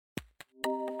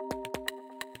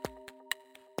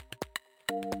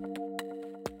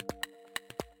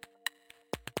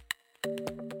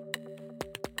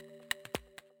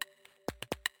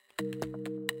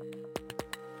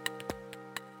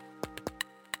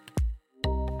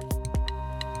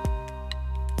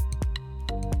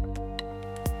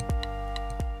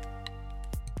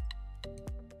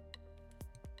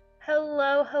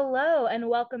Hello, and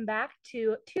welcome back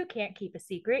to Two Can't Keep a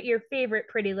Secret, your favorite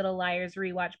Pretty Little Liars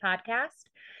rewatch podcast.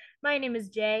 My name is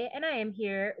Jay, and I am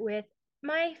here with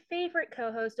my favorite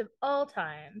co-host of all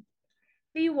time,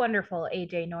 the wonderful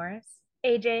AJ Norris.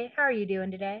 AJ, how are you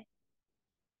doing today?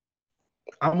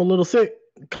 I'm a little sick.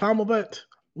 Calm, but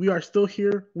we are still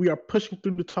here. We are pushing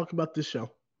through to talk about this show.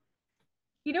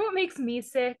 You know what makes me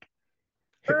sick?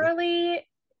 Hit me. Early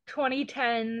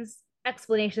 2010s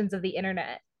explanations of the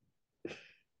internet.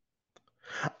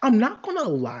 I'm not gonna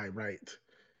lie, right?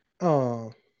 Uh,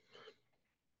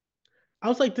 I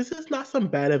was like, this is not some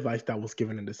bad advice that was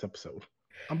given in this episode.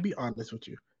 I'll be honest with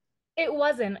you. It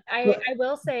wasn't. I, But I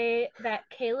will say that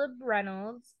Caleb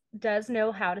Reynolds does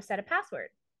know how to set a password.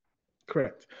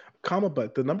 correct, comma,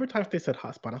 but the number of times they said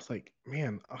hotspot, I was like,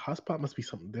 man, a hotspot must be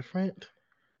something different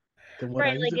than what I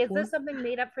Right, use like it is this for. something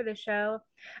made up for the show?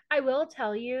 I will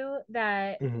tell you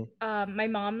that Hmm. my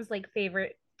mom's like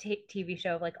favorite TV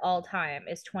show of like all time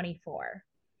is 24.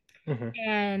 Hmm.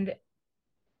 And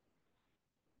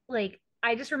like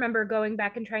I just remember going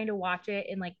back and trying to watch it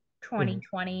in like Hmm.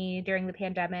 2020 during the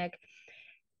pandemic.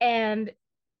 And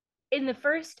in the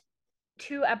first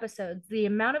two episodes, the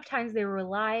amount of times they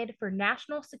relied for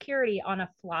national security on a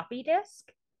floppy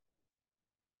disk,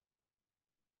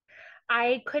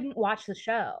 I couldn't watch the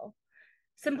show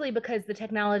simply because the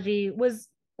technology was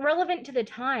relevant to the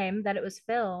time that it was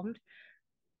filmed,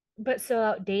 but so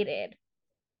outdated.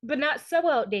 But not so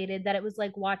outdated that it was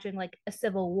like watching like a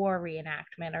Civil War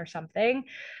reenactment or something.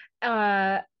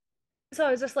 Uh, so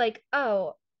I was just like,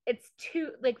 oh, it's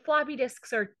too like floppy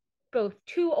disks are both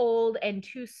too old and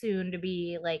too soon to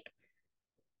be like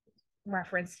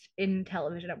referenced in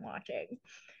television I'm watching.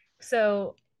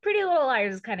 So Pretty Little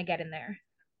Liars is kind of getting there.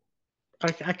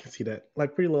 I can see that.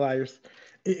 Like Pretty Little Liars,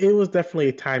 it was definitely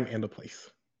a time and a place.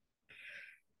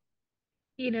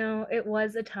 You know, it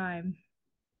was a time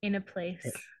in a place.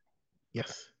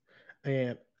 Yes,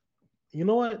 and you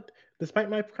know what? Despite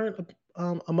my current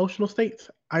emotional state,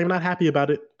 I am not happy about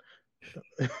it.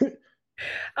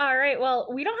 All right. Well,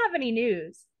 we don't have any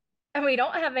news and we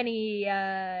don't have any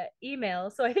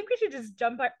emails, so I think we should just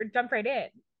jump right in.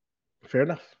 Fair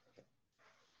enough.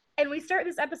 And we start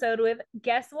this episode with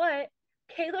guess what?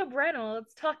 Caleb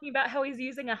Reynolds talking about how he's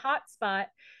using a hotspot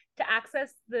to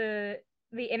access the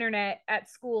internet at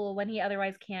school when he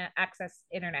otherwise can't access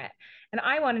internet. And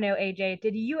I want to know, AJ,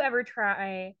 did you ever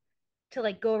try to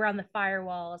like go around the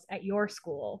firewalls at your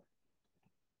school?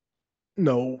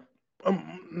 No,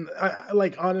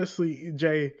 like honestly,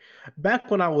 Jay, back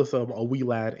when I was a wee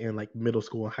lad in like middle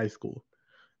school and high school,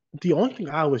 the only thing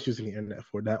I was using the internet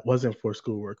for that wasn't for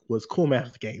schoolwork was cool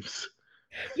math games.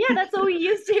 Yeah, that's what we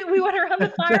used to. We went around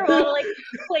the firewall to like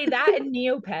play that in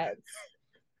Neopets.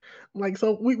 Like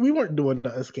so, we weren't doing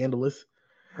nothing scandalous.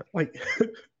 Like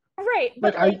Right, like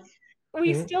but like I.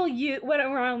 we Mhm. still went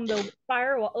around the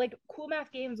firewall. Like Cool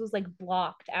Math Games was like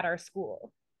blocked at our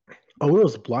school. Oh, it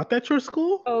was blocked at your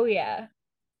school? Oh yeah.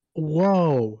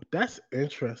 Whoa, that's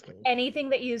interesting. Anything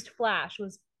that used Flash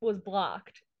was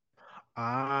blocked.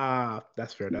 Ah,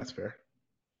 that's fair. That's fair.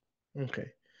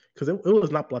 Okay, because it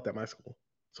was not blocked at my school,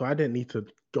 so I didn't need to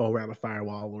go around a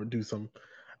firewall or do some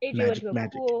AJ went to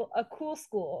magic. a cool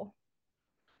school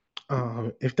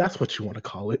If that's what you want to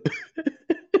call it.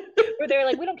 where they're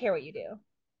like, we don't care what you do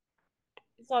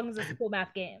as long as it's Cool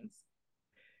Math Games.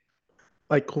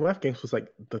 Like cool math games was like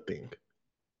the thing.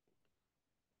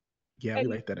 Yeah, we And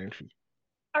like that entry.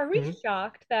 are we Hmm.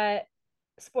 shocked that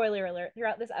spoiler alert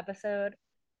throughout this episode,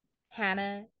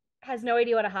 Hannah has no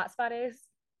idea what a hotspot is?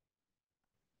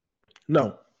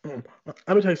 No,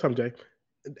 let me tell you something, Jay.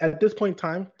 At this point in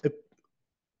time,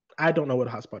 I don't know what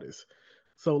a hotspot is,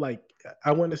 so like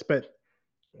I wouldn't expect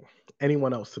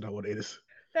anyone else to know what it is.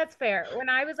 That's fair. When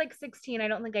I was like 16, I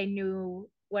don't think I knew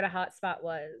what a hotspot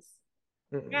was.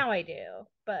 Mm-mm. Now I do,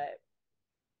 but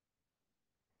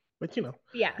But you know,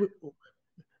 yeah. we,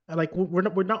 like we're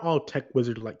not all tech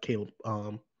wizards like Caleb.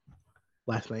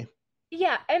 Last name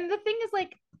Yeah, and the thing is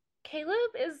like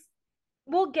Caleb is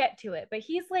we'll get to it, but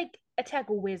he's like a tech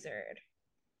wizard.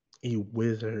 a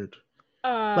wizard.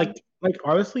 Um Like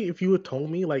honestly, if you had told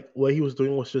me like what he was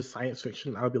doing was just science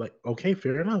fiction, I would be like, okay,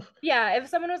 fair enough. yeah, if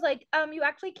someone was like, you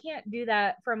actually can't do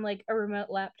that from like a remote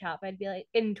laptop, I'd be like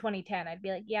in 2010, I'd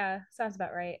be like, yeah, sounds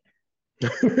about right.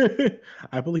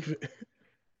 I believe it.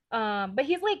 But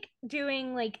he's like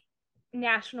doing like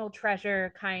national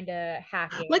treasure kind of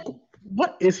Like, hacking.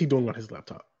 what is he doing on his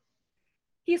laptop?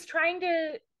 He's trying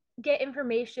to get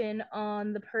information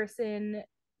on the person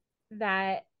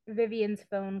that Vivian's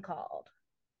phone called.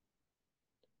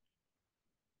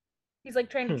 He's like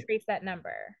trying to Hmm, trace that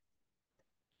number.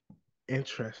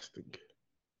 interesting.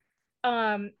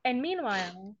 And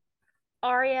meanwhile,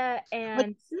 Arya Like,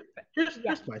 and yeah.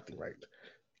 here's my thing, right?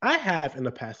 I have in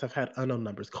the past, I've had unknown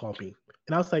numbers call me,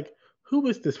 and I was like, who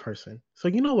is this person? So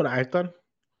you know what I've done?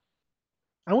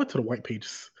 I went to the white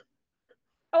pages.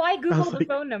 Oh, I I was googled the like,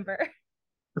 phone number.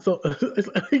 so it's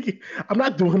like, I'm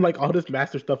not doing like all this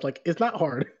master stuff. Like, it's not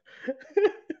hard.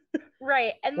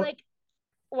 Right. And What? like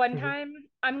one Mhm. time,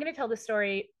 I'm gonna tell the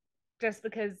story just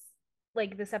because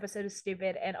like this episode is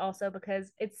stupid and also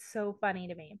because it's so funny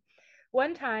to me.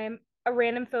 One time, a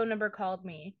random phone number called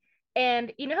me.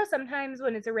 And you know how sometimes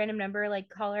when it's a random number, like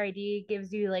caller ID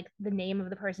gives you like the name of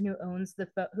the person who owns the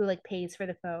phone, who like pays for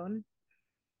the phone.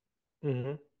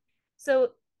 Mhm.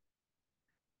 So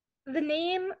the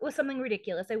name was something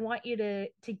ridiculous. I want you to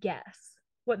guess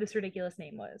what this ridiculous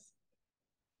name was.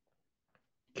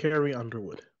 Carrie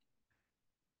Underwood.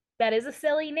 That is a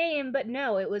silly name, but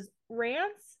no, it was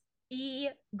Rance E.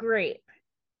 Grape.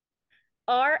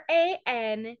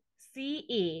 RANCE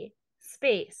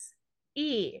space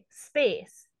E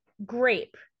space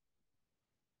grape.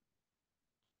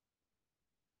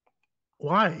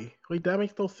 Why? Like, that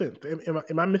makes no sense.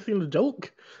 Am I missing the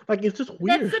joke? Like, it's just That's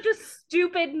weird. such a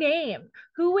stupid name.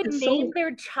 Who would It's name so.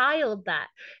 their child that?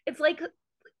 It's like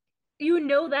you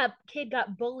know that kid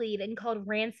got bullied and called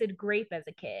rancid grape as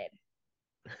a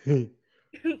kid.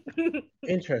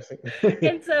 Interesting.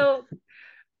 And so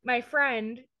my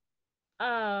friend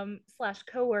slash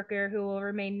coworker who will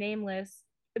remain nameless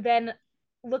then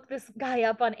looked this guy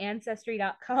up on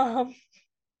ancestry.com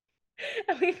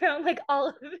and we found like all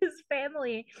of his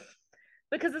family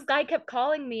because this guy kept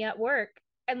calling me at work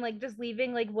and like just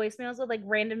leaving like voicemails with like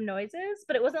random noises,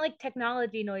 but it wasn't like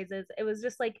technology noises. It was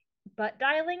just like butt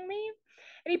dialing me.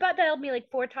 And he butt dialed me like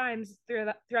four times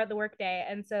throughout the workday.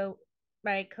 And so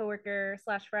my coworker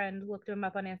slash friend looked him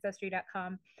up on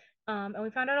ancestry.com. And we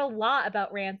found out a lot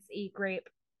about Rance Eat Grape.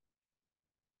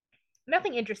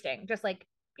 Nothing interesting, just like,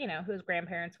 who his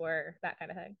grandparents were, that kind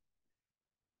of thing.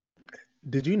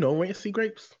 Did you know Rain Sea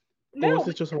Grapes? Or was No,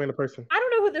 this just a random person? I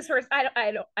don't know who this first.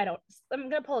 I don't. I'm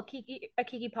gonna pull a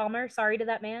Kiki Palmer. Sorry to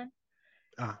that man.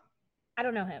 Ah, I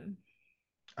don't know him.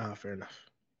 fair enough.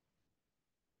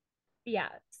 Yeah.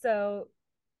 So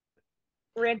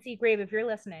Rancy Grave, if you're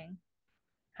listening,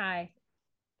 hi.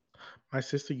 My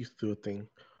sister used to do a thing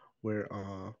where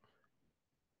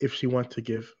if she wanted to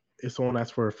give, if someone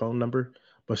asked for her phone number,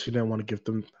 but she didn't want to give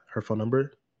them her phone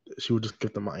number, she would just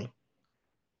give them mine.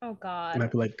 Oh And God.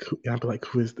 I'd be like,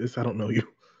 who is this? I don't know you.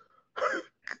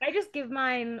 I just give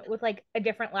mine with like a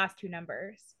different last two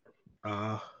numbers.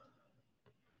 Ah.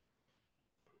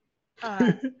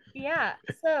 Uh yeah.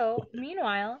 So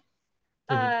meanwhile,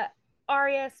 Mhm. uh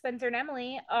Arya, Spencer, and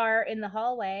Emily are in the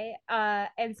hallway.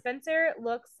 And Spencer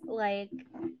looks like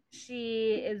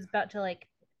she is about to like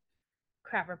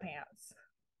crap her pants.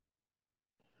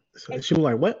 So And she was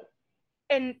like, what?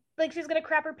 like she's gonna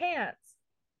crap her pants.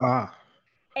 Ah.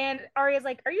 And Arya's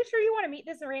like, "Are you sure you want to meet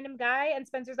this random guy?" And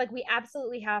Spencer's like, "We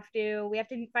absolutely have to. We have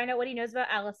to find out what he knows about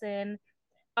Allison."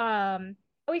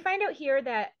 We find out here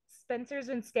that Spencer's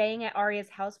been staying at Arya's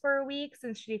house for a week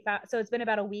since she found. So it's been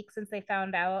about a week since they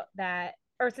found out that,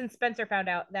 or since Spencer found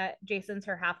out that Jason's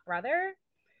her half brother.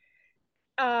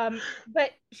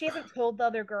 But she hasn't told the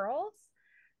other girls.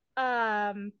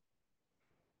 Um,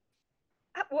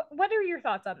 what are your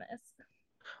thoughts on this?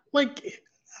 Like,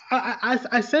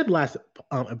 I said last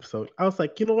episode, I was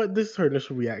like, you know what? This is her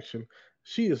initial reaction.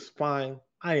 She is fine.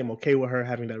 I am okay with her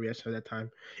having that reaction at that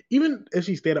time. Even if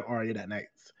she stayed at Arya that night,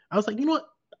 I was like, you know what?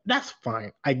 That's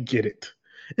fine. I get it.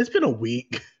 It's been a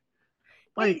week.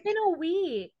 It's been Like, a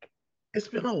week. it's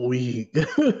been a week.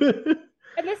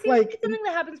 And this seems like like, something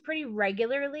that happens pretty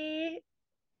regularly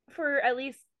for at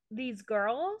least these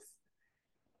girls.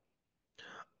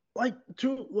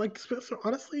 Drew, like Spencer,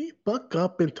 honestly, buck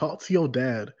up and talk to your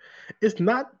dad. It's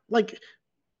not like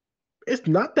it's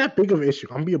not that big of an issue.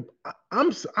 I'm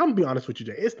be honest with you,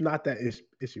 Jay. It's not that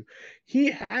issue.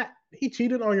 He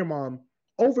cheated on your mom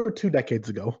over 2 decades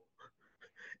ago,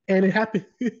 and it happened.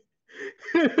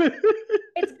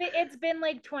 It's been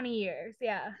like 20 years.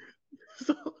 Yeah.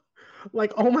 So,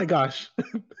 like, oh my gosh,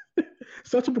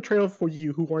 such a betrayal for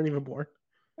you who weren't even born.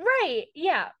 Right.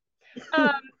 Yeah.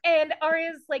 Um, and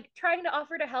Arya's like trying to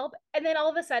offer to help, and then all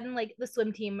of a sudden, like the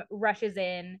swim team rushes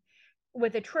in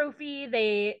with a trophy.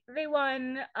 They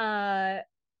won.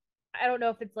 I don't know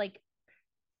if it's like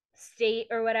state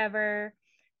or whatever,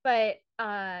 but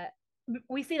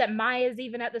we see that Maya's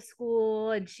even at the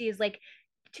school, and she's like,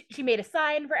 she made a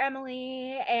sign for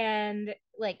Emily, and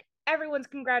like everyone's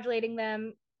congratulating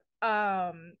them.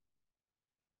 Um,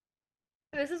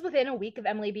 this is within a week of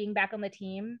Emily being back on the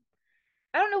team.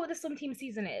 I don't know what the swim team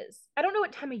season is. I don't know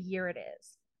what time of year it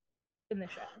is in the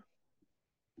show.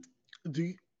 Do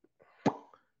you,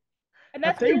 And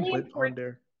have that's they really went on important.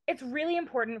 there? It's really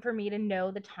important for me to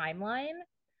know the timeline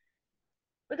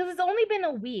because it's only been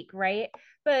a week, right?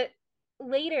 But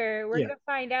later we're Yeah. gonna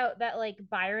find out that like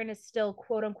Byron is still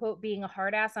quote unquote being a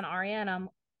hard ass on Arya, and I'm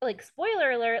like,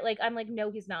 spoiler alert, like I'm like, no,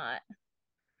 he's not.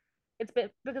 It's been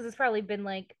because it's probably been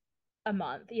like a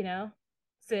month,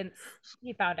 since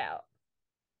he found out.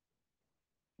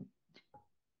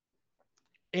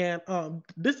 And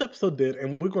this episode did,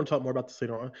 and we're going to talk more about this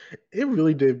later on. It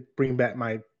really did bring back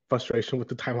my frustration with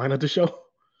the timeline of the show.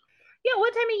 Yeah,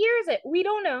 what time of year is it? We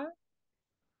don't know.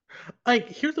 Like,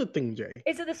 here's the thing, Jay.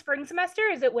 Is it the spring semester?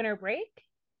 Is it winter break?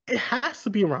 It has to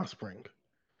be around spring.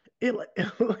 It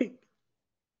like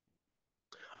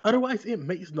otherwise it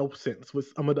makes no sense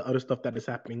with some of the other stuff that is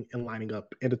happening and lining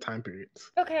up in the time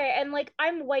periods. Okay, and like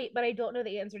I'm white, but I don't know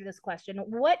the answer to this question.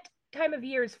 What time of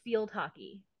year is field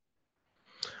hockey?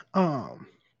 Um,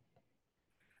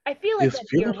 I feel like is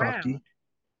that's year field round. hockey?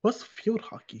 What's field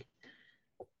hockey?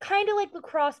 Kind of like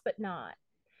lacrosse, but not.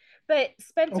 But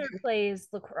Spencer Okay.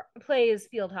 plays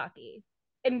field hockey,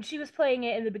 and she was playing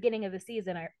it in the beginning of the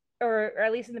season, or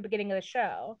at least in the beginning of the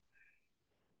show.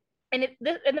 And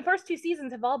and the first two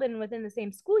seasons have all been within the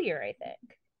same school year, I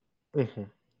think, Hmm.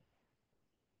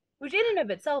 which in and of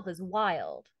itself is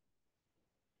wild.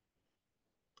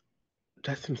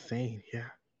 That's insane. Yeah.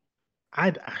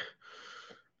 I,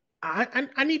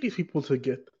 I need these people to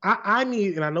get. I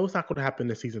need, and I know it's not going to happen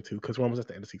in season two because we're almost at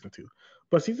the end of season two.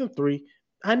 But season three,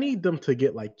 I need them to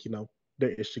get like their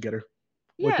ish together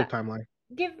with the Yeah. timeline.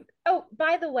 Oh,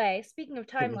 by the way, speaking of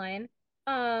Hit me. timeline,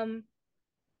 um,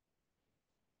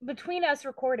 between us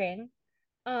recording,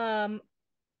 um,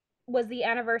 was the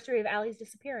anniversary of Allie's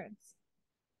disappearance.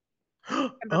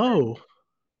 September 1st. Oh,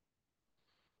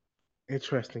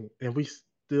 interesting. And we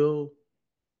still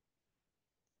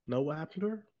know what happened to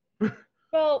her.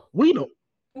 Well, We know.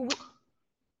 we,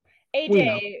 We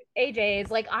know. AJ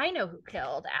is like, I know who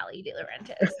killed Allie De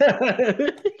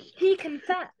Laurentiis. He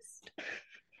confessed.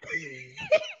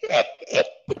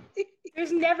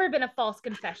 There's never been a false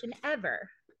confession ever.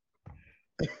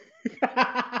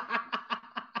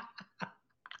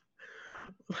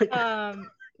 Like,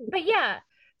 But yeah,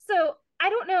 so I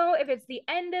don't know if it's the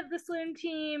end of the swim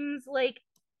team's like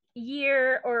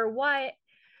year or what,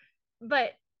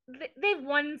 but they've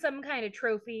won some kind of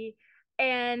trophy.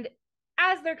 And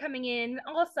as they're coming in,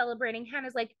 all celebrating,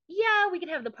 Hannah's like, yeah, we can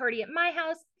have the party at my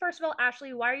house. First of all,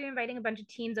 Ashley, why are you inviting a bunch of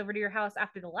teens over to your house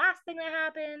after the last thing that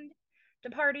happened to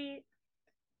party?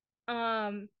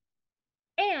 Um,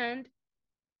 and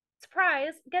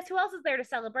surprise, guess who else is there to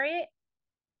celebrate?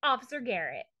 Officer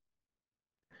Garrett.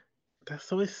 that's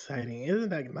so exciting. Isn't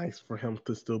that nice for him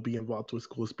to still be involved with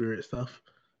school spirit stuff?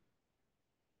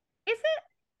 Is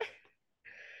it?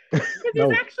 Because he's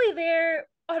No. actually there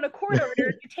on a court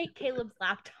order to take Caleb's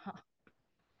laptop.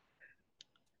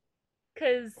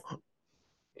 Because Hmm.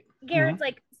 Garrett's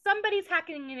like, somebody's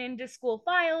hacking into school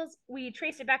files. We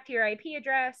traced it back to your IP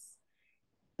address.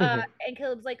 Hmm. And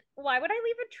Caleb's like, why would I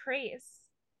leave a trace?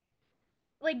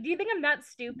 Like, do you think I'm not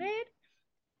stupid?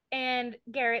 And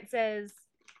Garrett says,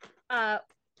 uh,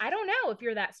 I don't know if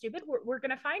you're that stupid. We're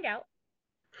going to find out.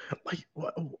 Like,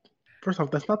 what? First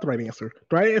off, that's not the right answer.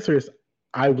 The right answer is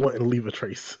I wouldn't leave a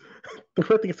trace. The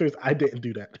correct answer is I didn't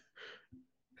do that.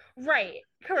 Right.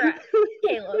 Correct.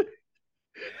 Caleb.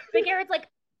 But Garrett's like,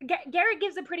 Garrett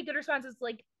gives a pretty good response. It's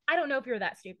like, I don't know if you're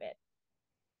that stupid,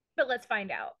 but let's find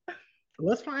out.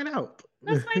 Let's find out.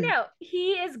 Let's find out.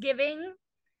 He is giving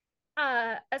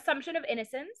assumption of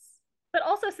innocence, but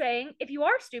also saying, if you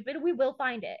are stupid, we will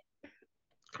find it.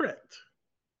 Correct.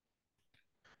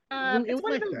 And It's we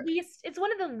one of like the that. least. It's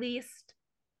one of the least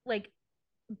like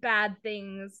bad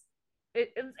things.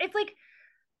 It's like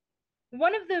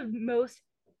one of the most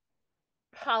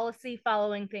policy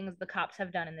following things the cops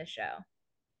have done in this show.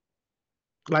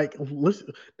 Like, listen,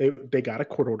 they got a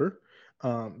court order.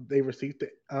 They received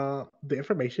the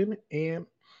information, and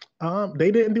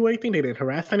they didn't do anything. They didn't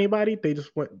harass anybody. They just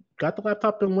got the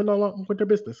laptop, and went along with their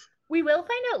business. We will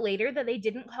find out later that they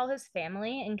didn't call his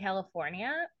family in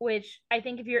California, which I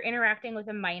think if you're interacting with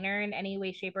a minor in any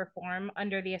way, shape, or form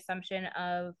under the assumption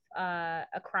of a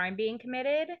crime being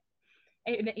committed,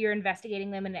 and you're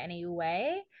investigating them in any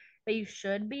way, that you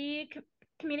should be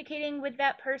communicating with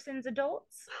that person's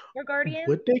adults or guardian.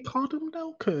 Would they call them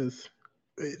though? Because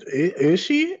is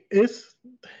she is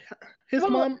his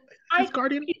Well, mom his I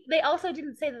guardian? they also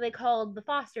didn't say that they called the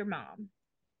foster mom.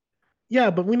 Yeah,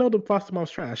 but we know the foster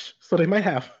mom's trash, so they might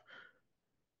have.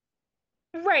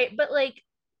 Right, but like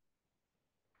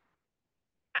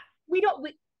we don't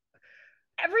we,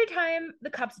 every time the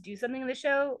cops do something in the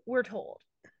show, we're told.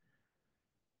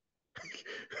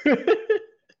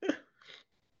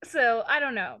 So, I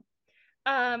don't know.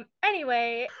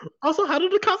 Anyway, Also, how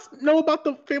did the cops know about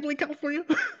the family in California?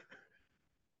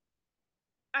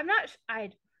 I'm not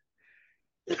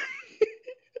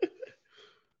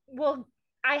well,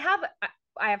 I have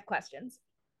I have questions.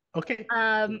 Okay,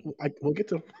 Um we'll get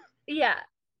to them. yeah,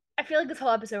 I feel like this whole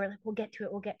episode we're like we'll get to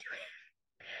it, we'll get to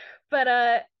it.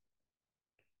 But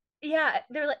yeah,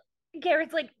 they're like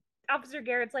Garrett's like Officer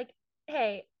Garrett's like,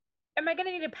 "Hey, am I going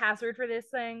to need a password for this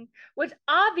thing?" Which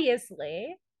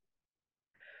obviously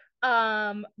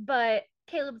but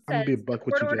Caleb I'm gonna says be a the buck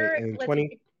with court you, Jay. order And lets you 20,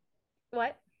 take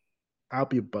what? I'll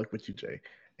be a buck with you, Jay.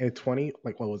 And 20,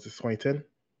 like what was this, 2010?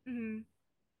 Mhm.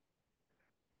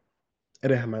 I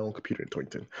didn't have my own computer in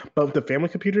 2010. But the family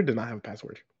computer did not have a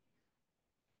password.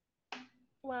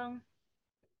 Well,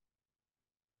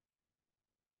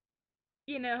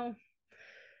 you know,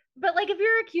 but like if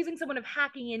you're accusing someone of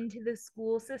hacking into the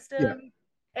school Yeah. system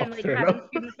Oh, and like fair having enough.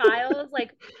 student files,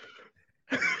 like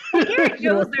well, Garrett You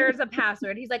know knows what? there's a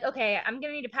password. He's like, okay, I'm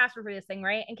gonna need a password for this thing,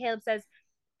 right? And Caleb says,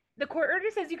 the court order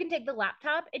says you can take the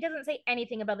laptop. It doesn't say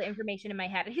anything about the information in my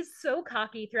head. And he's so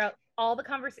cocky throughout all the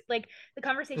conversation, like the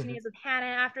conversation he Mhm. has with Hannah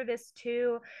after this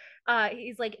too.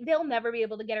 He's like, they'll never be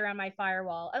able to get around my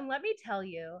firewall. And let me tell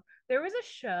you, there was a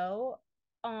show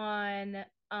on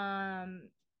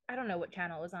I don't know what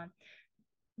channel it was on,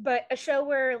 but a show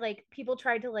where like people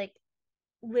tried to like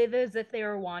live as if they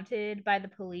were wanted by the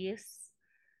police.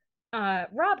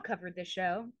 Rob covered this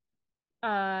show.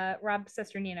 Rob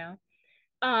Sesternino.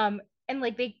 And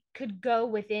like they could go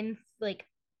within like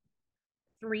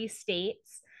 3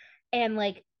 states and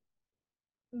like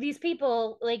these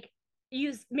people like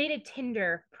use made a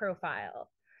Tinder profile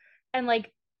and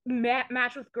like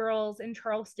match with girls in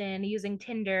Charleston using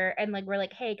Tinder and like we're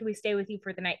like, hey, can we stay with you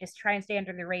for the night? Just try and stay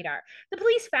under the radar. The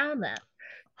police found them.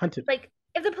 Hunted. Like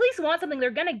if the police want something,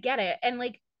 they're gonna get it. And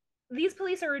like these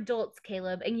police are adults,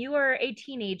 Caleb, and you are a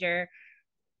teenager.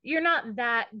 You're not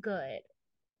that good.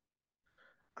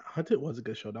 Hunted was a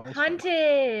good show. That was fun.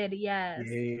 Hunted, yes.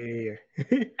 Yeah.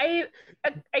 I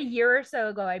a year or so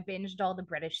ago I binged all the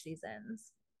British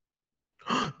seasons.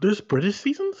 There's British Oh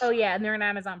seasons? yeah, and they're on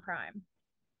Amazon Prime.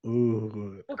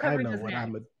 Ooh, What I coverage know is what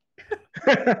I'm next?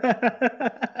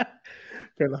 a.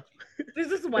 Fair enough. There's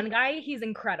this one guy, he's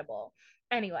incredible.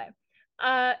 Anyway,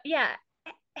 yeah,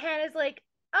 Hannah's like,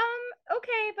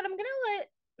 okay, but I'm gonna let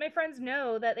my friends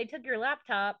know that they took your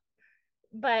laptop.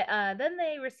 But then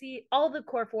they receive all the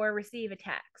core four receive a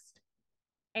text,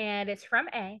 and it's from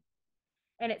A,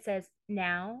 and it says,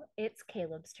 "Now it's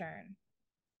Caleb's turn."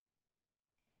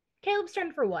 Caleb's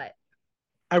turn for what?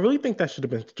 I really think that should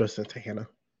have been just sent to Hannah.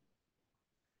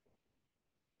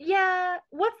 Yeah,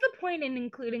 what's the point in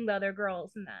including the other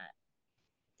girls in that?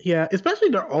 Yeah, especially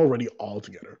they're already all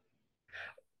together.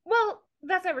 Well,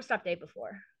 that's never stopped A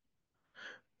before.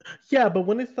 Yeah, but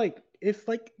when it's like,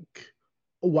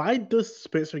 why does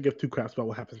Spencer give two craps about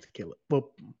what happens to Caleb?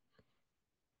 Well,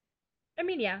 I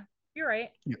mean, yeah, you're right.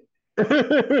 yeah.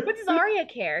 What does Arya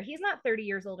care? He's not 30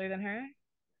 years older than her.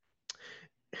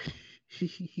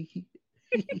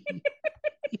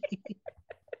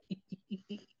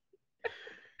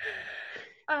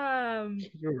 Um,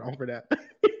 You're wrong for that. but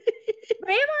am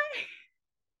I?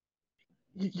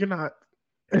 You're not.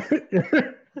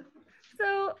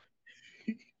 So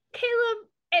Caleb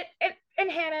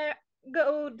and Hannah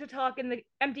go to talk in the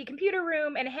empty computer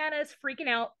room, and Hannah's freaking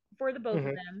out for the both of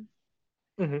Hmm.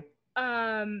 them. Hmm.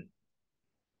 Um,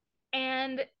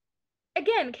 and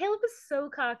again, Caleb is so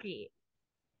cocky.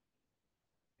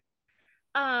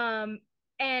 Um,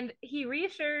 and he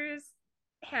reassures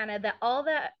Hannah that all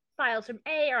the files from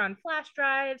A are on flash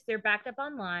drives, they're backed up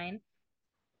online.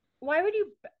 Why would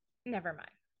you? Never mind.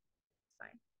 It's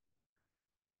fine.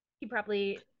 He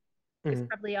probably is Hmm.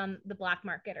 probably on the black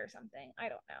market or something. I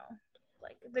don't know.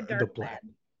 Like the The dark black.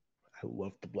 web. I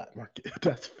love the black market.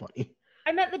 That's funny.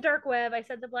 I meant the dark web. I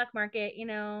said the black market,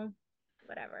 I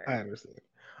whatever. understand.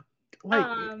 Like,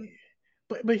 Um,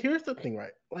 but here's the thing,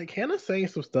 right? Like Hannah's saying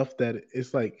some stuff that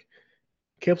is like,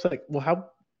 Caleb's like, well,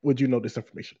 how would you know this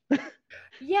information?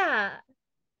 yeah.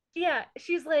 Yeah.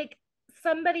 She's like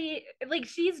somebody like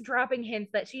she's dropping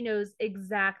hints that she knows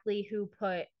exactly who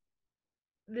put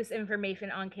this information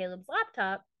on Caleb's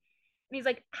laptop. And he's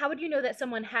like, how would you know that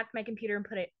someone hacked my computer and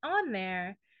put it on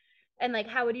there? And like,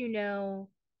 how would you know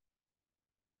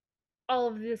all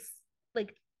of this,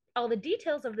 like all the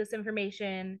details of this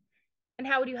information? And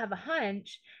how would you have a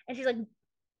hunch? And she's like,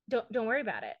 don't worry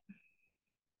about it.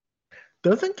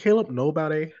 Doesn't Caleb know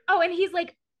about A? Oh, and he's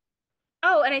like,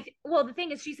 oh, and well, the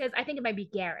thing is, she says, I think it might be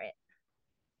Garrett.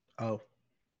 Oh.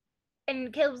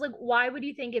 And Caleb's like, why would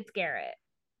you think it's Garrett?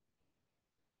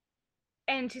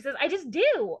 And she says, I just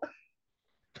do.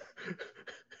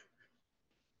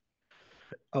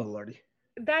 Oh lordy.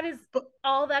 That is But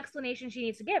all the explanation she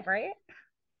needs to give, right?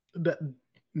 that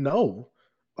no.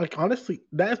 Like honestly,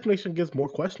 that explanation gives more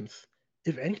questions,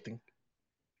 if anything.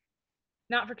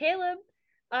 Not for Caleb.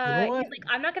 You know He's what? like,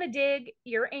 I'm not gonna dig.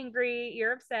 You're angry.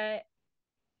 You're upset.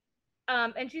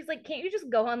 And she's like, can't you just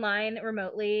go online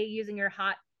remotely using your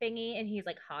hot thingy? And he's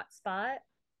like, hotspot.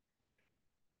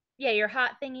 Yeah, your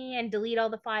hot thingy and delete all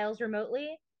the files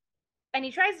remotely. And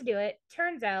he tries to do it.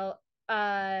 Turns out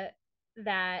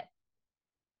that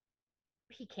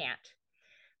he can't.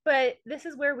 But this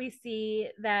is where we see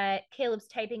that Caleb's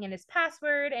typing in his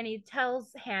password, and he tells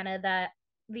Hannah that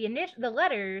the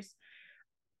letters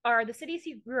are the cities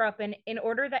he grew up in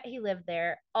order that he lived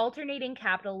there, alternating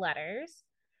capital letters,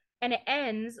 and it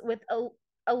ends with a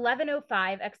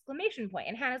 1105 exclamation point.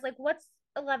 And Hannah's like, "What's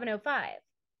 1105?"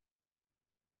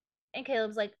 And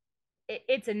Caleb's like,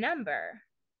 "It's a number."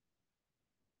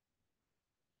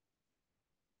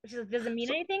 She's like, "Does it mean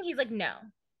So anything?" He's like, "No."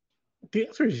 the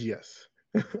answer is yes.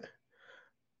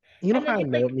 You know And then how I he's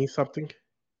know like, it means something?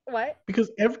 "What?"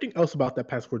 Because everything else about that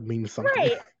password means something.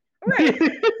 Right, right.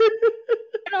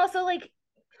 And also, like,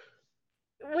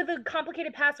 with a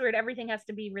complicated password, everything has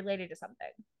to be related to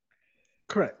something.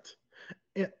 Correct.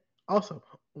 And also,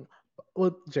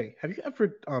 well, Jay, have you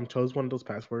ever chose one of those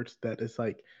passwords that is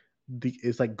like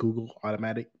it's like Google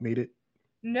automatic made it?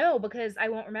 No, because I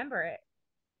won't remember it.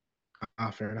 Ah,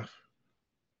 fair enough.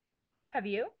 Have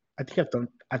you? I think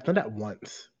I've done that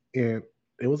once, and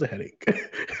it was a headache.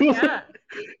 Yeah.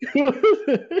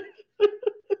 It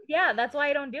Yeah, that's why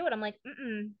I don't do it. I'm like,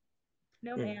 mm-mm,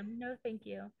 no, Mm, ma'am. No, thank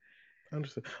you. I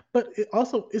understand, but it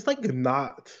also it's like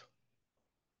not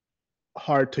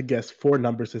hard to guess. Four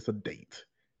numbers is a date,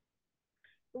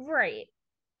 Right.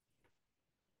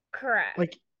 Correct.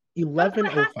 like Also, eleven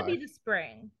it oh has to be five. the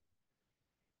spring.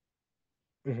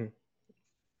 Mm-hmm.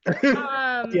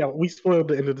 Um, Yeah, we spoiled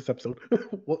the end of this episode.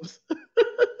 Whoops.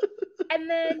 and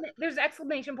then there's an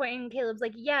exclamation point, and Caleb's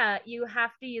like, yeah, you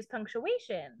have to use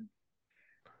punctuation.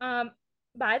 Um,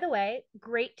 by the way,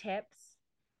 great tips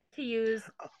to use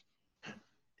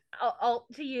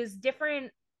to use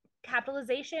different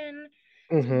capitalization,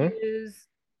 to Mm-hmm. use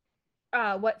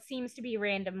what seems to be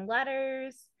random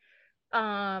letters,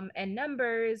 and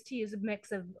numbers, to use a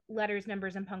mix of letters,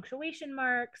 numbers, and punctuation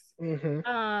marks. Mm-hmm.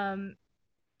 Um,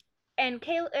 and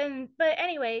Caleb, but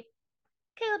anyway,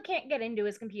 Caleb can't get into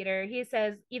his computer. He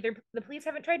says either the police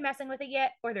haven't tried messing with it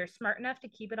yet, or they're smart enough to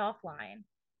keep it offline.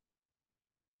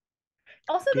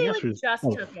 Also, The they answer like is just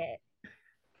took both. it.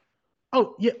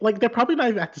 Oh yeah, like they're probably not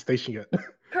even at the station yet.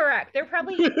 Correct. They're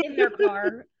probably in their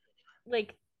car,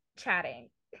 like chatting.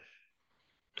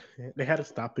 They had to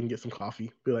stop and get some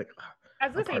coffee. Be like, "Ah, I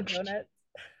was I'm gonna say parched." donuts.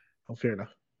 Oh, fair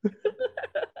enough.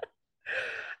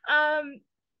 um,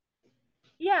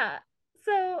 yeah.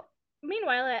 So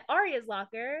meanwhile, at Arya's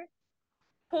locker,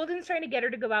 Holden's trying to get her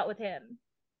to go out with him,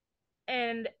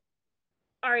 and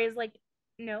Arya's like,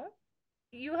 "No,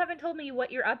 you haven't told me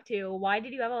what you're up to. Why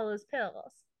did you have all those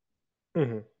pills?"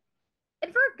 Hmm.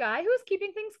 And for a guy who's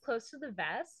keeping things close to the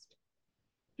vest,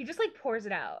 he just like pours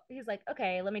it out. He's like,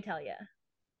 okay, let me tell you.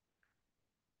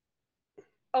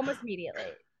 Almost immediately.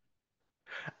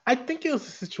 I think it was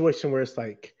a situation where it's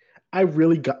like, I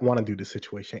really want to do this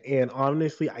situation, and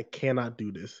honestly, I cannot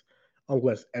do this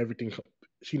unless everything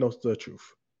she knows the truth.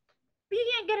 But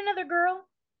you can't get another girl.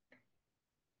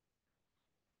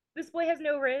 This boy has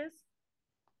no riz.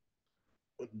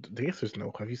 The answer is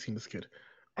no. Have you seen this kid?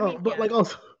 I mean, But yeah. like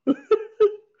also,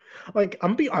 like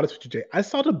I'm be honest with you, Jay. I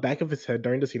saw the back of his head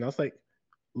during the scene. I was like,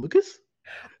 Lucas.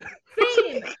 I was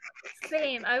Same.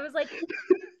 Same. I was like,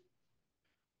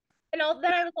 and all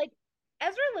then I was like,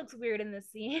 Ezra looks weird in this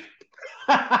scene.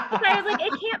 I was like,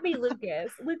 it like, can't be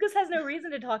Lucas. Lucas has no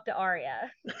reason to talk to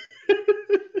Arya.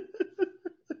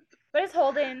 But it's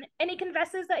Holden, and he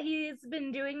confesses that he's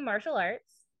been doing martial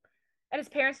arts, and his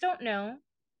parents don't know.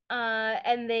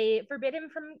 And they forbid him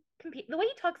from compete. The way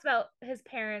he talks about his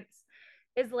parents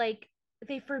is like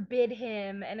they forbid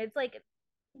him, and it's like,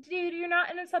 dude, you're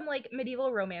not in some like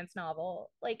medieval romance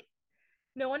novel. Like,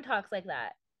 no one talks like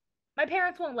that. My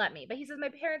parents won't let me, but he says my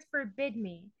parents forbid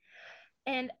me.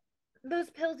 And those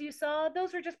pills you saw,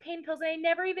 those were just pain pills and I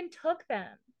never even took them.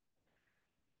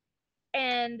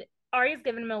 And Arya's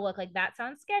giving him a look like that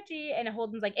sounds sketchy, and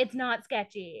Holden's like, it's not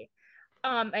sketchy.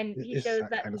 And he It's shows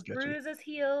that kind the of sketchy. bruise is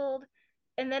healed.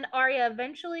 And then Arya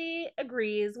eventually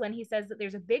agrees when he says that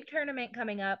there's a big tournament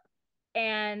coming up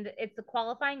and it's the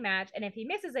qualifying match. And if he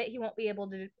misses it, he won't be able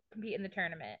to compete in the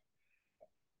tournament.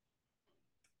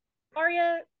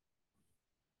 Arya,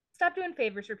 stop doing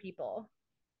favors for people.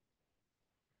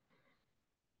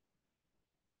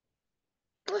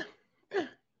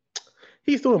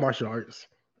 He's doing martial arts.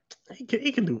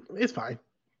 He can do it's fine.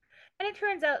 And it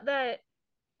turns out that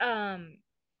um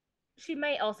she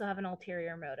might also have an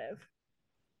ulterior motive.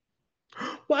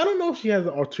 Well, I don't know if she has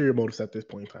an ulterior motives at this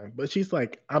point in time, but she's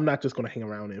like, I'm not just gonna hang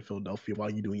around in Philadelphia while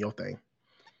you doing your thing.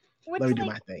 Let Which, me do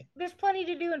like, my thing. there's plenty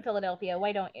to do in Philadelphia.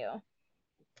 Why don't you?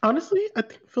 Honestly, I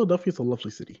think Philadelphia is a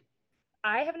lovely city.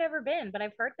 I have never been, but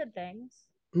I've heard good things.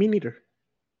 Me neither.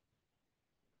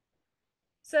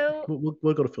 So,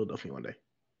 We'll go to Philadelphia one day.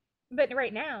 but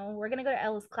right now, we're going to go to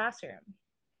Ella's classroom.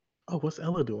 Oh, what's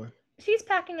Ella doing? She's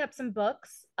packing up some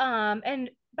books, and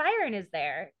Byron is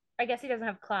there. I guess he doesn't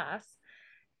have class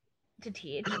to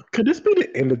teach. Could this be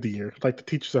the end of the year? Like the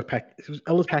teachers are packing.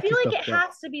 Ella's I feel packing like stuff it up.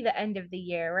 has to be the end of the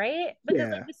year, right? Because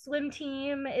like Yeah. the swim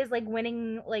team is like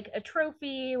winning like a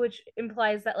trophy, which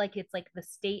implies that like it's like the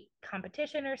state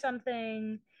competition or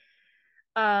something.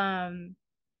 Um,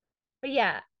 but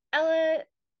yeah, Ella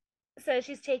says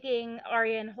she's taking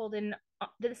Arya and Holden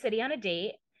to the city on a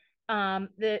date.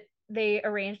 That they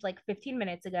arranged like 15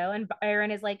 minutes ago, and Byron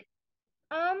is like,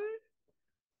 um,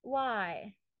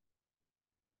 why?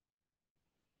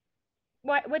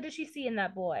 Why? What did she see in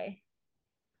that boy?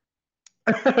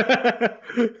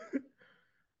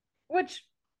 Which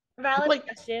valid like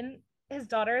question. His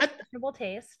daughter has I, questionable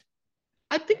taste.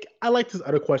 I think I like this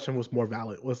other question was more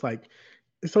valid. It was like,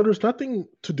 so there's nothing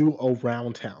to do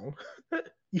around town.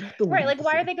 You have to Right, leave like the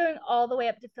why are city. they going all the way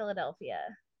up to Philadelphia?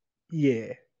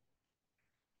 Yeah.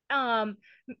 Um,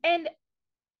 and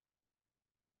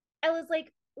Ella's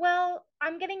like, well,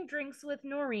 I'm getting drinks with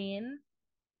Noreen,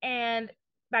 and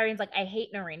Byron's like, I hate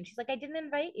Noreen. She's like, I didn't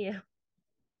invite you.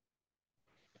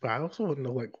 But I also want to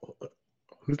know like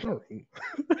who's Noreen?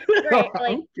 Right,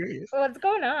 like I'm curious. what's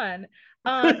going on?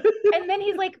 And then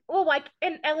he's like, well, like,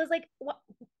 and Ella's like,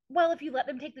 well, if you let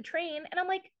them take the train, and I'm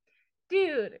like,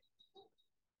 dude,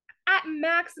 at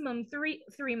maximum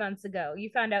three months ago, you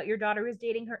found out your daughter was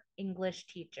dating her English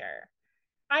teacher.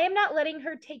 I am not letting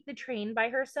her take the train by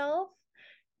herself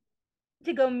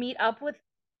to go meet up with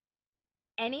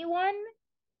anyone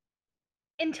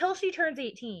until she turns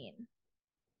 18.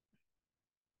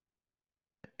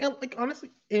 And like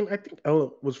honestly, and I think Ella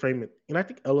was framing, and I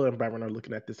think Ella and Byron are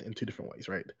looking at this in two different ways,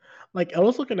 right? Like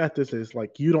Ella's looking at this as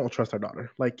like you don't trust her daughter.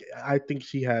 Like I think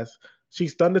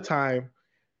she's done the time.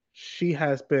 She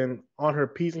has been on her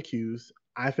P's and Q's.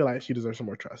 I feel like she deserves some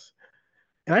more trust.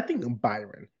 And I think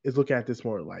Byron is looking at this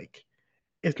more like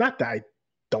it's not that I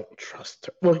don't trust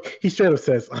her. Well, he straight up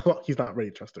says he's not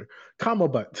ready to trust her, comma,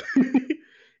 but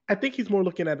I think he's more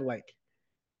looking at it like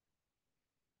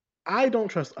I don't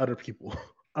trust other people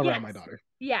around my Yes. daughter.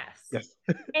 Yes. Yes.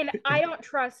 And I don't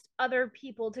trust other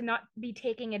people to not be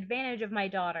taking advantage of my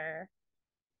daughter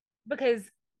because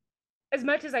as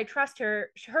much as I trust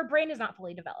her, her brain is not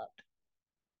fully developed.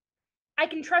 I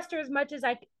can trust her as much as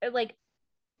like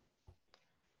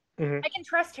Mm-hmm. I can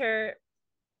trust her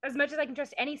as much as I can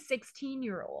trust any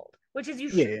 16-year-old, which is you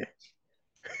should.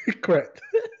 Yeah, correct.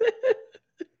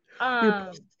 We're Um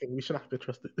posting. We should not be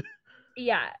trusted.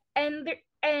 yeah.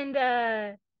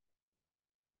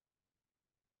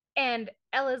 And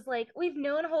Ella's like, we've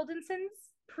known Holden since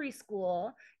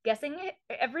preschool, guessing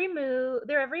their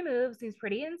every move seems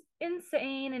pretty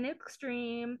insane and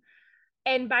extreme.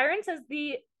 And Byron says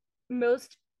the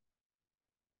most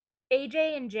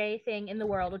AJ and J thing in the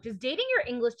world, which is dating your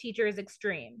English teacher is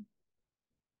extreme.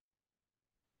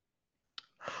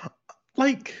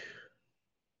 Like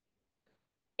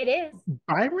It is.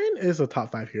 Byron is a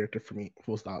top five character for me.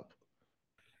 Full stop.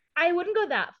 I wouldn't go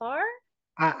that far.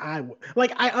 I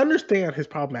understand his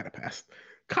problematic past,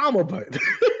 comma, but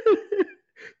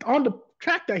on the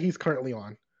track that he's currently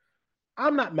on,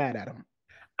 I'm not mad at him.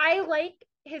 I like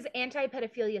his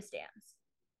anti-pedophilia stance.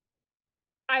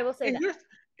 I will say And that. you're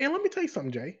and let me tell you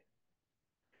something, Jay.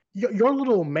 Your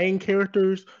little main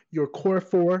characters, your core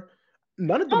four,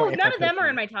 none of them are Oh, none of them are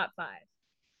in anti-pedophilia. my top five.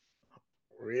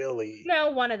 Really?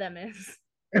 No, one of them is.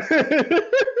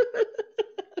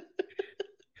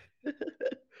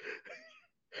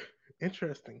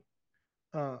 Interesting.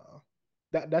 Uh,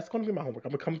 that's going to be my homework.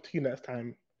 I'm gonna come to you next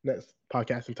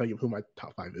podcast, and tell you who my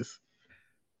top five is.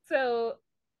 So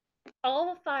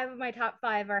All five of my top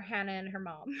five are Hannah and her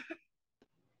mom.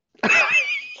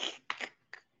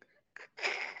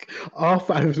 All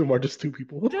five of them are just two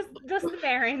people. just the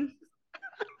Barons.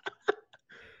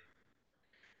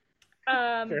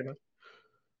 Fair Um, enough.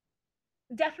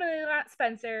 Definitely not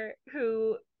Spencer,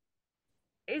 who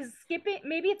is skipping.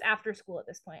 Maybe it's after school at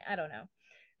this point. I don't know.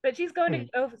 But she's going to Hmm.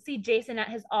 go see Jason at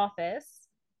his office,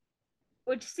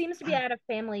 which seems to be I, out of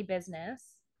family business.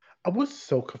 I was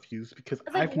so confused because I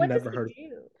was like, what does he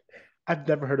do? I've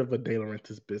never heard of a De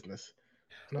Laurentiis business.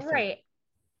 And I was like, Right.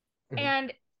 mhm.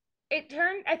 And it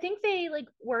turned, I think they like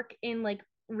work in like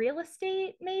real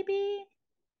estate, maybe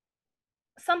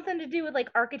something to do with like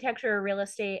architecture or real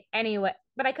estate anyway.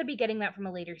 But I could be getting that from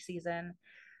a later season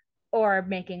or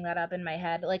making that up in my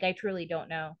head. Like I truly don't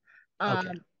know. Okay.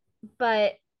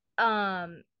 But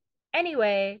um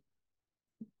anyway,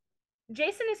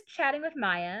 Jason is chatting with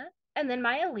Maya and then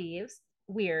Maya leaves.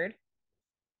 Weird,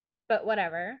 but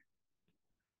whatever.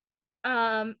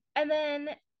 And then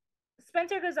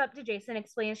Spencer goes up to Jason,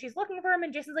 explains she's looking for him,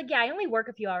 and Jason's like, yeah, I only work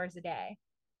a few hours a day.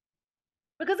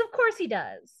 Because of course he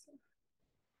does.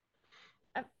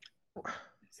 I'm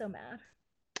so mad.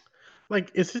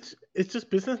 Like, it's just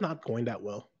business not going that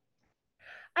well.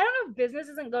 I don't know if business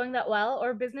isn't going that well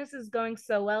or business is going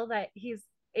so well that he's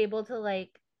able to like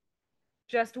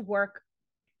just work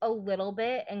a little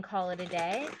bit and call it a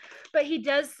day. But he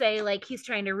does say like he's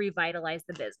trying to revitalize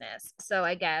the business. So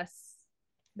I guess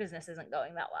business isn't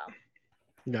going that well.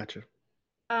 Gotcha.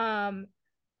 Um,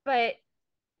 but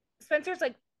Spencer's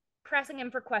like pressing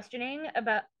him for questioning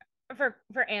about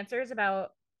for answers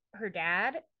about her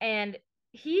dad, and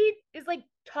he is like,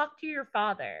 talk to your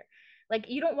father. Like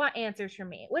you don't want answers from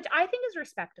me, which I think is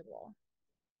respectable.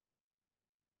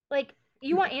 Like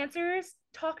you want answers,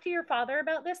 talk to your father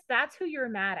about this. That's who you're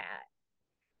mad at.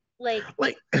 Like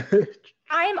Like,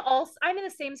 I'm in the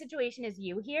same situation as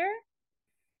you here.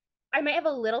 I might have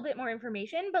a little bit more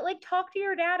information, but like talk to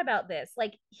your dad about this.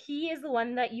 Like he is the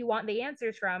one that you want the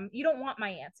answers from. You don't want my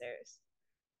answers.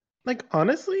 like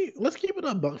honestly, let's keep it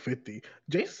a buck 50.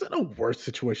 Jason's in a worse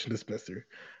situation than Spencer.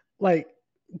 Like,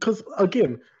 because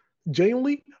again,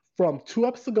 genuinely, from 2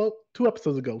 episodes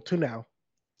ago to now,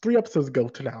 3 episodes ago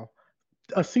to now,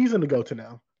 a season ago to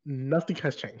now, nothing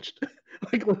has changed.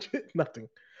 Like legit nothing.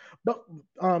 But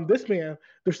this man,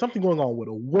 there's something going on with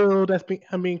a world that's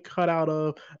being cut out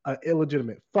of, an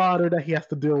illegitimate father that he has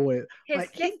to deal with. His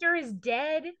sister is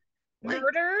dead, Like,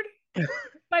 murdered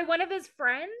by one of his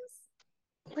friends.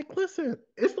 like, listen,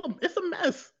 it's a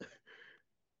mess.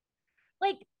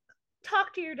 Like,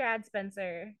 talk to your dad,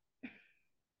 Spencer.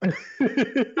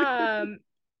 Um,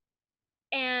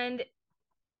 and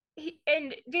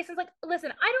and Jason's like,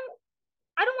 listen, I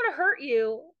don't want to hurt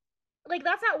you. Like,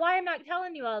 that's not why I'm not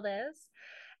telling you all this.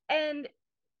 And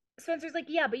Spencer's like,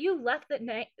 yeah, but you left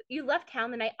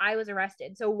town the night I was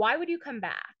arrested. So why would you come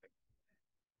back?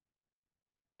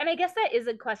 And I guess that is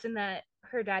a question that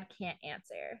her dad can't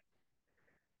answer.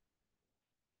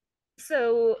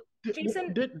 So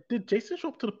Jason, Did Jason show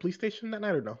up to the police station that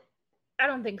night or no? I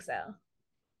don't think so.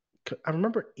 I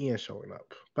remember Ian showing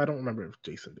up, but I don't remember if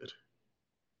Jason did.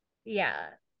 Yeah.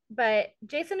 But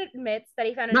Jason admits that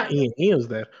he found Not another Ian. Ian was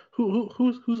there.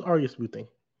 Who's Arya smoothing?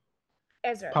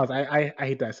 Ezra. Pause. I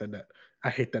hate that I said that. I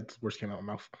hate that words came out of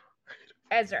my mouth.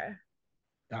 Ezra.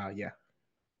 Yeah.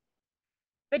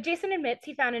 But Jason admits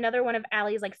he found another one of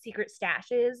Allie's like secret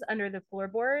stashes under the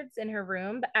floorboards in her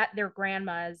room at their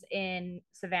grandma's in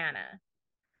Savannah.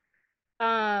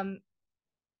 Um,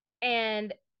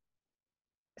 and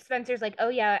Spencer's like, oh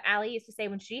yeah, Allie used to say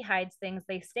when she hides things,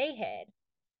 they stay hid.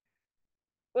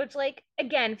 Which like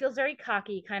again feels very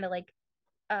cocky,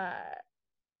 uh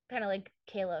kind of like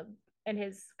Caleb and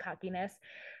his cockiness.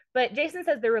 But Jason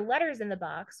says there were letters in the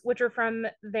box, which were from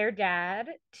their dad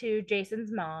to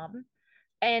Jason's mom,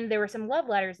 and there were some love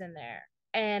letters in there,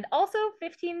 and also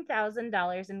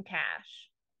 $15,000 in cash.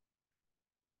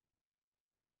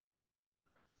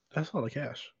 That's all the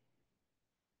cash.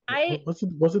 I What's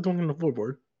it doing in the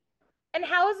floorboard? and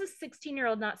how is a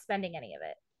 16-year-old not spending any of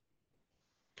it?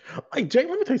 Like Jay,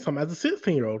 let me tell you something. As a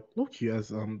 16-year-old, look, you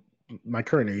as my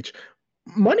current age,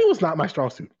 money was not my strong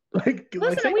suit. Like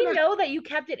Listen, saving we that. know that you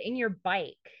kept it in your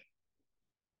bike.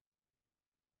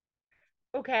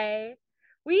 Okay.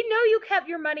 We know you kept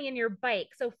your money in your bike.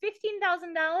 So $15,000,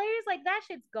 like that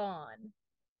shit's gone.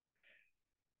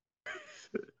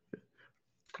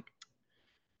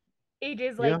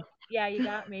 AJ's Yeah. like, yeah, you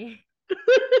got me.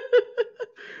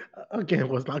 Again,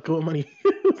 was not good money.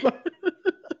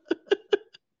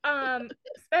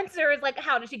 Spencer is like,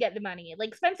 how did she get the money?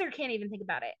 Like Spencer can't even think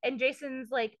about it. And Jason's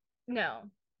like, no,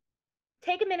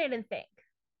 take a minute and think.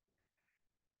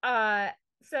 Uh,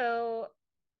 so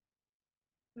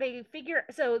they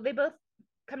both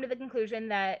come to the conclusion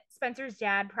that Spencer's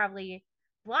dad probably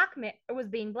blackmail was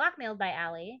being blackmailed by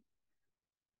Allie.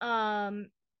 Um,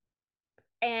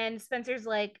 and Spencer's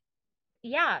like,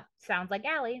 yeah, sounds like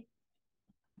Allie.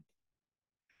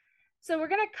 So we're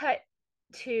gonna cut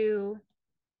to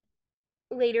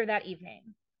later that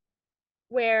evening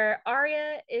where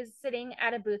Arya is sitting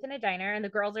at a booth in a diner and the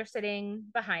girls are sitting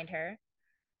behind her.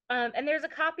 And there's a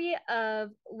copy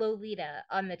of Lolita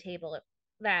on the table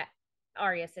that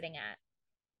Arya's sitting at,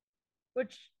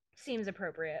 which seems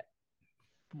appropriate.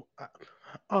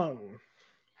 Um,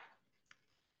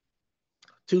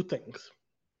 two things.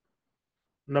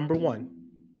 Number one,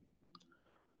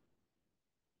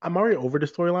 I'm already over the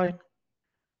storyline.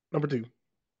 Number two,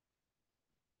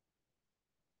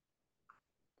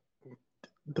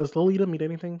 does Lolita mean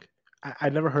anything? I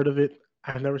never heard of it.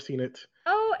 I've never seen it.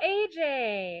 Oh,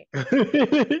 AJ.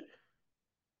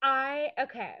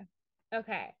 Okay.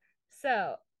 Okay.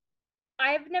 So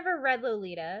I've never read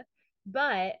Lolita,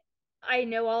 but I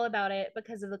know all about it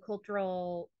because of the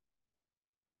cultural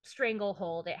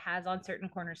stranglehold it has on certain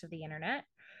corners of the internet.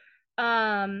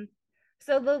 Um,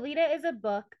 so Lolita is a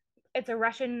book. It's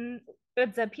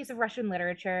a piece of Russian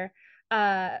literature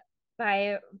uh,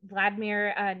 by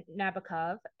Vladimir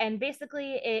Nabokov. And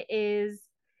basically, it is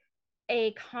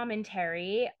a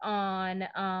commentary on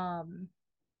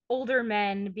older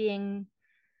men being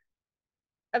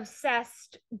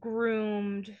obsessed,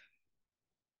 groomed,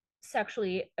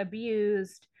 sexually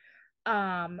abused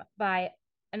by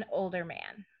an older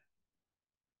man.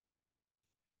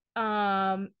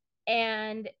 Um,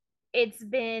 and it's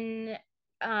been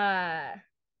uh,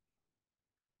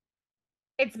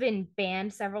 it's been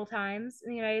banned several times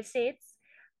in the United States.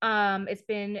 It's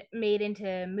been made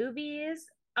into movies.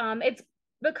 It's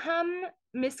become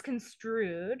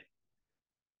misconstrued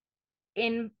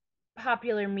in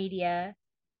popular media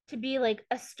to be like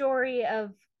a story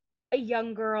of a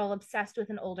young girl obsessed with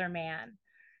an older man,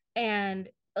 and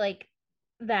like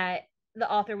that the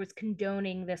author was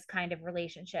condoning this kind of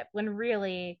relationship when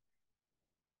really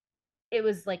it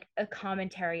was like a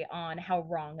commentary on how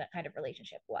wrong that kind of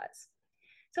relationship was.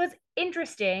 So it's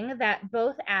interesting that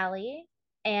both Allie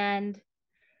and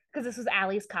because this was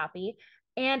Allie's copy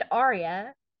and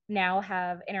Arya now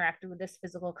have interacted with this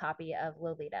physical copy of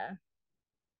Lolita.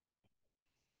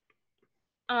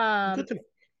 Um, Good to know.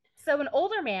 so an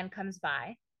older man comes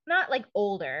by, not like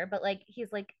older, but like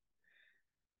he's like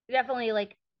definitely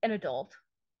like an adult.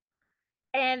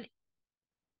 And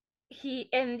he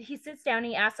sits down and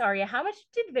he asks Arya, how much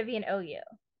did Vivian owe you?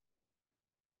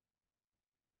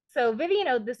 So Vivian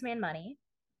owed this man money.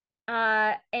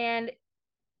 And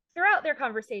throughout their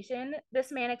conversation,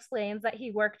 this man explains that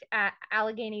he worked at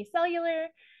Allegheny Cellular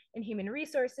in human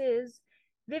resources.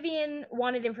 Vivian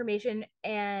wanted information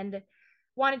and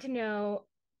wanted to know,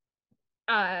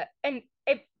 and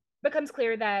it becomes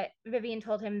clear that Vivian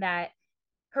told him that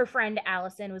her friend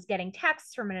Allison was getting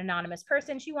texts from an anonymous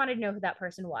person. She wanted to know who that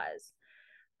person was.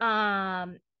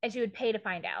 And she would pay to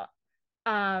find out.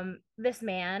 This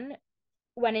man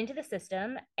went into the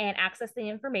system and accessed the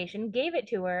information, gave it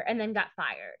to her, and then got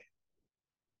fired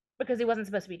because he wasn't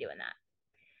supposed to be doing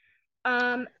that.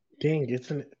 Um, Dang,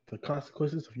 isn't it the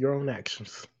consequences of your own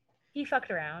actions? he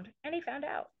fucked around and he found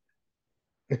out.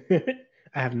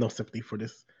 I have no sympathy for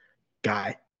this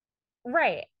guy.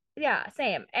 Right. Yeah,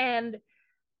 same. And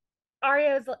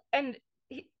Arya's and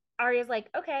he, Arya's like,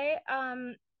 okay,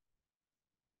 can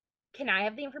I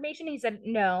have the information? He said,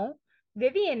 no.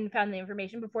 Vivian found the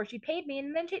information before she paid me,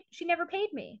 and then she never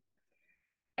paid me.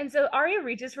 And so Arya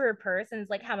reaches for her purse and is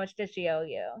like, how much does she owe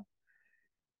you?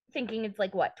 Thinking it's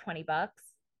like, what, 20 bucks?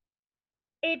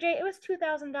 AJ, it was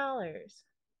 $2,000.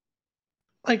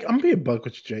 Like, I'm being buck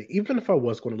with you, Jay. Even if I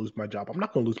was going to lose my job, I'm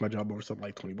not going to lose my job over something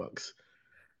like $20.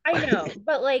 I know,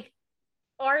 but like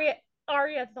Arya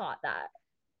Arya thought that.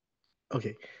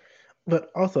 Okay, but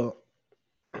also,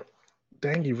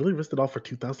 dang, you really risked it all for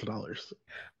 $2,000.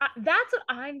 That's what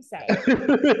I'm saying.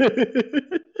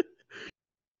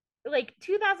 Like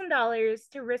 $2,000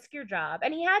 to risk your job,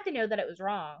 and he had to know that it was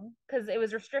wrong because it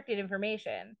was restricted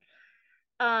information.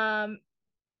 Um.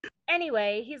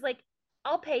 Anyway, he's like,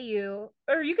 "I'll pay you,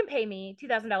 or you can pay me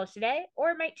 $2,000 today, or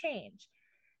it might change."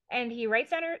 And he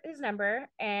writes down his number,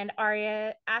 and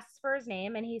Arya asks for his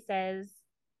name, and he says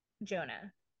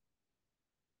Jonah.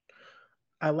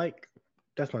 I like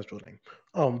that's my real name.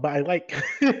 But I like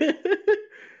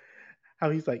how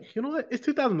he's like, you know what? It's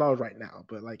 $2,000 right now,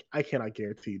 but like I cannot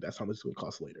guarantee that's how much it's going to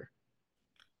cost later.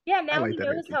 Yeah, I now like he that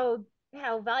knows energy.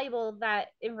 how valuable that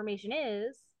information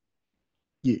is.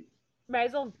 Yeah, Might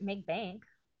as well make bank.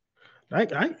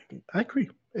 I agree.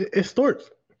 It's stored.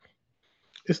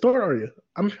 It's stored, are you?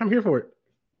 I'm here for it.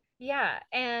 Yeah,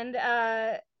 and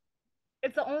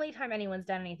it's the only time anyone's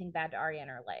done anything bad to Arya in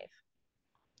her life.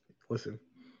 Listen.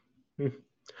 Hmm.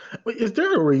 Wait, is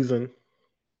there a reason?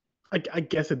 I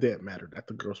guess it didn't matter that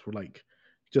the girls were like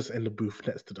just in the booth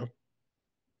next to them.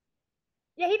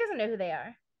 Yeah, he doesn't know who they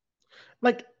are.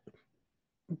 Like,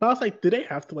 but I was like, did they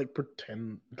have to like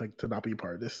pretend like to not be a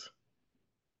part of this?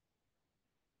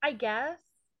 I guess.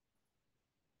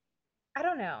 I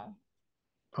don't know.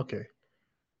 Okay.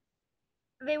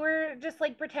 They were just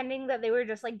like pretending that they were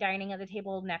just like dining at the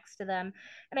table next to them.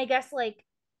 And I guess like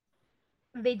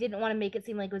they didn't want to make it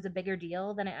seem like it was a bigger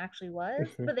deal than it actually was,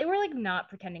 Mhm. but they were like not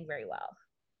pretending very well.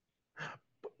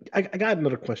 I got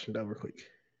another question though, real quick.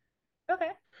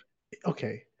 Okay.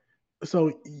 Okay,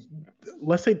 so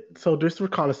let's say so there's the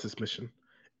reconnaissance mission.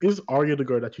 Is Arya the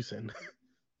girl that you send?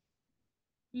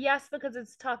 Yes, because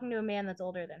it's talking to a man that's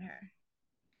older than her.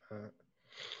 Uh,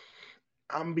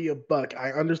 I'm be a buck.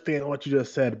 I understand what you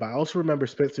just said, but I also remember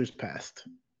Spencer's past.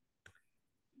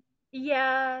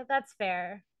 Yeah, that's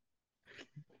fair.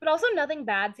 But also nothing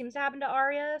bad seems to happen to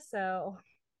Arya, so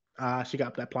She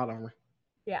got that plot armor.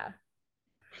 yeah.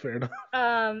 Fair enough.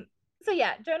 Um so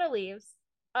yeah, Jonah leaves.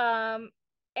 Um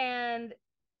and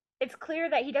it's clear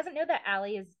that he doesn't know that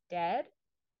Allie is dead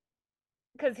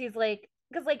because he's like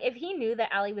because like if he knew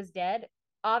that Allie was dead,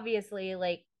 obviously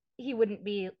like he wouldn't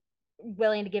be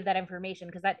willing to give that information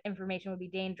because that information would be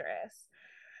dangerous.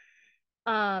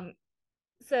 Um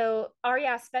so Arya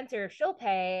asks Spencer if she'll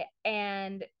pay,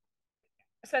 and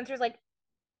Spencer's like,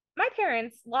 my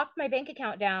parents locked my bank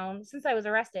account down since I was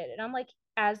arrested. And I'm like,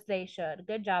 as they should.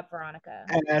 Good job, Veronica.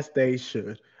 As they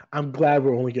should. I'm glad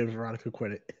we're only giving Veronica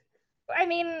credit. I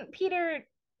mean, Peter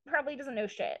probably doesn't know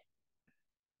shit.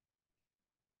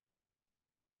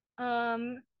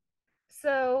 Um,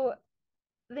 so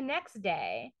the next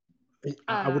day,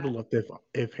 I would uh, have loved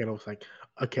if Hannah was like,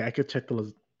 okay, I could check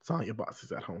the lasagna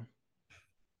boxes at home.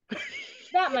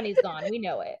 that money's gone. We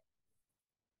know it.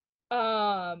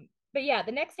 But yeah,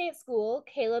 the next day at school,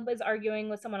 Caleb is arguing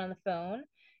with someone on the phone,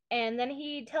 and then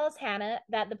he tells Hannah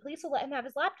that the police will let him have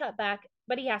his laptop back,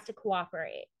 but he has to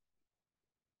cooperate.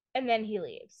 And then he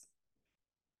leaves.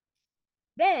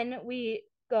 Then we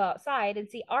go outside and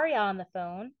see Arya on the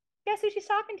phone. Guess who she's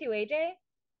talking to, AJ?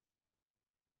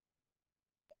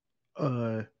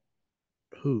 Uh,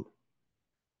 who?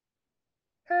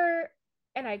 Her,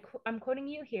 and I'm quoting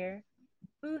you here,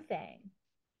 Boo Thang.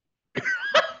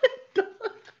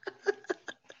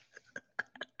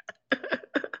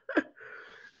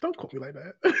 Don't call me like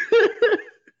that.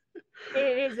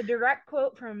 It is a direct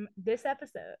quote from this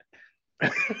episode, from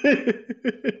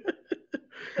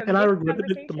And I this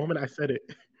regretted it the conversation. moment I said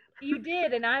You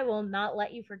did, and I will not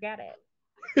let you forget it.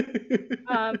 it.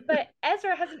 But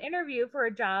Ezra has an interview for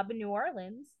a job in New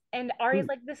Orleans, and Arya's Ooh,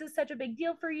 like, "This is such a big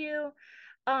deal for you."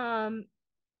 Um,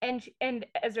 and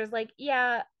Ezra's like,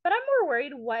 "Yeah, but I'm more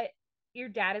worried what your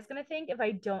dad is gonna think if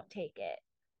I don't take it."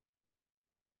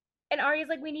 And Arya's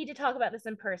like, "We need to talk about this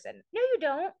in person." No, you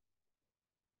don't.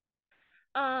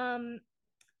 Um,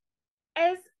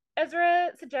 as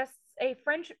Ezra suggests a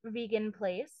French vegan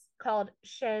place called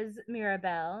Chez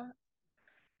Mirabelle.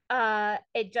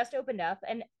 It just opened up,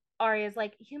 and Arya's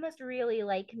like, "You must really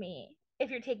like me if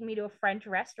you're taking me to a French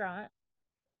restaurant."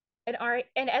 And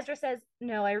Ezra says,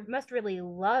 "No, I must really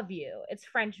love you. It's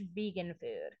French vegan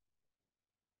food."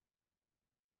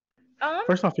 Um,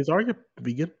 first off, is Arya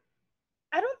vegan?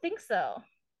 I don't think so.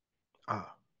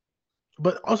 Ah,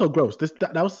 but also gross.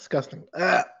 That was disgusting.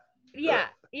 Yeah,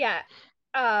 yeah.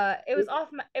 It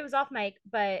was off mic,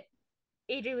 but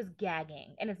AJ was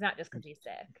gagging, and it's not just because he's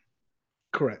sick.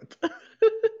 Correct.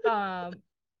 Um,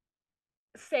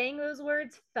 saying those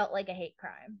words felt like a hate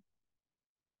crime.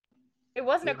 It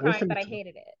wasn't a crime, Listen but I to.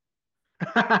 hated it.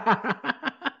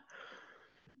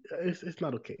 It's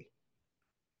not okay.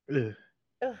 Ugh.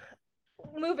 Ugh.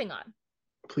 Moving on.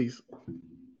 Please,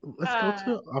 let's go Uh,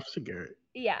 to Officer Garrett.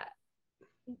 yeah.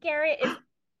 Garrett is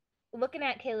looking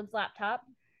at Caleb's laptop,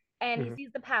 and he Mhm.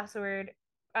 sees the password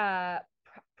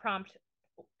prompt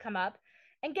come up.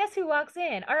 And guess who walks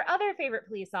in? Our other favorite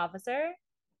police officer.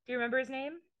 Do you remember his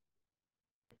name?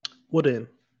 Well then,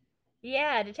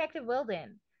 Yeah, Detective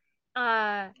Wilden.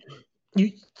 Uh,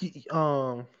 you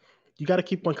you got to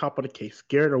keep one cop on the case.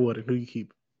 Garrett or Wooden, who you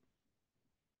keep?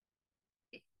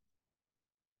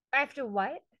 after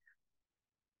what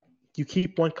You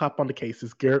keep one cop on the case.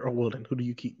 Is Garrett or Wooden? Who do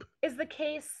you keep? is the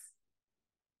case?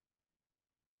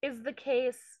 Is the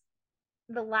case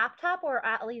the laptop or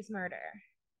Atlee's murder?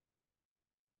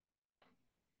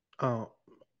 Uh,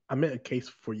 I meant a case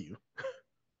for you.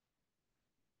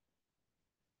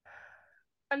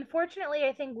 Unfortunately,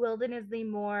 I think Wilden is the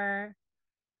more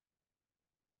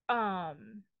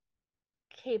um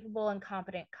capable and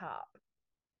competent cop.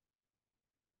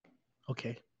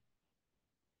 Okay,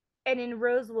 And in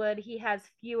Rosewood, he has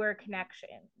fewer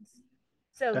connections.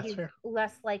 So that's he's fair.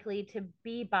 less likely to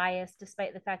be biased,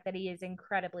 despite the fact that he is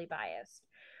incredibly biased.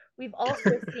 We've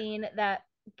also seen that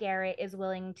Garrett is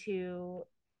willing to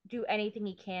do anything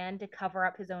he can to cover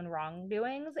up his own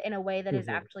wrongdoings in a way that is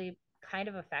Hmm. actually kind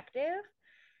of effective.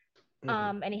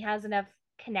 Hmm. And he has enough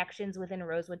connections within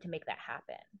Rosewood to make that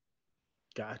happen.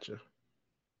 Gotcha.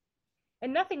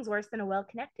 And nothing's worse than a well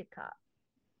connected cop.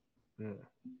 Mm.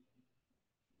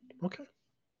 Okay,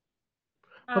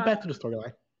 but back to the Um,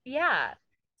 storyline. yeah.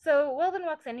 So Wilden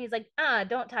walks in, he's like,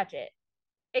 don't touch it.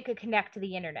 It could connect to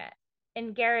the internet.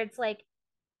 And Garrett's like,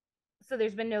 so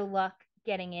there's been no luck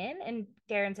getting in? And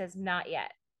Darren says, not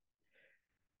yet.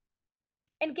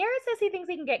 And Garrett says he thinks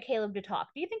he can get Caleb to talk.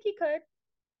 Do you think he could?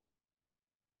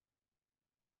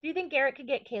 Do you think Garrett could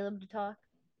get Caleb to talk?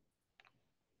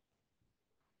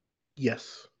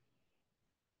 Yes,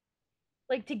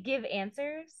 Like to give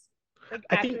answers? Like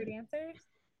I accurate think answers?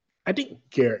 I think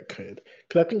Garrett could,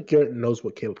 because I think Garrett knows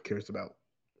what Caleb cares about,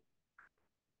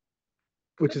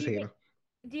 which But is Hannah.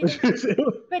 do you Which think is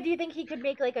but do you think he could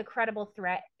make like a credible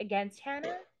threat against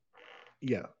Hannah?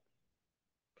 yeah.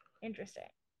 Interesting.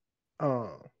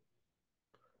 Um,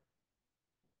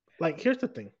 like here's the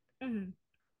thing. Mm-hmm.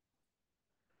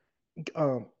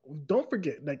 Um, don't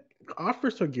forget, like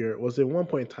Officer Garrett was at one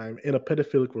point in time in a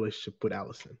pedophilic relationship with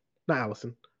Allison. Not Allison.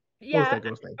 What was Yeah, that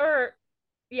girl's name? or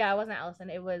yeah, it wasn't Allison,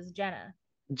 it was Jenna.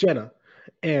 Jenna.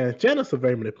 And Jenna's a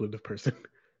very manipulative person.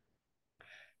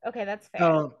 Okay, that's fair.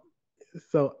 Um,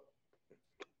 so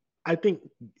I think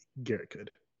Garrett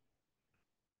could.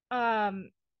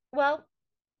 Um, well,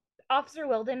 Officer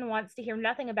Wilden wants to hear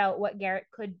nothing about what Garrett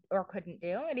could or couldn't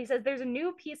do. And he says there's a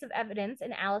new piece of evidence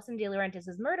in Allison De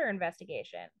Laurentiis' murder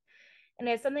investigation. And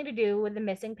it has something to do with the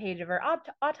missing page of her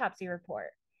autopsy report.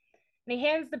 And he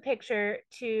hands the picture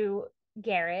to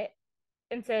Garrett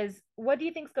and says, what do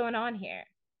you think's going on here?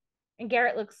 And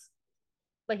Garrett looks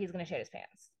like he's going to shit his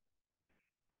pants.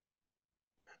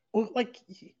 Well, like,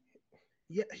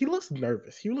 yeah, he looks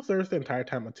nervous. He looks nervous the entire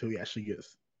time until he actually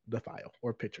gets the file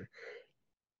or picture.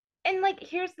 And like,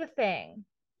 here's the thing.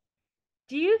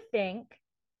 Do you think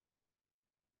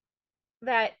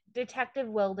that Detective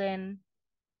Wilden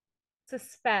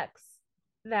suspects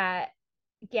that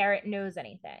Garrett knows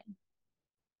anything?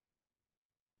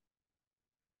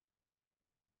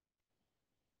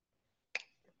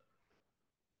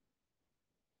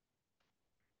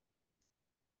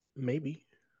 Maybe.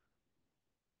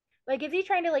 Like, is he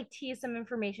trying to like tease some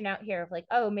information out here of like,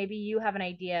 oh, maybe you have an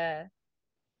idea?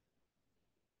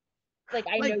 Like,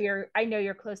 Like, I know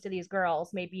you're close to these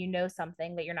girls. Maybe you know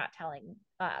something that you're not telling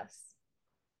us.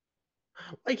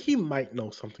 like he might know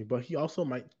something, but he also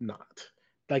might not.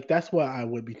 Like that's what I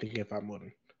would be thinking if I'm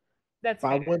Wooden. That's But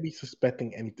I fair. wouldn't be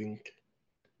suspecting anything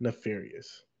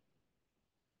nefarious.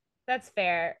 That's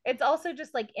fair. It's also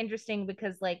just like interesting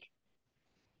because like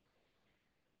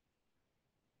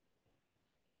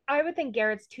I would think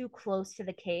Garrett's too close to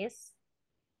the case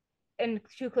and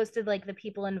too close to like the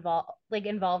people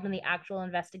involved in the actual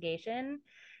investigation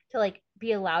to like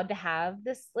be allowed to have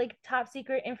this like top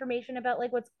secret information about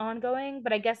like what's ongoing.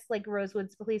 But I guess like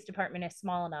Rosewood's police department is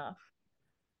small enough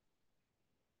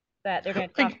that they're going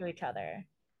to talk Like, to each other.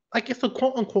 like it's a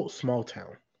quote unquote small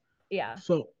town. Yeah,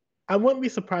 So I wouldn't be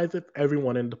surprised if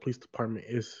everyone in the police department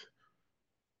is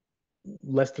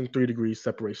less than 3 degrees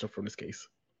separation from this case.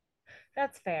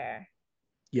 that's fair.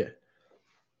 Yeah.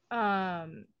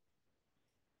 Um,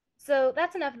 so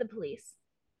that's enough of the police.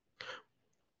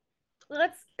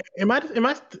 Let's, And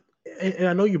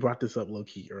I know you brought this up low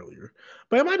key earlier,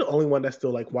 but am I the only one that's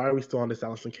still like, why are we still on this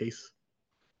Allison case?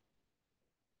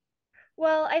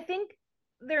 well, I think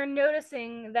they're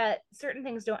noticing that certain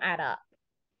things don't add up.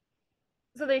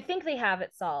 So they think they have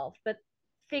it solved, but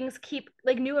things keep,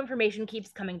 like, new information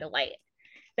keeps coming to light.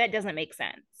 That doesn't make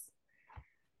sense.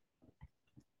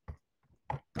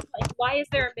 Like, why is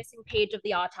there a missing page of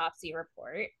the autopsy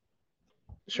report?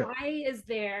 Sure, Why is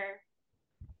there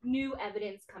new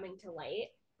evidence coming to light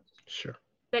sure,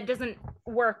 that doesn't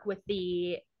work with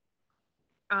the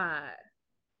uh,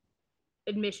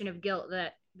 admission of guilt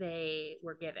that they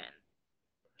were given?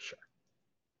 sure.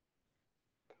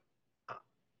 Uh,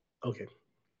 okay,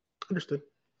 understood.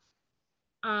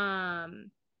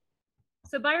 Um,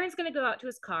 so Byron's going to go out to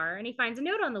his car and he finds a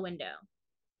note on the window.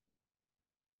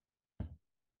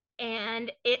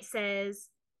 And it says,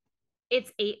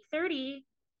 it's 8:30.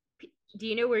 Do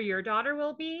you know where your daughter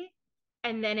will be?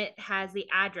 And then it has the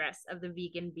address of the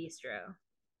vegan bistro.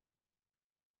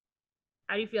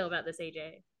 How do you feel about this,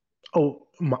 AJ? Oh,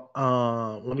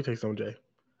 let me tell you something, Jay.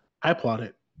 I applaud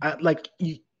it. Like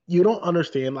you don't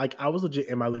understand. Like I was legit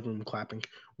in my living room clapping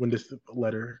when this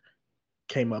letter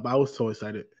came up. I was so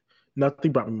excited.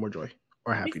 Nothing brought me more joy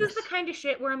or This is the happiness. kind of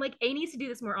shit where I'm like, A needs to do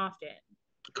this more often.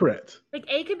 Correct. Like,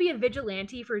 A could be a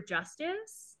vigilante for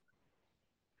justice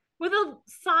with a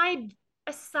side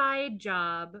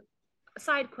job, a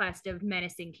side quest of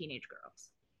menacing teenage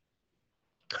girls.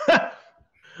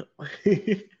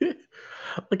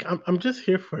 Like I'm just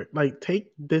here for it. Like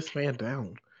take this man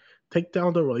down. Take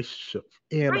down the relationship.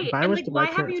 And Right. And Byron's like, the why right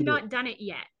have parent you to do it. not done it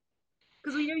yet?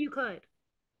 Because we know you could.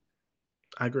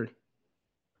 I agree.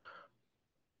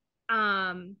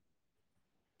 Um,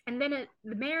 and then at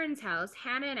the Marin's house,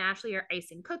 Hannah and Ashley are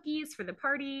icing cookies for the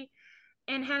party.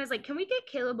 And Hannah's like, "Can we get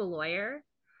Caleb a lawyer?"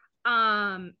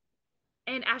 Um,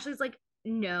 and Ashley's like,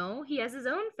 "No, he has his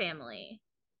own family."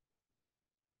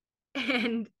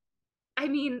 And I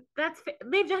mean,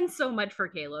 they've done so much for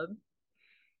Caleb.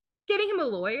 Getting him a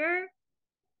lawyer,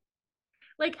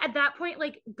 like at that point,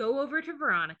 like go over to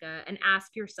Veronica and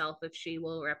ask yourself if she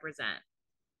will represent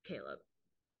Caleb.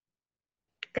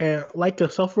 And like a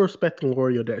self-respecting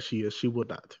warrior that she is, she would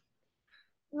not.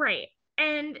 Right.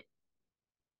 And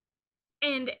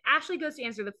Ashley goes to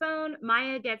answer the phone.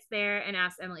 Maya gets there and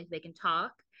asks Emily if they can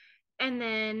talk. And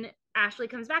then Ashley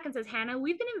comes back and says, "Hannah,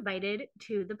 we've been invited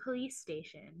to the police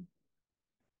station."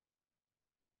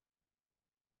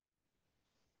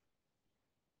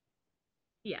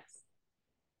 Yes.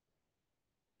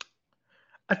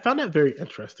 I found that very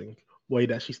interesting way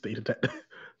that she stated that.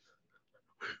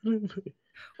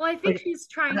 Well, I think like, she's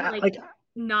trying to like like,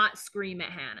 not scream at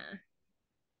Hannah.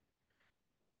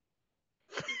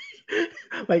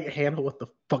 like Hannah, what the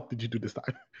fuck did you do this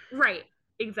time? Right.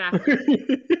 Exactly.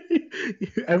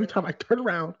 Every time I turn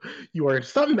around, you are in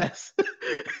some mess.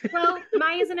 Well,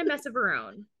 Maya's in a mess of her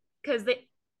own because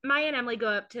Maya and Emily go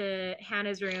up to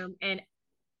Hannah's room, and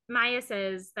Maya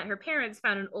says that her parents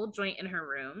found an old joint in her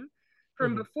room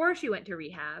from Hmm. before she went to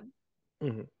rehab.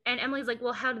 Hmm. And Emily's like,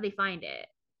 "Well, how did they find it?"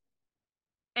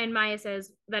 And Maya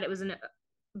says that it was in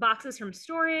boxes from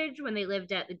storage when they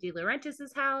lived at the De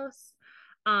Laurentiis's house.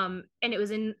 And it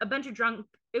was in a bunch of junk.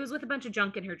 It was with a bunch of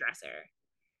junk in her dresser.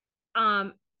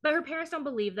 But her parents don't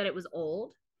believe that it was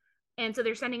old, and so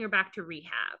they're sending her back to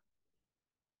rehab.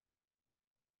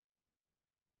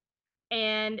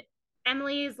 And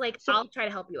Emily's like, So "I'll try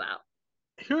to help you out."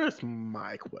 here's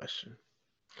my question.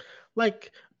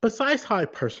 Like, besides how I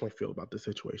personally feel about the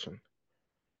situation,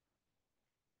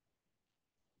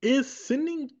 is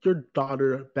sending your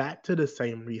daughter back to the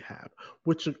same rehab,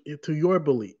 which to your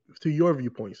belief, to your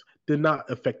viewpoints, did not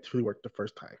effectively work the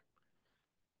first time.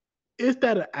 Is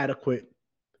that an adequate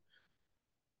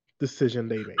decision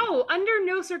they made? Oh, under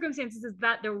no circumstances is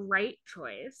that the right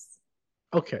choice,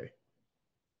 Okay,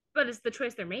 but it's the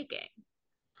choice they're making.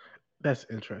 that's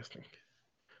interesting.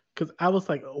 Because I was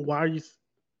like, why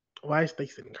is they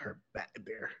sending her back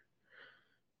there?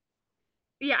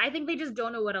 Yeah, I think they just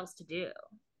don't know what else to do.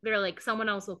 They're like, someone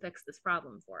else will fix this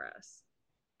problem for us.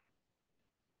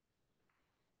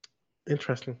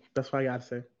 Interesting. That's what I gotta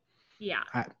say. Yeah.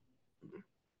 I,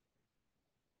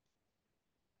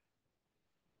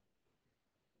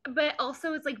 But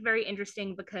also, it's like very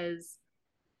interesting because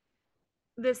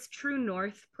this True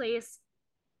North place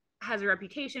has a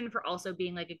reputation for also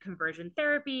being like a conversion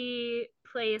therapy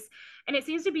place. And it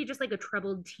seems to be just like a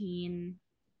troubled teen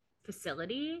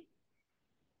facility.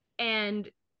 And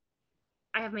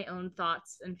I have my own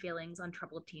thoughts and feelings on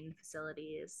troubled teen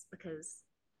facilities because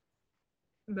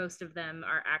most of them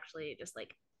are actually just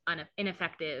like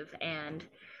ineffective and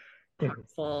mhm,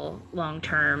 harmful long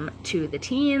term to the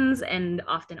teens and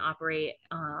often operate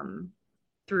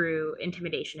through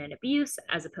intimidation and abuse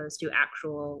as opposed to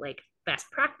actual like best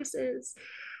practices.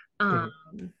 Um,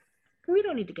 mhm. we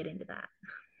don't need to get into that.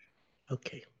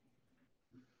 Okay.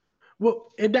 Well,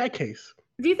 in that case,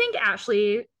 Do you think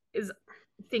Ashley is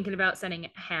thinking about sending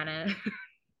Hannah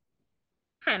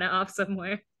off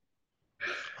somewhere?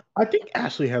 I think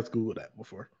Ashley has Googled that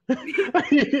before. I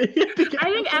think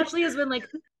I think Ashley. Ashley has been like,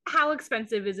 how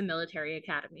expensive is a military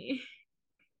academy?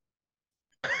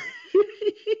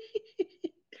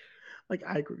 Like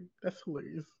I agree. That's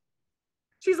hilarious.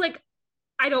 She's like,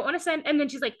 I don't want to send, and then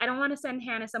she's like, I don't want to send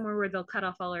Hannah somewhere where they'll cut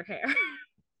off all her hair.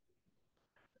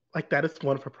 Like that is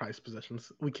one of her prized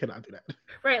possessions. We cannot do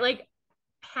Right? Like,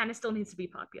 Hannah still needs to be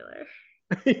popular.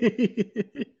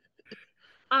 that.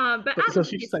 But so, at the so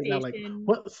she's police like now, like, station,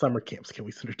 what summer camps can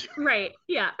we send her right?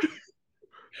 Yeah,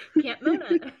 Camp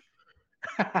Mona.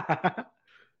 to?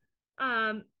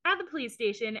 At the police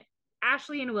station,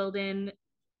 Ashley and Wilden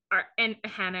are and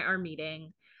Hannah are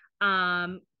meeting.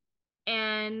 Um,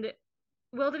 and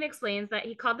Wilden explains that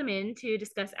he called them in to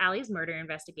discuss Allie's murder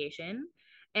investigation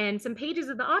and some pages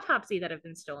of the autopsy that have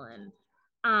been stolen.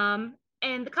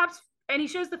 And the cops, and he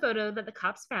shows the photo that the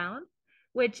cops found,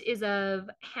 which is of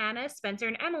Hannah, Spencer,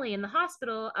 and Emily in the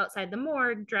hospital outside the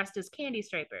morgue dressed as candy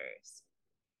stripers.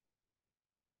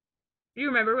 Do you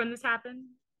remember when this happened?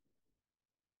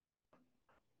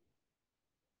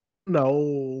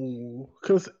 No,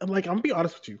 because like I'm gonna be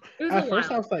honest with you. It was a At first,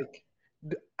 while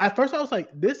I ago. was like,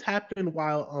 this happened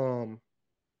while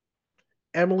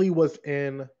Emily was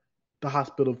in the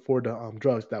hospital for the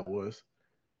drugs that was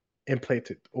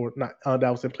implanted or not that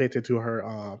was implanted to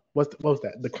her. What was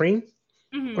that? The cream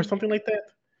or Mm-hmm. something like that.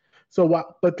 So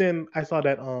what? But then I saw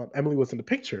that Emily was in the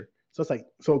picture, so it's like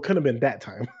so it couldn't have been that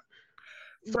time.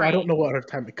 So I don't Right. know what other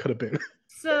time it could have been.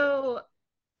 So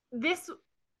this,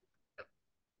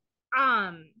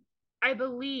 um, I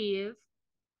believe,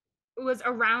 was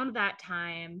around that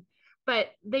time, but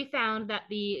they found that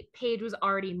the page was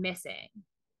already missing.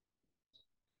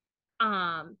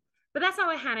 Um, but that's not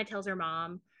what Hannah tells her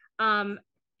mom. Um,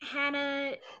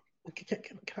 Hannah, Can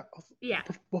yeah,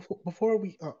 before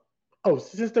we oh,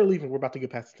 since they're leaving, we're about to get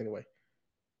past this anyway.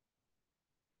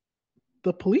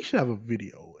 The police should have a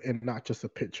video and not just a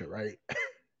picture, right?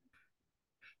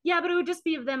 yeah, but it would just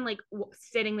be of them like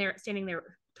standing there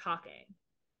talking.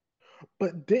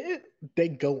 But didn't they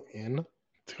go in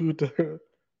to To the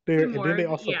there and then they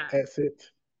morgue, also yeah, exit?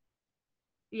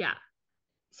 yeah,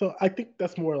 So I think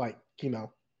that's more like,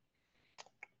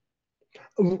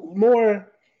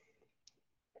 more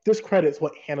discredits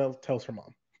what Hannah tells her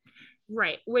mom.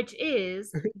 right. Which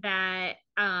is that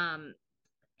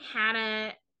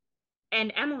Hannah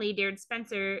and Emily dared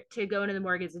Spencer to go into the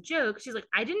morgue as a joke. She's like,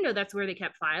 I didn't know that's where they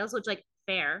kept files, which like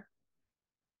fair.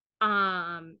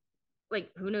 Um, like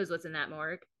who knows what's in that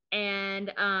morgue?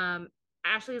 And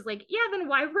Ashley's like, yeah, then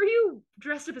why were you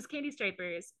dressed up as candy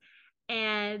stripers?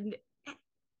 And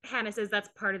Hannah says that's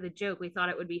part of the joke. We thought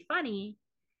it would be funny.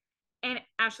 And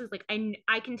Ashley's like,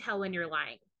 I can tell when you're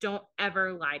lying. Don't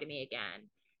ever lie to me again.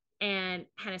 And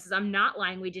Hannah says, I'm not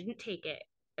lying. We didn't take it.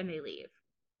 And they leave.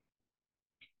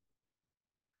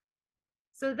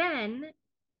 So then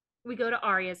we go to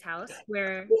Arya's house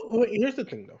where, Well, wait, here's the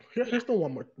thing though. yeah, Here's the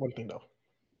one thing though,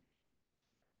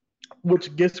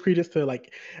 which gives credence to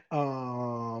like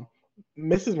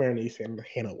Mrs. Maronese and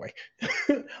Hannah White.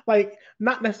 Like,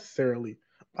 not necessarily.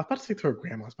 I was about to say to her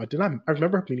grandma's, but I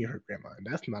remember her meeting her grandma, and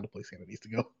that's not a place Hannah needs to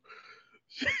go.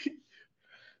 She,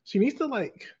 she needs to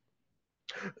like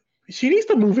she needs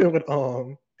to move in with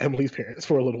Emily's parents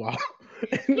for a little while.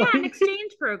 And yeah, an like,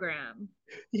 exchange program.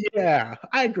 yeah,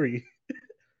 I agree.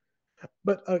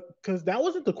 But because that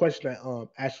wasn't the question that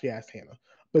Ashley asked Hannah,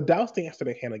 but that was the answer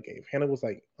that Hannah gave. Hannah was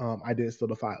like, I didn't steal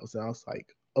the files, and I was like,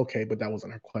 okay, but that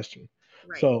wasn't her question.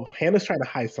 Right. So Hannah's trying to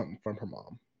hide something from her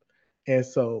mom, and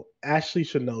so Ashley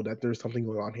should know that there's something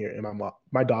going on here. And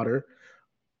my daughter,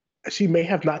 she may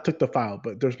have not took the file,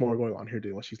 but there's more going on here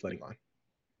than what she's letting on.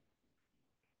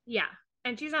 Yeah.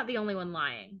 And she's not the only one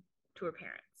lying to her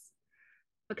parents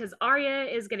because Arya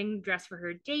is getting dressed for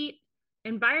her date.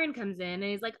 And Byron comes in and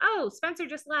he's like, oh, Spencer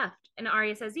just left. And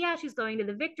Arya says, yeah, she's going to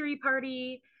the victory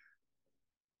party,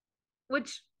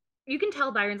 which you can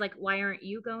tell Byron's like, why aren't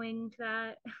you going to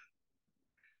that?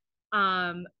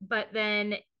 But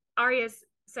then Arya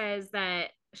says that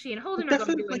she and Holden But are that's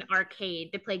going not to an like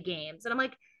arcade to play games. And I'm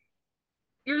like,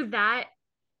 you're that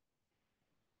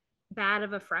bad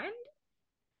of a friend?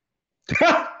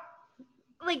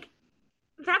 Like,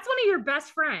 that's one of your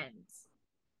best friends.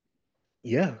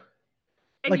 yeah,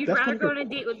 And like you'd that's rather one of go your on a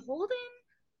date with Holden?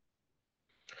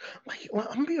 like. Well,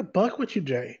 I'm gonna be a buck with you,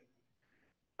 Jay.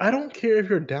 I don't care if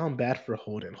you're down bad for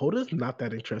Holden. Holden's not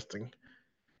that interesting.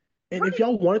 And if Right.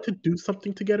 y'all wanted to do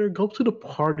something together, go to the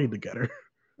party together.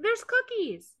 There's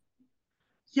cookies.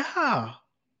 Yeah.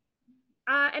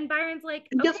 And Byron's like,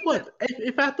 And okay, guess but what?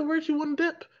 If afterwards you want to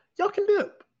dip, y'all can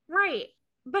dip. right.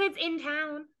 But it's in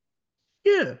town.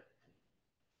 Yeah.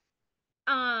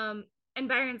 Um, and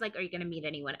Byron's like, are you gonna meet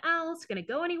anyone else? Gonna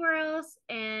go anywhere else?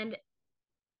 And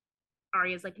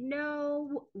Arya's like,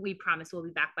 no, we promise we'll be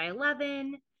back by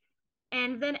 11.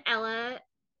 And then Ella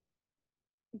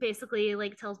basically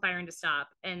like tells Byron to stop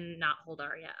and not hold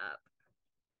Arya up.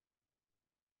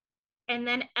 And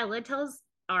then Ella tells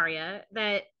Arya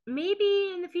that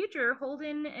maybe in the future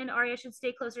Holden and Arya should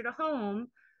stay closer to home,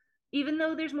 even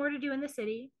though there's more to do in the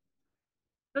city.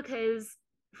 Because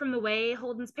from the way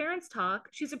Holden's parents talk,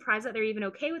 she's surprised that they're even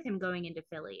okay with him going into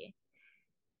Philly.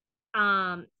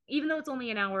 Even though it's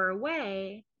only an hour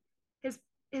away,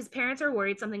 his parents are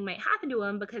worried something might happen to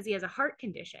him because he has a heart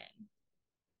condition.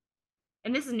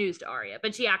 And this is news to Arya,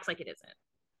 but she acts like it isn't.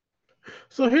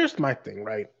 So here's my thing,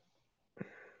 right?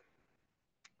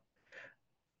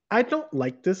 I don't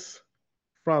like this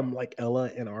from like Ella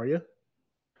and Arya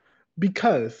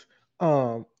because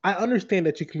I understand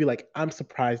that you can be like, I'm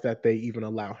surprised that they even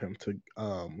allow him to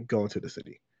go into the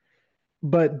city.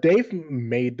 But they've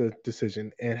made the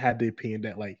decision and had the opinion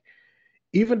that like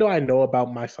even though I know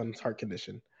about my son's heart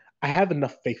condition, I have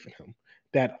enough faith in him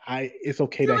that I it's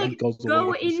okay To that he like goes away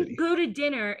go into the in, city. go to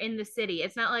dinner in the city.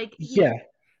 It's not like he Yeah,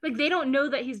 like they don't know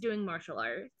that he's doing martial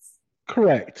arts.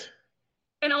 correct.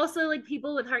 And also like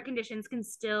people with heart conditions can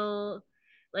still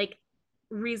like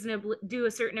reasonably do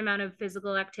a certain amount of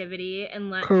physical activity and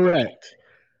let Correct.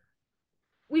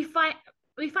 we find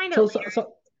we find out So later so,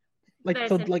 so that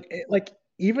so essentially like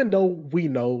even though we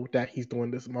know that he's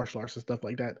doing this martial arts and stuff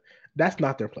like that, that's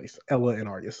not their place. Ella and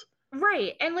Arius.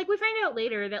 right. And like we find out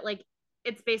later that like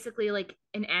it's basically like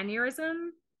an aneurysm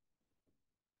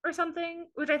or something,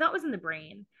 which I thought was in the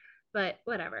brain, but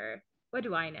whatever. What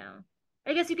do I know?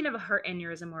 I guess you can have a heart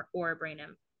aneurysm or a brain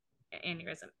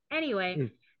aneurysm. Anyway,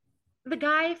 Mm, the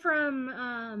guy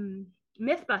from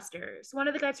Mythbusters, one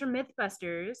of the guys from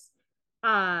Mythbusters,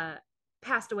 uh,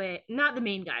 passed away. Not the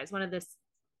main guys, one of this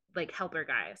like helper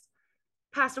guys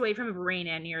passed away from a brain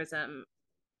aneurysm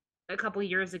a couple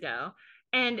years ago,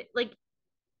 and like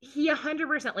he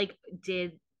 100% like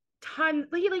did ton.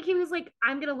 He was like,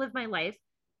 I'm gonna live my life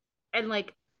and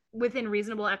like within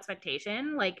reasonable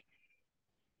expectation. Like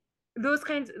those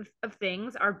kinds of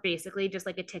things are basically just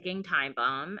like a ticking time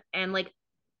bomb, and like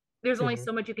there's only mhm.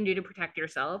 so much you can do to protect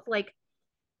yourself. Like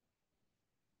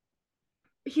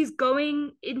he's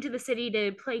going into the city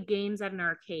to play games at an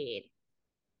arcade,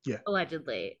 Yeah,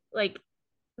 allegedly. Like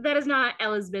that is not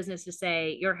Ella's business to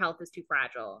say your health is too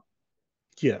fragile.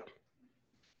 yeah.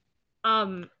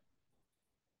 Um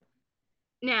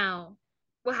Now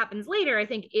what happens later I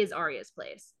think is Arya's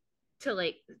place to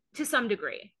like to some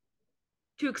degree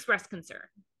to express concern.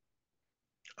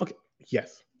 Okay.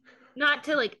 Yes. Not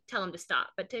to like tell him to stop,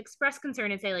 but to express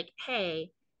concern and say like,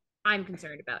 "Hey, I'm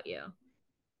concerned about you."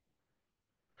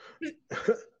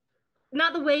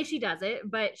 Not the way she does it,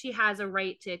 but she has a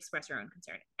right to express her own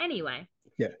concern. Anyway,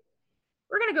 Yeah.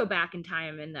 we're gonna go back in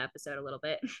time in the episode a little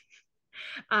bit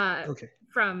uh, Okay.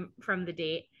 from the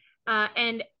date,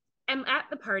 and at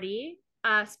the party,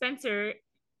 Spencer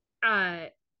uh,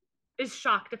 is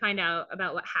shocked to find out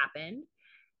about what happened,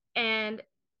 and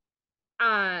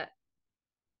uh,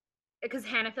 because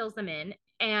Hannah fills them in,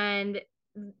 and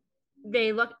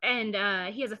they look, and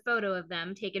he has a photo of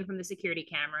them taken from the security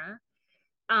camera,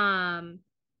 um,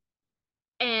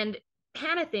 and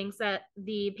Hannah thinks that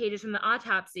the pages from the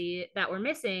autopsy that were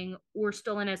missing were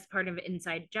stolen as part of an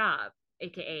inside job,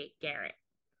 aka Garrett.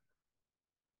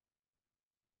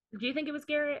 Do you think it was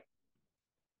Garrett?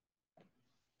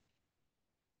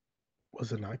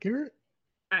 Was it not Garrett?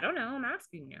 I don't know. I'm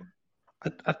asking you.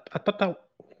 I thought that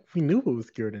we knew it was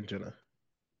Garrett and Jenna.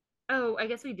 Oh, I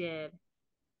guess we did.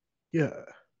 Yeah.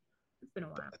 It's been a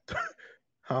while.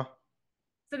 Huh?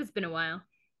 Said it's been a while.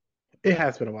 It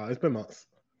has been a while. It's been months.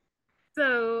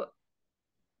 So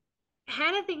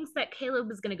Hannah thinks that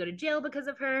Caleb is going to go to jail because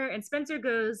of her, and Spencer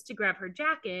goes to grab her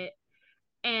jacket,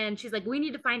 and she's like, "We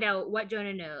need to find out what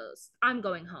Jonah knows. I'm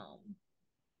going home."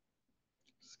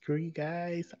 Screw you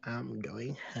guys. I'm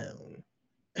going home.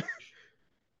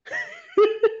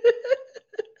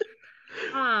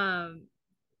 Um,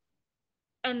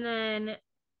 and then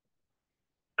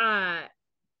uh,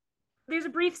 there's a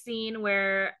brief scene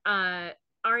where Arya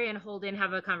and Holden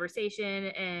have a conversation,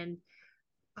 and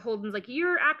Holden's like,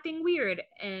 "You're acting weird,"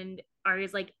 and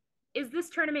Arya's like, "Is this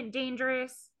tournament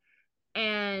dangerous?"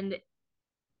 And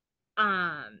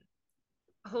um,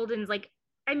 Holden's like,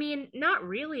 "I mean, not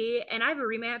really. And I have a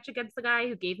rematch against the guy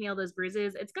who gave me all those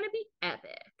bruises. It's gonna be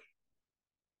epic."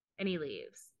 And he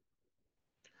leaves.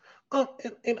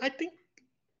 And I think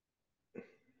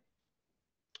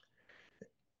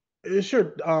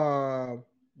sure,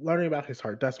 learning about his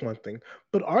heart, that's one thing.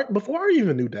 But before I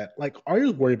even knew that, like Arya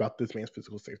was worried about this man's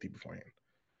physical safety beforehand.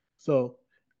 So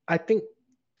I think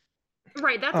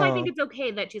Right. That's why I think um it's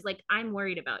okay that she's like, "I'm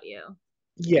worried about you."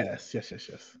 yes.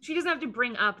 She doesn't have to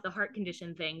bring up the heart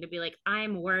condition thing to be like,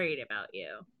 "I'm worried about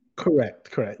you." Correct.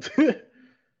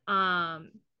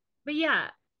 Um, but yeah,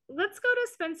 let's go to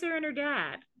Spencer and her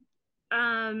dad.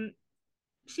 Um,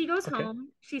 she goes Okay. home,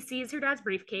 she sees her dad's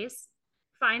briefcase,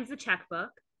 finds the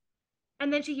checkbook,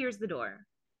 and then she hears the door.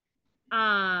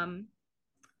 Um,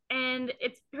 and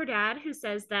it's her dad who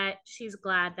says that she's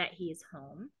glad that he's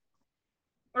home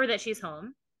or that she's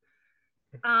home.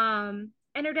 And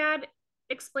her dad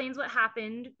explains what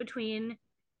happened between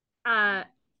uh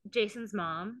Jason's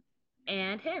mom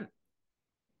and him.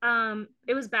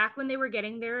 It was back when they were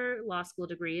getting their law school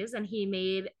degrees, and he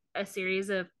made a series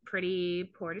of pretty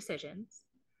poor decisions.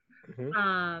 Mm-hmm.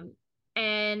 Um,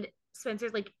 and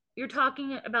Spencer's like, "You're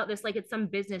talking about this like it's some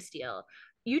business deal.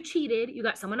 You cheated, you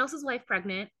got someone else's wife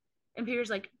pregnant." And Peter's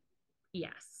like,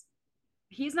 "Yes."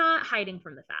 He's not hiding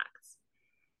from the facts.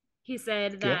 He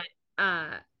said Yeah.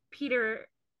 that Peter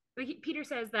Peter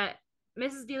says that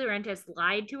Mrs. De Laurentiis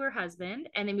lied to her husband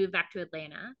and they moved back to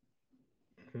Atlanta.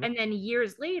 Mm-hmm. And then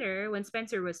years later, when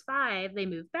Spencer was 5, they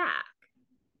moved back.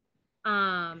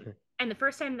 Um, and the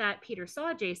first time that Peter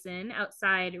saw Jason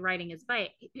outside riding his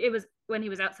bike, it was when he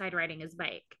was outside riding his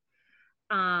bike.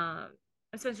 And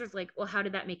Spencer's like, "Well, how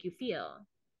did that make you feel?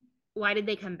 Why did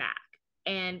they come back?"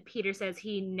 And Peter says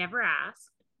he never asked.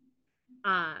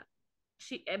 Uh,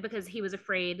 because he was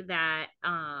afraid that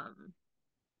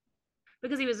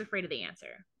because he was afraid of the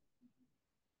answer.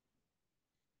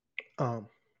 Um,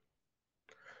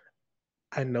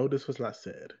 I know this was not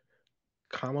said,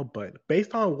 comma, but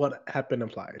based on what had been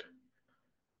implied,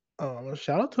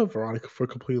 shout out to Veronica for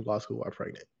completing law school while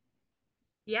pregnant.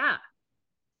 Yeah.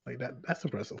 Like that's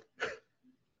impressive.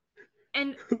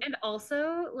 And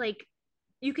also like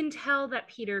you can tell that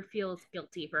Peter feels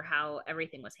guilty for how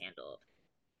everything was handled.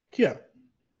 Yeah.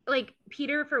 Like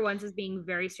Peter for once is being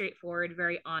very straightforward,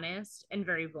 very honest, and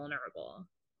very vulnerable.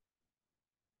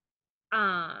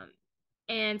 Um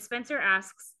and Spencer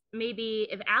asks maybe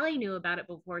if Allie knew about it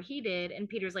before he did, and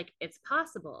Peter's like, "It's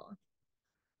possible."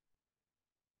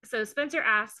 So Spencer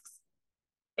asks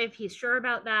if he's sure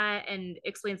about that and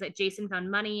explains that Jason found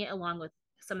money along with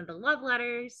some of the love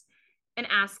letters and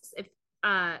asks if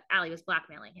Allie was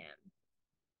blackmailing him.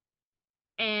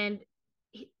 And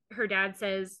her dad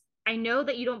says, "I know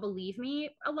that you don't believe me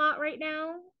a lot right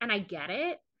now, and I get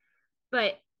it,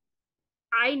 but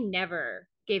I never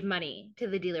gave money to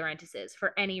the De Laurentises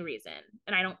for any reason,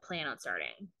 and I don't plan on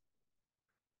starting."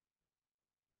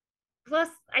 Plus,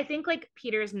 I think like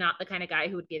Peter's not the kind of guy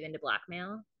who would give in to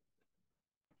blackmail.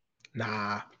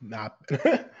 Nah, nah,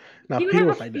 nah. He would Peter have a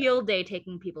was like that. field day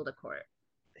taking people to court.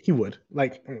 He would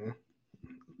like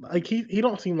he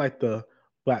don't seem like the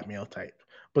blackmail type.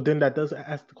 But then that does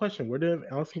ask the question: where did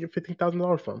Allison get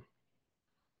 $15,000 from?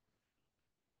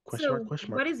 Question mark? So,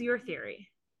 Question what mark. is your theory?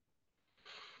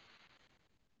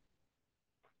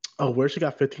 Oh, where she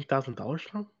got $15,000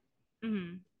 from?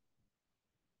 Mm-hmm.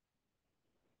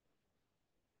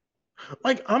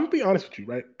 Like, I'm gonna be honest with you,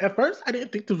 right? At first, I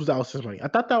didn't think this was Allison's money. I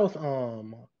thought that was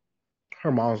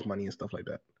her mom's money and stuff like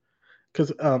that.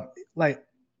 Because like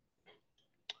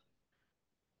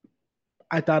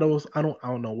I thought it was I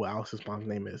don't know what Alice's mom's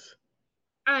name is,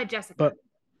 Jessica. but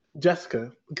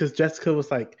Jessica, because Jessica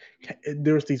was like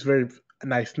there was these very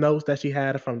nice notes that she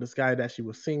had from this guy that she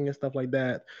was singing and stuff like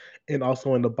that, and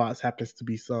also in the box happens to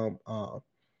be some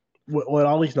what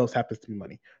all these notes happens to be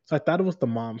money. So I thought it was the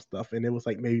mom stuff, and it was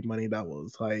like maybe money that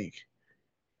was like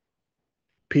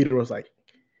Peter was like,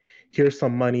 here's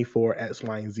some money for X,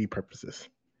 Y, and Z purposes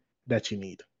that you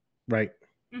need, right?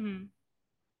 Mm-hmm.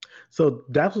 So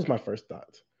that was my first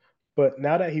thought. But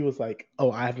now that he was like,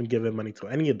 oh, I haven't given money to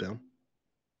any of them,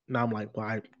 now I'm like,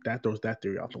 well, that throws that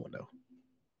theory out the window.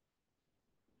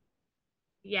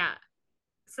 Yeah.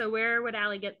 So where would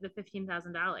Allie get the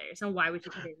 $15,000, and why would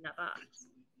you put it in that box?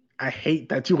 I hate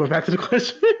that you went back to the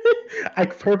question. I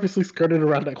purposely skirted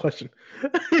around that question.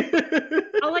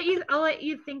 I'll let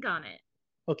you think on it.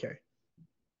 Okay.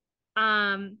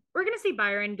 We're gonna see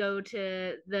Byron go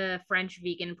to the French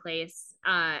vegan place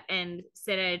and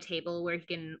sit at a table where he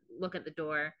can look at the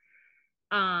door.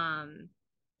 Um,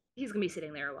 he's gonna be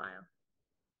sitting there a while.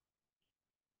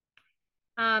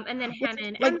 And then Which Hannah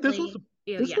and like this was Emily,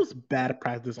 you know, this yeah. was bad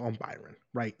practice on Byron,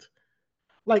 right?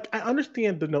 Like I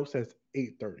understand the note says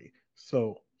 8:30,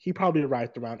 so he probably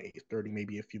arrived around 8:30,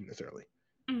 maybe a few minutes early.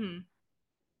 Mm-hmm.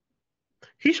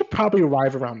 He should probably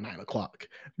arrive around 9 o'clock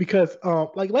because,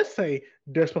 like, let's say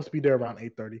they're supposed to be there around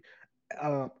 8:30.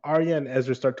 Arya and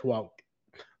Ezra start to walk.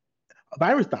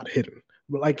 Byron's not hidden,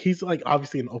 but like he's like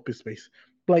obviously in open space.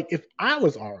 But, like if I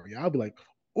was Arya, I'd be like,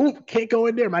 "Oh, can't go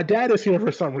in there. My dad is here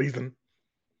for some reason."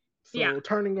 Yeah, So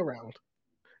turning around.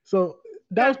 So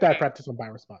that was that's bad fair. practice on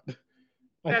Byron's spot. That's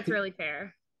Like, really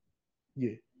fair.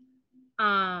 yeah.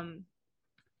 Um,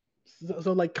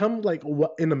 So like come like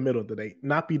what in the middle of the day,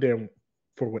 not be there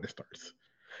for when it starts.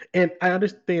 And I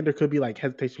understand there could be like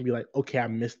hesitation, be like, okay, I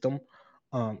missed them.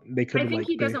 They could I have think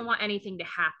he like been, doesn't want anything to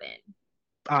happen.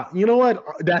 you know what?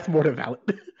 That's more than valid.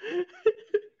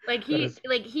 That is,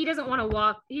 He doesn't want to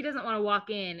walk. He doesn't want to walk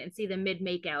in and see the mid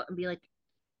makeout and be like,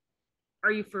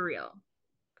 "Are you for real?"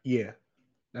 yeah,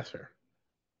 that's fair.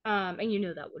 And you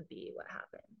know that would be what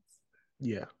happens.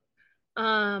 Yeah.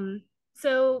 Um,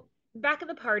 so back at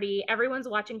the party, everyone's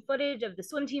watching footage of the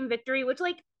swim team victory, which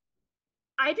like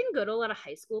I didn't go to a lot of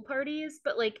high school parties,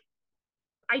 but like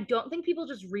I don't think people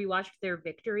just rewatched their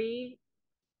victory,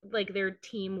 like their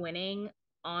team winning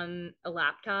on a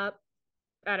laptop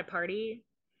at a party.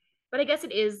 But I guess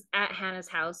it is at Hannah's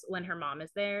house when her mom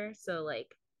is there. So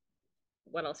like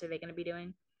what else are they going to be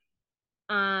doing?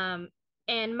 Um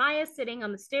and Maya's sitting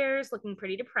on the stairs looking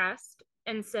pretty depressed.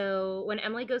 And so when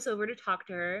Emily goes over to talk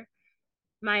to her,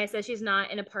 Maya says she's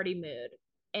not in a party mood.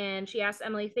 And she asks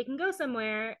Emily if they can go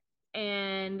somewhere.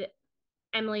 And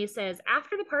Emily says,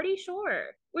 after the party, sure.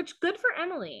 Which good for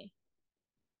Emily.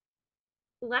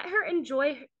 Let her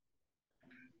enjoy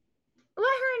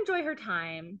her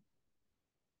time.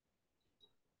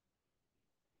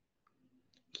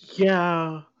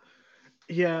 Yeah,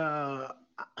 yeah.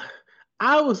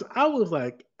 I was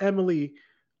like, Emily,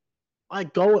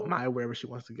 like go with Maya wherever she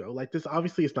wants to go. Like this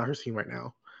obviously it's not her scene right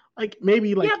now. Like maybe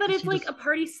Yeah, like but it's she like a just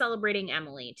party celebrating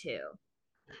Emily too.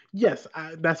 yes,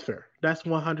 that's fair. That's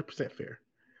 100% fair.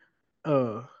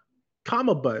 Uh,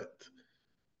 comma, but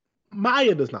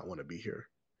Maya does not want to be here.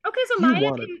 Okay, so You Maya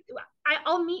want to, can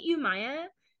I'll meet you, Maya,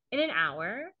 in an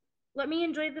hour. Let me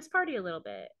enjoy this party a little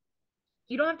bit.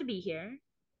 You don't have to be here.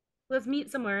 Let's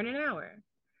meet somewhere in an hour.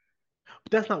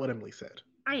 but that's not what Emily said.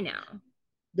 I know.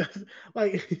 That's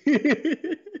like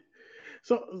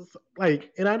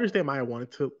like, and I understand Maya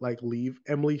wanted to like leave.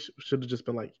 Emily should have just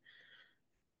been like,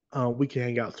 we can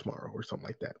hang out tomorrow or something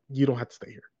like that. You don't have to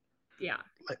stay here. Yeah.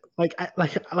 Like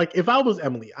if I was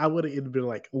Emily, I would have been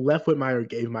like left with Maya or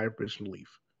gave Maya permission to leave.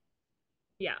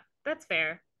 Yeah. That's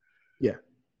fair. Yeah,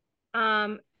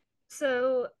 Um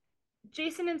so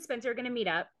Jason and Spencer are going to meet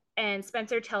up and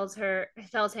Spencer tells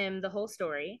him the whole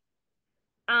story.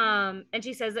 And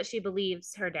she says that she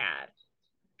believes her dad.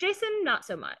 Jason not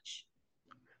so much.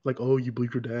 like oh, you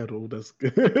believe your dad? Oh, that's Yeah.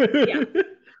 good.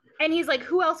 And he's like,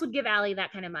 who else would give Allie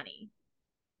that kind of money?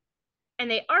 And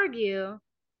they argue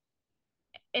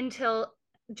until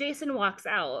Jason walks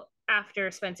out after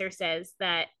Spencer says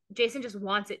that Jason just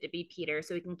wants it to be Peter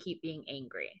so he can keep being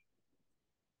angry.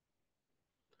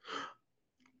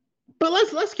 But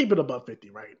let's keep it above 50,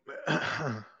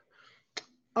 right?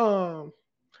 um,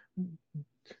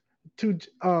 to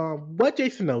what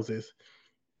Jason knows is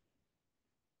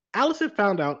Allison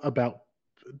found out about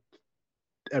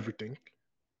everything,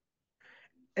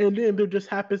 and then there just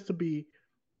happens to be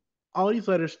all these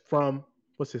letters from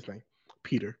what's his name,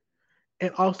 Peter,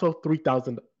 and also 3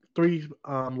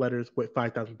 letters with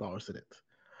 $5,000 in it.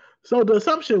 So the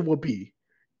assumption will be,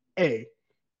 a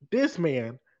this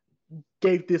man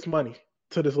gave this money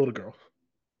to this little girl.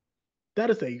 That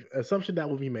is a assumption that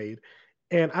will be made,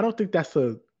 and I don't think that's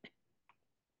a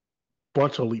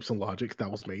bunch of leaps in logic that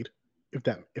was made.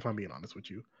 If I'm being honest with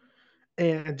you,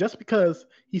 and just because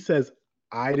he says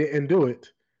I didn't do it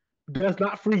does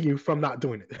not free you from not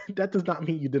doing it. That does not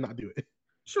mean you did not do it.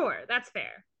 Sure, that's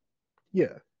fair.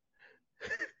 Yeah,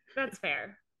 That's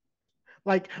fair.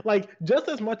 like just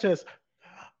as much as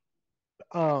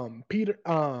Peter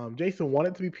Jason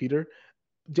wanted to be Peter,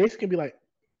 Jason can be like,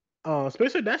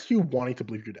 Spencer, that's you wanting to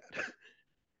believe your dad.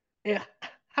 And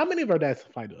how many of our dads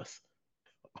find us?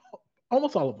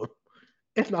 Almost all of them,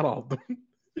 if not all of them.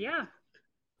 Yeah.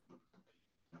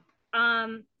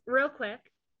 Real quick,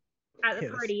 at the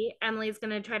Hit us. party, Emily's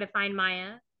gonna try to find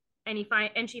Maya,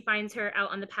 and she finds her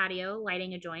out on the patio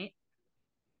lighting a joint.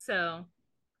 So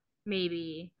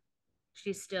maybe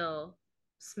she's still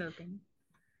smoking.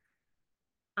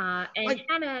 And Like,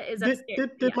 Hannah is did upstairs.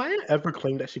 did did Yeah. Maya ever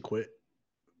claim that she quit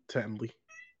to Emily?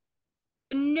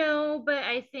 No, but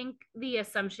I think the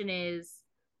assumption is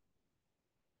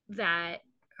that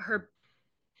her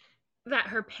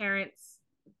her parents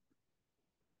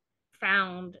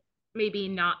found maybe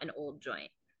not an old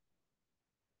joint.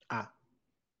 Ah,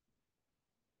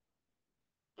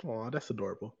 oh, that's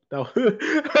adorable.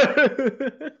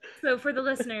 That So for the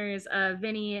listeners,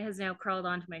 Vinny has now crawled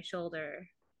onto my shoulder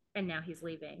and now he's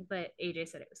leaving. But AJ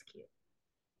said it was cute.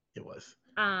 it was.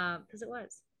 Because it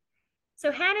was.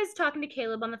 So Hannah's talking to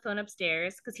Caleb on the phone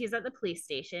upstairs because he's at the police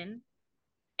station.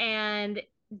 And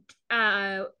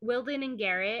Wilden and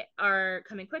Garrett are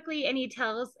coming quickly, and he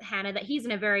tells Hannah that he's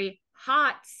in a very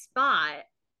hot spot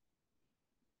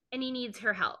and he needs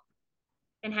her help.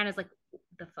 And Hannah's like,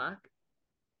 the fuck?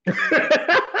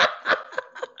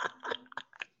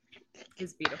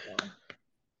 Is beautiful.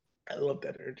 I love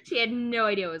that energy. She had no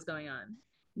idea what was going on.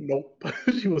 Nope.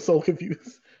 She was so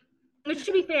confused. Which,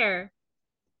 to be fair,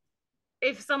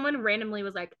 if someone randomly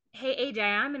was like, hey, AJ,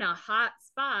 I'm in a hot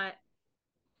spot,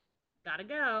 gotta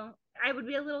go, I would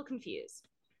be a little confused.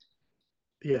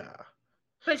 Yeah.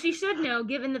 But she should know,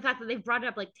 given the fact that they've brought it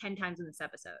up like 10 times in this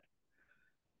episode.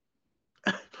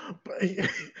 But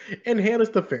in Hannah's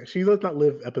defense, she does not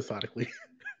live episodically.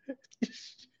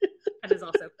 That is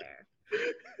also fair.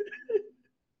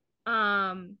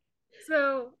 Um,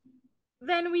 so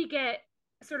then we get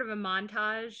sort of a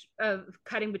montage of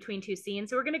cutting between two scenes.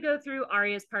 So we're gonna go through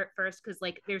Arya's part first because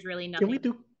like there's really Can we nothing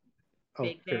do? Oh,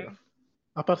 big fair there. enough.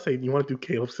 I'm about to say, you want to do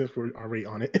Caleb since we're already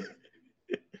on it?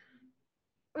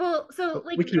 Well, so So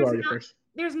like we can do Arya first.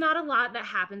 there's not a lot that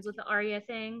happens with the Arya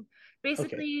thing.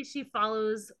 Okay. Basically, she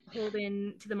follows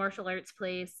Holden to the martial arts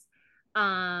place.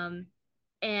 Um,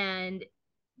 and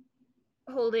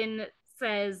Holden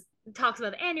says talks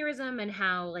about the aneurysm and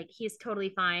how like he's totally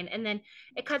fine. And then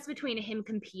it cuts between him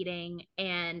competing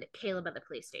and Caleb at the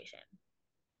police station.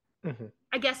 Hmm.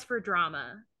 I guess for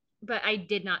drama, but I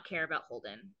did not care about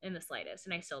Holden in the slightest,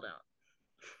 and I still don't.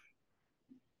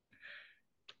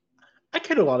 I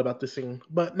cared a lot about this scene,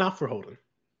 but not for Holden.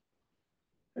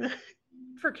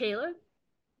 For Caleb?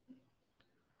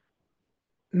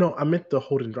 No, I meant the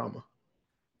Holden drama.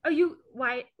 Oh, you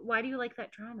why do you like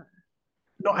that drama?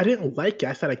 No, I didn't like it.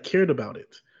 I said I cared about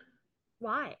it.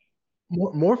 Why?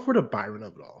 More for the Byron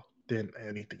of it all than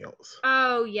anything else.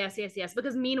 Oh, yes, yes, yes.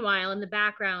 Because meanwhile, in the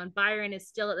background, Byron is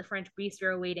still at the French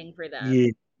bistro waiting for them.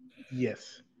 Yeah.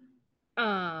 Yes.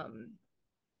 Um,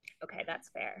 okay, that's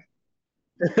fair.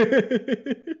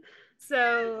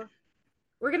 So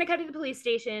we're gonna cut to the police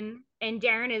station, and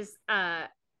Darren is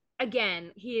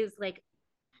again, he is like,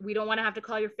 we don't want to have to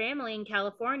call your family in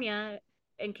California.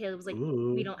 And Caleb's like,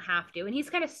 we Ooh. don't have to. And he's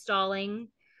kind of stalling,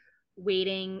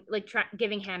 waiting, like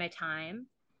giving Hannah time.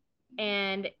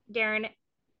 And Darren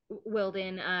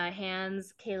Wilden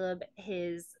hands Caleb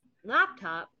his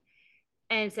laptop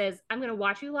and says, I'm going to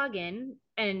watch you log in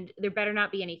and there better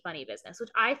not be any funny business, which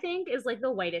I think is like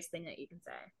the whitest thing that you can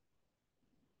say.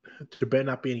 There better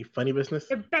not be any funny business.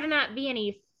 There better not be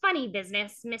any funny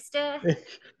business, mister.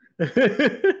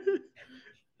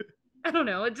 I don't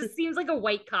know. It just seems like a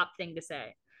white cop thing to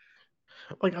say.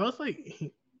 Like I was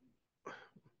like,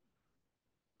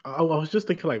 I was just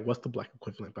thinking like, what's the black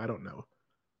equivalent? But I don't know.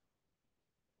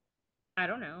 I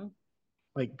don't know.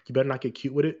 Like you better not get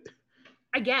cute with it.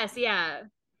 I guess, yeah.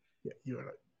 Yeah, you're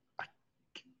like,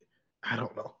 I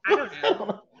don't know. I don't I know. don't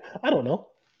know. I don't know.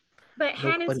 But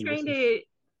No Hannah's funny trying business. to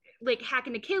like hack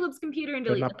into Caleb's computer and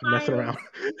Better delete the not be messing around. files.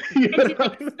 You And she's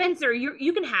like, know? Spencer,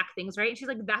 you can hack things, right? And she's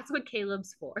like, that's what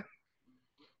Caleb's for.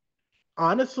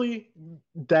 Honestly,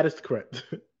 that is correct.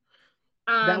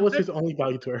 That was But his only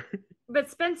value to her.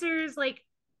 Spencer's like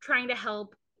trying to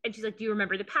help, and she's like, "Do you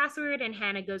remember the password?" And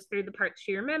Hannah goes through the parts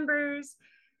she remembers.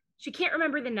 She can't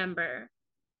remember the number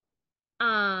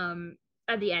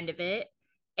at the end of it,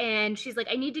 and she's like,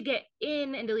 "I need to get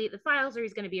in and delete the files, or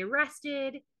he's going to be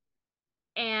arrested."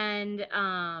 And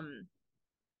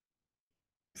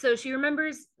so she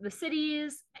remembers the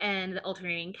cities and the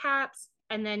alternating caps,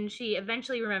 and then she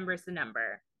eventually remembers the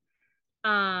number.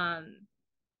 Um,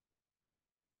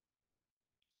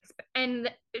 and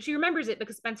she remembers it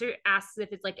because Spencer asks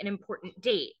if it's like an important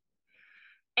date,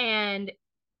 and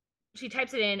she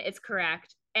types it in, it's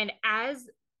correct. And as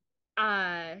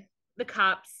uh the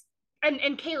cops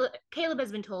and Caleb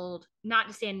has been told not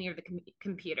to stand near the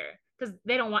computer because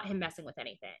they don't want him messing with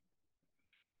anything.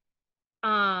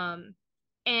 Um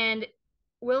and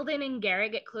Wilden and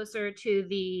Garrett get closer to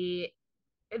the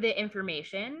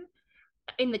information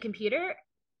in the computer,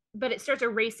 but it starts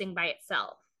erasing by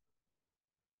itself.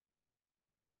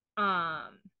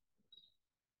 Um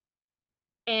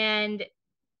and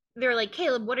they're like,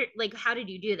 Caleb, what are like how did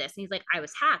you do this? And he's like, I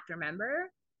was hacked,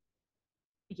 remember?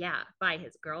 Yeah, by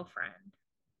his girlfriend.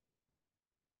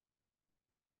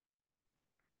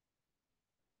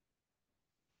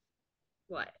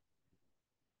 What?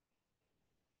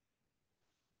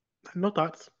 No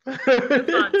thoughts. No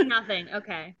thoughts, nothing.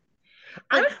 Okay.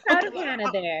 I Like, was proud okay, of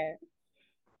Hannah there.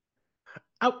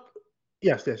 I,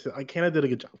 yes, yes, like Hannah did a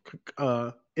good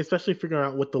job. Especially figuring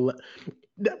out what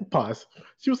pause.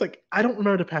 She was like, I don't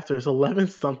remember the password. It's 11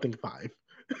 something 5.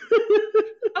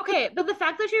 Okay, but the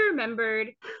fact that she remembered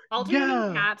alternating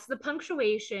Yeah, caps, the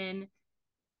punctuation,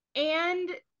 and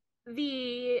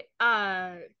the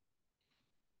uh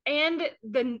and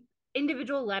the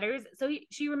individual letters, so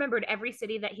she remembered every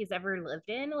city that he's ever lived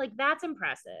in. Like that's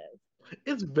impressive.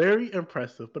 it's very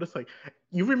impressive, but it's like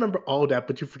you remember all that,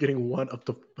 but you're forgetting one of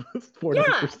the four Yeah,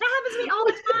 numbers. that happens to me all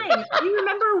the time.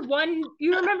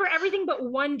 You remember everything but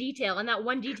one detail, and that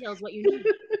one detail is what you need.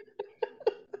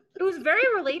 It was very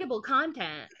relatable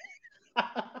content.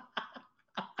 I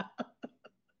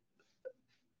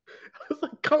was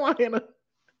like, come on, Hannah.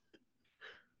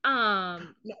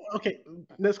 Um, No, okay,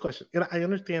 next question. And I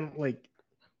understand like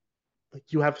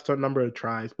you have a certain number of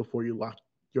tries before you're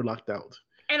locked out.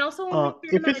 and also only a certain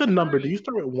If amount it's of a number, do you time.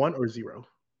 start with one or zero?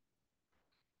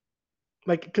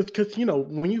 Like, cause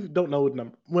when you don't know a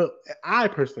number, well, I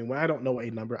personally, when I don't know a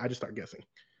number, I just start guessing,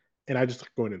 and I just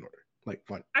start going in order, like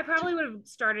one, I two. probably would have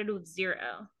started with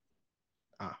zero.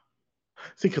 Ah,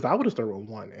 see, because I would have started with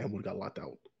one and would have got locked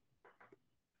out.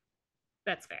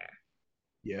 That's fair.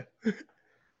 Yeah.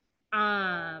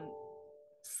 Um,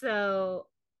 so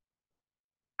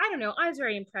I don't know. I was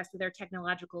very impressed with our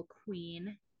technological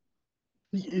queen.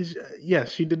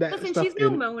 Yes, she did that Listen, she's stuff, no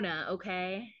and Mona,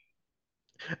 okay?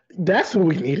 that's what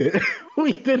we needed.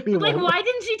 We did need Like, Mona. why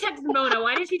didn't she text Mona?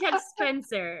 Why did she text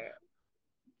Spencer?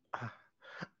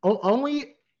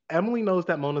 Only Emily knows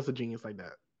that Mona's a genius like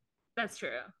that. That's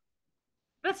true.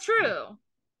 That's true.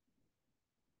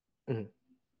 Mhm.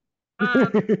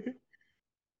 Um,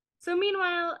 so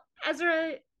meanwhile,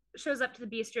 Ezra shows up to the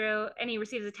bistro and he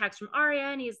receives a text from Arya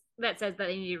and he's that says that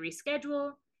they need to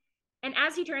reschedule. And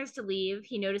as he turns to leave,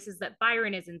 he notices that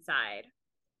Byron is inside.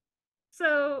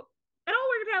 So it all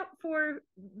worked out for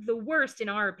the worst in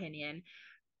our opinion,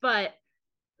 but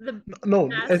the No,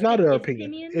 it's best not in in our his opinion.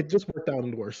 opinion. It just worked out in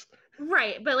the worst.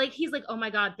 Right. But like he's like, oh my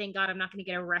God, thank God I'm not gonna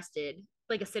get arrested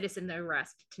like a citizen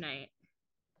arrest tonight.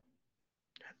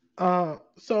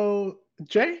 So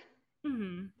Jay,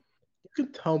 Mm-hmm. you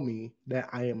can tell me that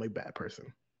I am a bad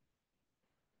person.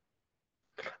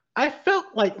 I felt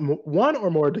like one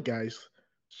or more of the guys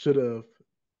should have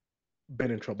been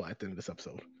in trouble at the end of this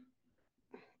episode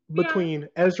Yeah. between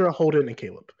Ezra, Holden, and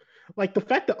Caleb. Like the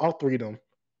fact that all three of them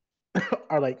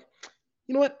are like,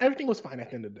 you know what, everything was fine at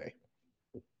the end of the day.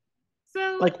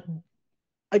 So Like,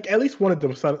 like at least one of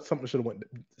them, something should have went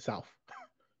south.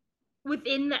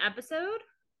 within the episode,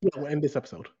 Yeah, in this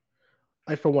episode,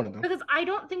 like for one of them. because I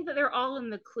don't think that they're all in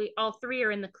the clear. All three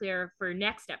are in the clear for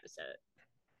next episode.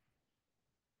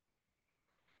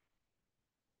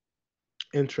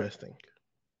 Interesting.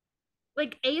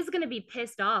 Like A is going to be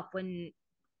pissed off when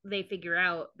they figure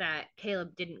out that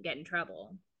Caleb didn't get in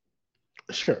trouble.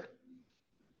 Sure,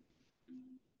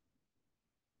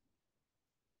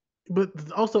 but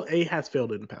also A has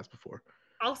failed in the past before,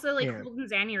 Also, like and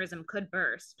Holden's aneurysm could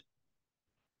burst.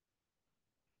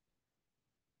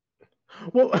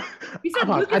 well, You I said pause.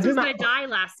 I Lucas did was not going to die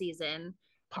last season.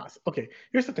 pause. Okay,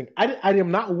 here's the thing. I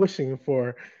am not wishing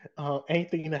for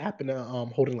anything to happen to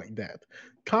Holden like that.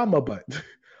 Comma, but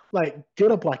like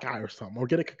get a black eye or something, or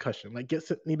get a concussion. Like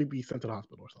need to be sent to the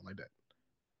hospital or something like that.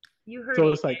 You heard So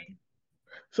it's like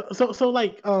AJ. so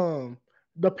like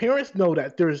the parents know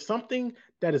that there is something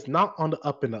that is not on the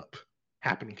up and up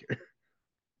happening here.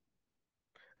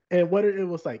 And whether it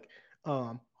was like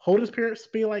Holden's parents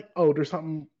being like, oh, there's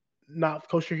something not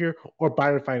kosher here, or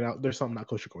Byron finding out there's something not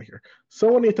kosher going here.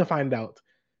 Someone needs to find out.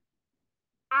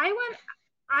 I want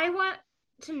I want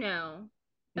to know,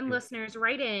 and Mhm. listeners,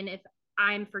 write in if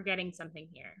I'm forgetting something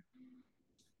here.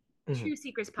 Mhm. Two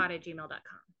secretspot at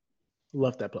gmail.com.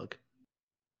 Love that plug.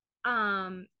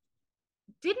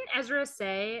 Didn't Ezra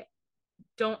say,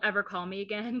 don't ever call me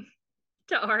again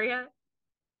to Arya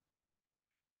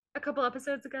a couple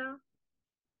episodes ago?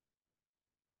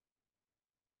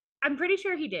 I'm pretty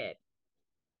sure he did.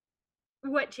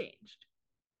 What changed?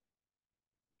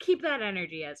 Keep that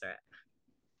energy, Ezra.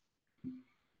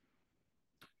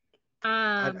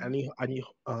 I Um, need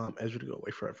Ezra to go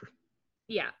away forever.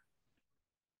 yeah.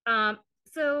 Um,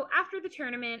 so after the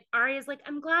tournament, Arya's like,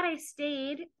 I'm glad I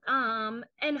stayed.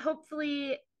 And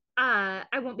hopefully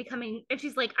I won't be coming. And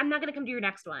she's like, I'm not gonna come to your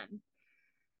next one.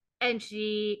 And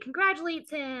she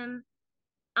congratulates him.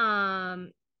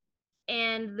 Um,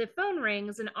 and the phone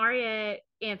rings and Arya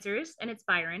answers, and it's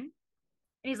Byron.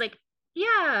 And he's like,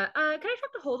 yeah, can I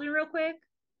talk to Holden real quick?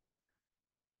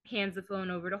 Hands the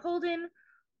phone over to Holden.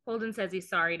 Holden says he's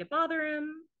sorry to bother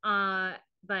him,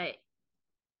 but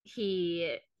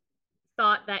he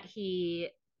thought that he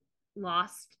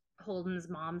lost Holden's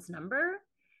mom's number,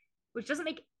 which doesn't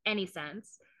make any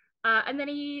sense. And then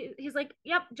he's like,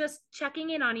 "Yep, just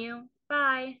checking in on you.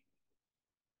 Bye."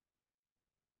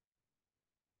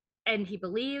 And he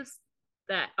believes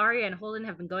that Arya and Holden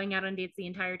have been going out on dates the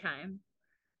entire time.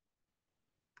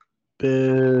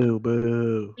 Boo,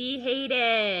 boo. We hate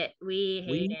it. We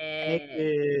hate We hate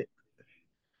it. it.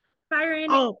 Byron,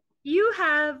 Oh, you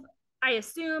have, I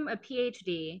assume, a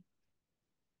PhD,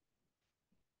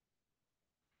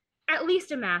 at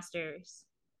least a master's.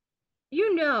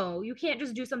 You know, you can't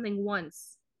just do something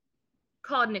once,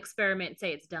 call it an experiment,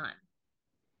 say it's done.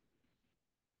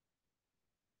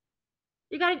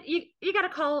 You gotta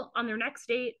call on their next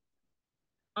date,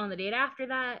 on the date after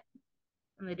that,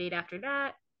 on the date after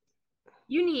that.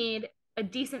 You need a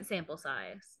decent sample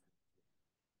size.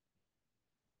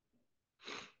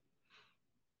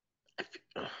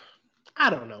 I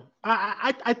don't know.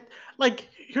 Like.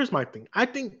 Here's my thing. I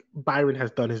think Byron has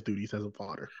done his duties as a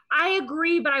father. I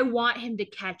agree, but I want him to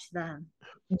catch them.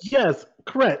 Yes,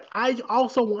 correct. I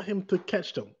also want him to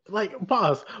catch them. Like,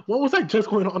 pause. What was I just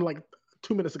going on like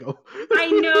 2 minutes ago?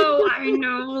 I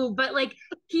know, but like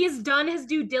he's done his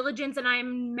due diligence and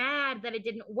I'm mad that it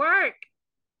didn't work.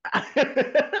 I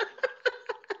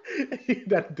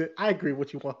agree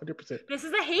with you 100%. This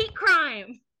is a hate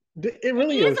crime. It It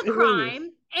really is is. a It really is. crime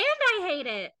and I hate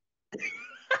it.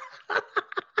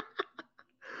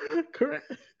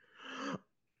 Correct.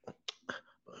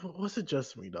 Was it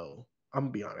just me though? I'm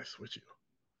gonna be honest with you.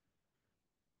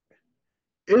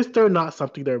 Is there not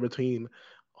something there between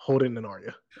Holden and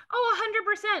Arya? Oh,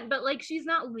 100%. But like she's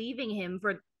not leaving him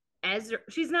for Ezra.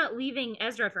 She's not leaving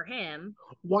Ezra for him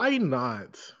Why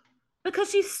not? because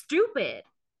she's stupid.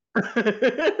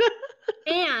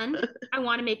 And I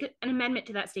want to make an amendment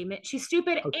to that statement. She's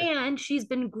stupid Okay. and she's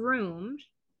been groomed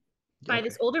by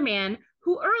this Okay. older man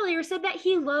who earlier said that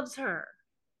he loves her.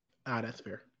 That's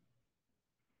fair.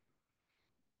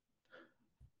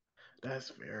 That's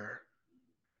fair.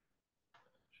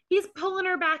 He's pulling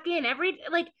her back in every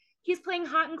like he's playing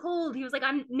hot and cold. He was like,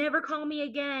 "I'm never call me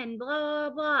again," blah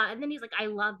blah, and then he's like, "I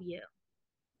love you."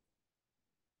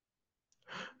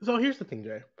 So here's the thing,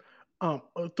 Jay.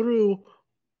 Through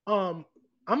I'm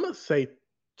gonna say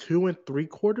 2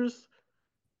 3/4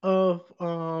 of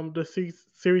the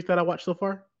series that I watched so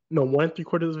far. No, 1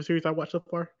 3/4 of the series I watched so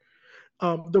far.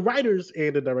 The writers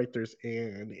and the directors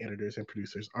and the editors and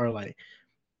producers are like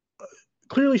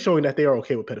clearly showing that they are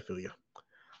okay with pedophilia,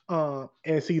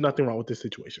 and see nothing wrong with this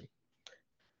situation.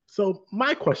 So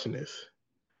my question is,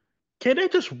 can they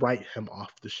just write him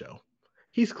off the show?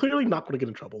 He's clearly not going to get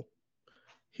in trouble.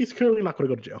 He's clearly not going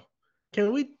to go to jail.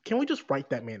 Can we just write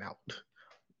that man out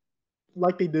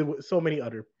like they did with so many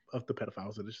other of the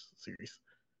pedophiles in this series?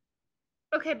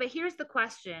 Okay, but here's the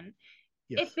question: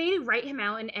 if Yes. they write him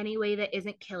out in any way that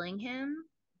isn't killing him,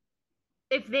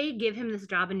 if they give him this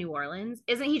job in New Orleans,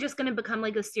 isn't he just going to become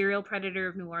like a serial predator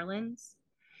of New Orleans?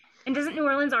 And doesn't New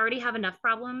Orleans already have enough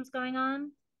problems going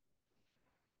on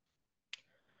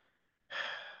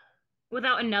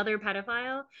without another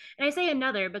pedophile? And I say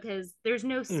another because there's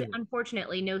no, Mm,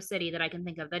 unfortunately, no city that I can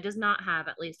think of that does not have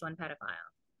at least one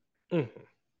pedophile. mm.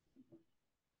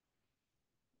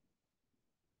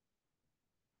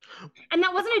 And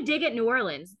that wasn't a dig at New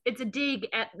Orleans. It's a dig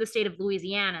at the state of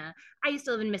Louisiana. I used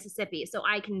to live in Mississippi, so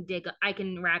I can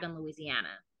rag on Louisiana.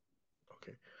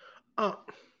 Okay. Uh,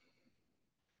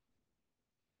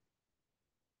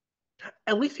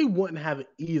 at least he wouldn't have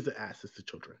easy access to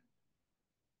children.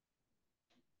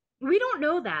 We don't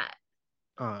know that.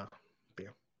 Uh,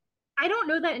 Damn. I don't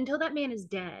know that until that man is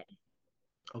dead.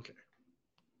 Okay.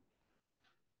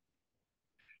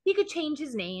 He could change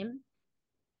his name.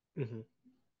 Hmm.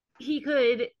 He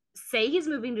could say he's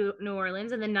moving to New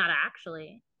Orleans and then not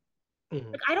actually. Hmm.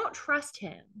 Like I don't trust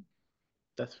him.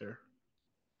 That's fair.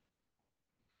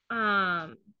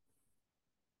 Um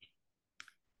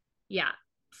yeah.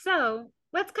 So,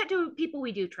 let's cut to people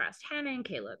we do trust. Hannah and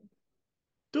Caleb.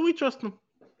 Do we trust him?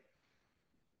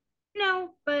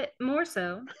 No, but more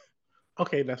so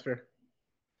Okay, that's fair.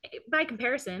 by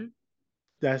comparison.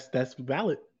 That's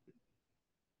valid.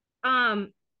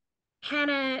 Um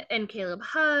Hannah and Caleb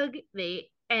hug.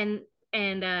 And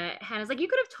Hannah's like, you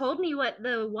could have told me what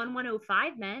the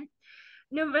 1105 meant.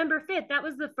 November 5th, that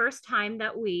was the first time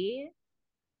that we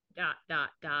dot dot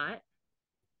dot.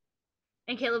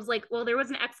 And Caleb's like, well, there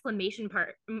was an exclamation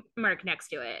mark next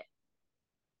to it.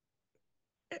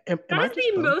 Am That I is just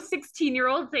the dumb? most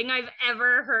 16-year-old thing I've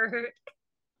ever heard.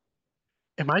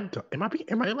 Am I dumb?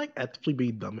 Am I like actively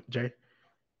being dumb, Jay?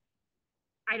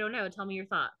 I don't know. Tell me your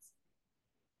thoughts.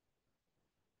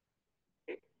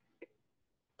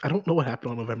 I don't know what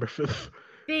happened on November 5th.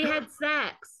 They had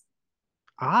sex.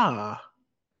 Ah,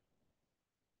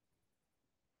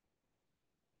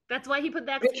 That's why he put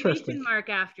the interesting. exclamation mark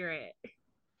after it.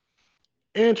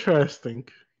 Interesting.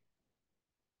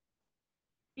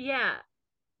 Yeah.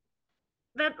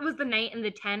 That was the night in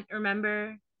the tent,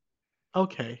 remember?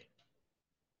 Okay.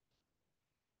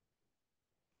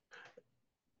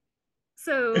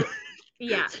 So,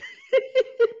 yeah,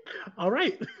 All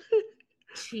right.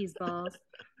 cheese balls.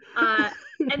 Uh,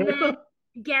 and then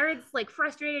Garrett's like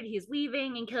frustrated, he's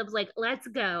leaving, and Caleb's like, let's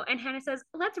go. And Hannah says,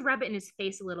 let's rub it in his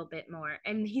face a little bit more.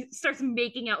 And he starts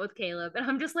making out with Caleb. And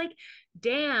I'm just like,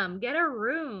 damn, get a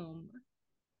room.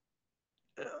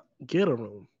 Get a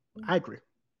room. I agree.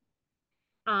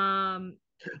 Um,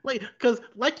 Like, because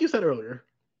like you said earlier,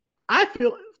 I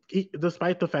feel,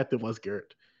 despite the fact it was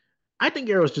Garrett, I think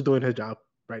Garrett was just doing his job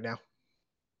right now.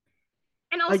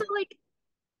 And also, Like, like,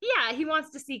 yeah, he wants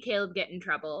to see Caleb get in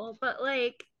trouble, but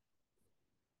like,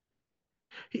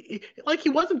 he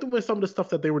wasn't doing some of the stuff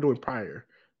that they were doing prior,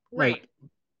 right.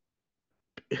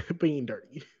 like being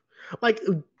dirty. Like,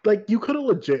 like you could have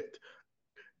legit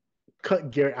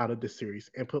cut Garrett out of this series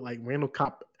and put like random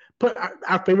cop, put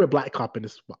our favorite black cop in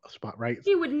this spot, right?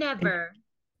 He would And never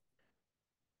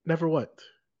never what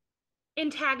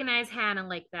antagonize Hannah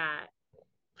like that.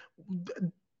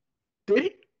 did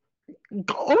he?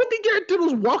 Only thing Garrett did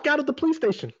was walk out of the police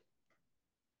station.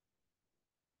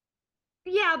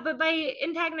 Yeah, but by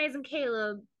antagonizing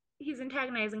Caleb, he's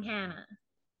antagonizing Hannah.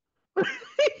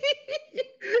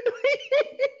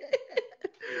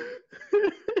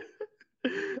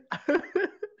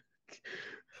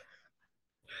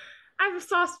 I have a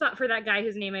soft spot for that guy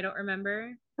whose name I don't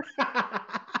remember.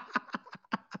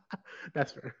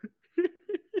 That's fair.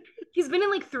 He's been in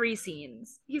like 3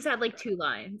 scenes. He's had like 2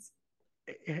 lines.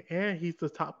 And he's the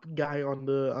top guy on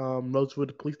the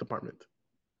Rosewood Police Department,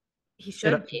 He and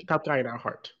should be. top guy in our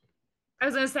heart. I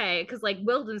was gonna say because like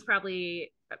Wilden's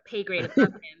probably a pay grade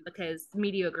above him because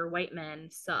mediocre white men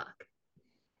suck.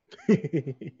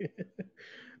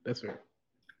 That's fair.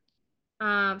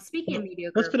 Speaking of Let's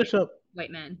mediocre finish up. white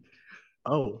men,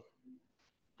 Oh,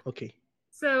 okay.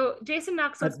 so Jason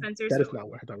knocks on That, Spencer's that is door, not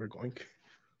where I thought we were going.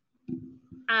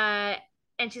 uh,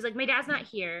 and she's like, "My dad's not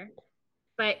here,"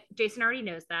 but Jason already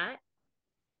knows that.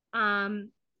 Um,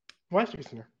 Why is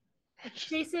Jason here?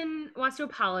 Jason wants to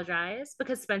apologize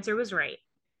because Spencer was right.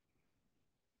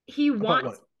 About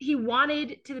what? He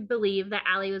wanted to believe that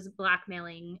Allie was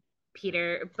blackmailing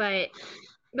Peter, but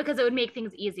because it would make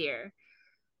things easier.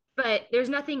 But there's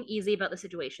nothing easy about the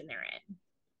situation they're in.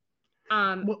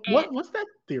 And What's that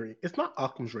theory? It's not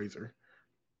Occam's razor,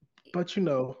 but you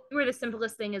know, where the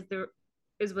simplest thing is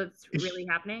what's really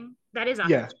happening. That is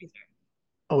yeah. Occam's razor.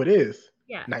 Oh, it is.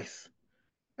 Yeah. Nice.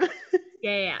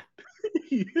 Yeah.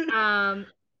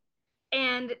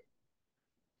 And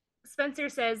Spencer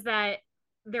says that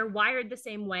they're wired the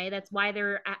same way. That's why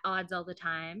they're at odds all the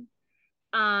time.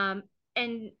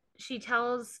 And she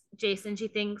tells Jason she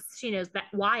thinks she knows that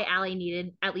why Allie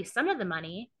needed at least some of the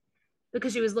money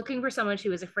because she was looking for someone she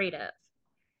was afraid of.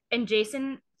 And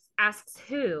Jason asks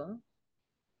who,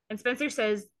 and Spencer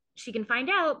says she can find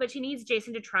out, but she needs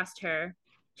Jason to trust her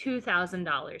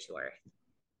 $2,000 worth.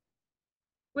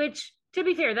 Which, to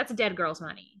be fair, that's a dead girl's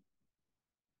money.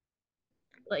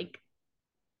 Like,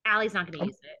 Allie's not going to I'm,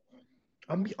 use it.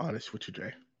 I'm be honest with you,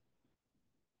 Jay.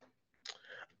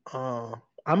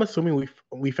 I'm assuming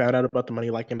we found out about the money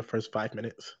like in the first 5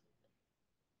 minutes.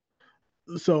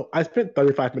 So I spent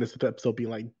 35 minutes of the episode being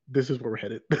like, "This is where we're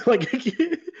headed." Like,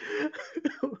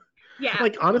 Yeah.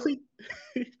 like honestly,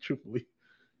 truthfully,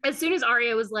 As soon as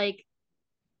Arya was like,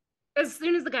 as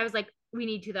soon as the guy was like, we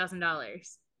need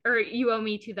 $2,000 or you owe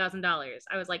me $2,000,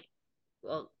 I was like,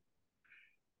 well,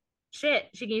 shit,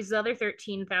 she can use the other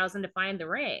 13,000 to find the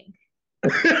ring.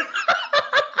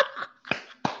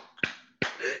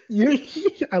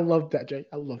 I love that, Jay.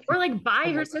 I love Or you. like I buy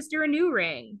her love that. sister a new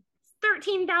ring. Yes.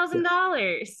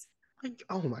 $13,000. Like,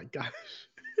 oh my gosh.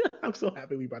 I'm so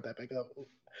happy we brought that back up.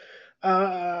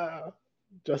 Uh,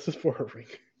 justice for her ring.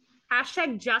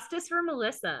 Hashtag justice for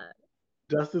Melissa.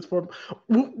 Justice for.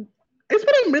 It's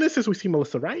been a minute since we see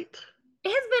Melissa, right? It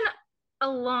has been a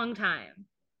long time.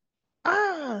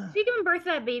 Ah. Have you given birth to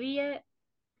that baby yet?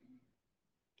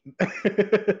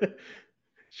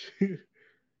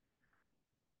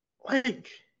 Like,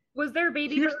 Was there a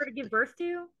baby for here's her to give birth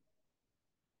to?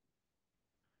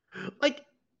 like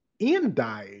Ian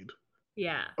died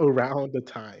Yeah, around the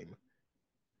time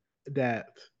that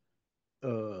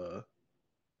uh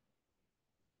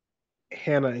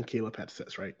Hannah and Caleb had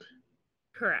sex, right?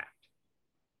 correct.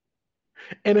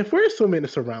 And if we're assuming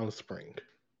it's around spring,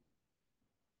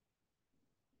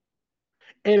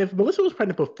 and if Melissa was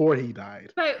pregnant before he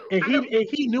died, But and I don't.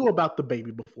 he knew about the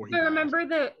baby before he But died. remember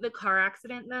the car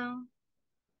accident though?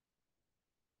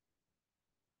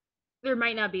 There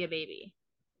might not be a baby.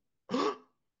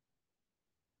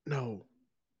 No.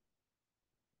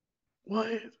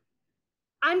 What?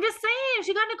 I'm just saying,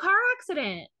 she got in a car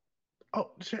accident.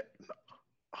 Oh shit.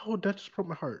 Oh, that just broke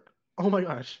my heart. Oh my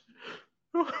gosh.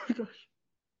 Oh my gosh.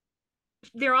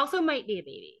 There also might be a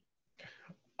baby.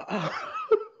 Uh,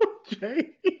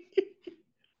 Jay.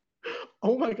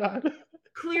 Oh my god.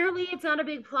 Clearly, it's not a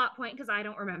big plot point because I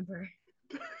don't remember.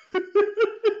 Oh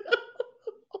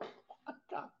my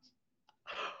gosh.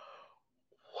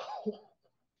 Whoa.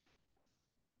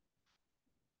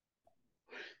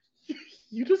 You,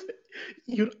 you just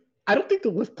you I don't think the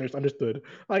listeners understood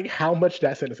like how much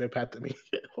that sentence impacted me.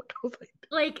 Like, I was like,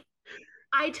 Like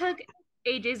I took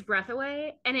AJ's breath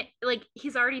away and it like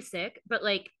he's already sick, but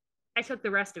like I took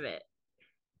the rest of it.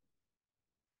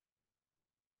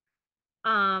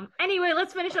 Anyway,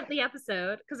 let's finish up the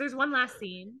episode because there's one last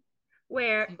scene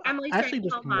where Emily's trying actually, to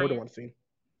there's call more than Maya. one scene.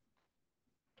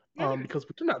 Yeah, Because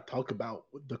we did not talk about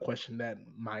the question that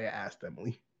Maya asked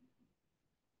Emily.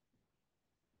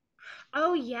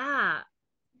 oh yeah.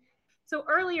 So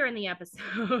earlier in the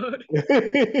episode,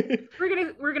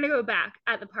 we're gonna go back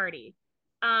at the party.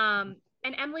 And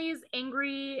Emily's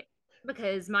angry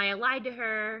because Maya lied to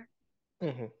her.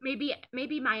 Mhm.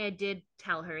 Maybe Maya did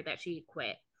tell her that she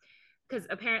quit because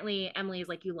apparently Emily's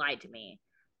like, you lied to me.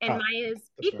 And Ah, Maya's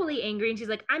that's fair. equally angry and she's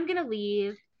like, I'm gonna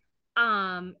leave.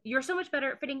 You're so much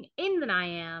better at fitting in than I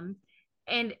am.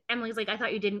 And Emily's like, I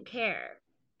thought you didn't care.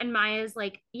 And Maya's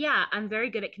like, yeah, I'm very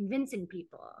good at convincing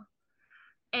people.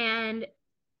 And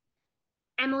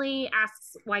Emily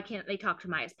asks why can't they talk to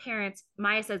Maya's parents.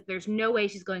 Maya says there's no way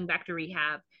she's going back to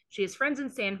rehab. She has friends in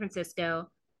San Francisco.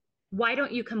 Why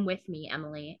don't you come with me,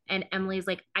 Emily? And Emily's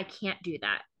like, I can't do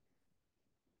that.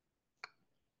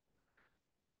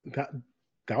 That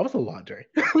that was a lot, Jay.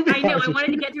 I'll be I know. I honest with wanted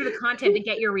to you. get through the content to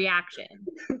get your reaction.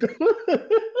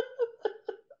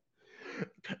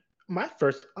 My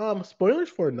first spoilers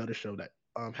for another show that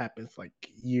happens like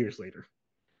years later.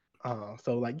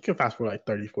 So like you can fast forward like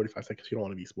 30, 45 seconds. You don't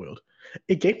want to be spoiled.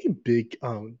 It gave me big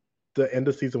the end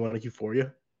of season one of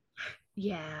Euphoria.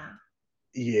 Yeah.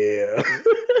 Yeah.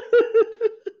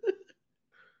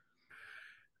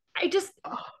 I just,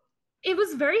 it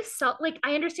was very self, like,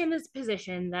 I understand this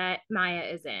position that Maya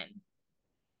is in,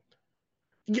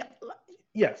 Yeah.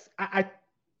 Yes. I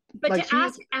but like to she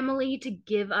ask is Emily to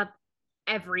give up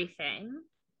everything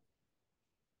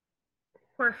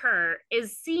for her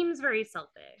is seems very selfish.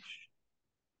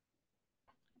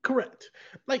 correct.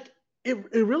 Like it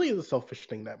really is a selfish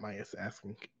thing that Maya's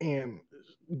asking. And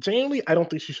genuinely, I don't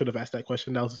think she should have asked that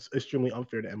question. That was extremely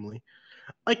unfair to Emily.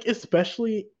 Like,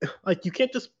 especially like you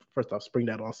can't just first off spring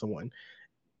that on someone,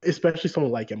 especially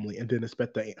someone like Emily, and then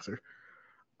expect the answer.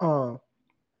 Uh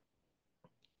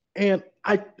and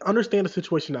I understand the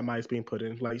situation that Maya's being put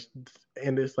in, like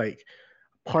and it's like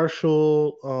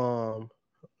partial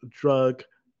drug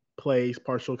place,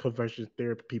 partial conversion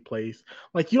therapy place.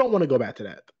 Like you don't want to go back to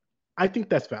that. I think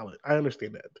that's valid. I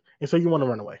understand that. And so you want to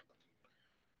run away.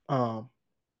 Um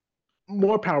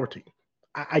more power to you.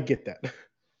 I get that.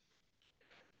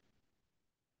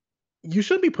 You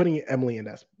should be putting Emily in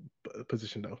that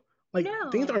position though. Like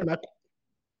things No. are not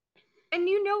And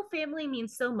you know, family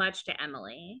means so much to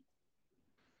Emily.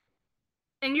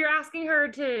 And you're asking her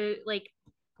to, like,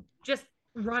 just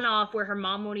run off where her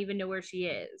mom won't even know where she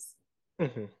is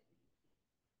Mhm.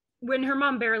 when her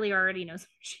mom barely already knows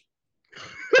where she.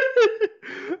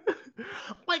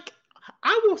 Like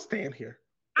I will stand here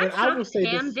I'm and I will shocked say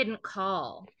Pam this. didn't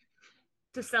call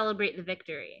to celebrate the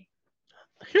victory.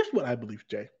 Here's what I believe,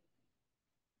 Jay.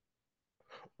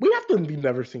 We have to be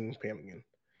never seeing Pam again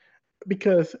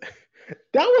because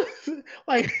that was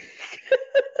like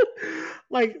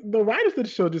like the writers of the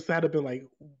show just had to be like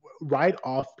write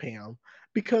off Pam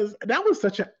because that was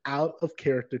such an out of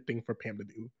character thing for Pam to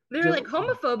do. They're Just like,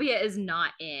 homophobia is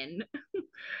not in.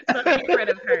 Let's get rid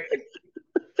of her.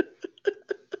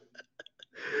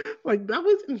 like that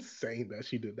was insane that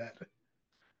she did that.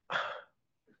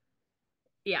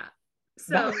 Yeah.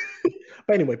 That So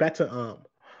but anyway, back to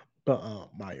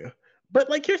Maya. But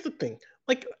like here's the thing.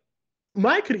 Like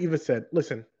Maya could have even said,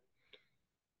 listen,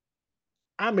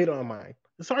 I made up my mind.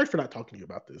 Sorry for not talking to you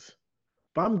about this.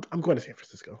 But I'm going to San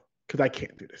Francisco because I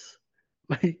can't do this.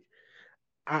 Like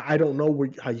I don't know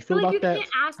how you feel but like you about can't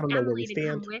that. ask I don't know where we Emily to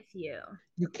come stand. with you.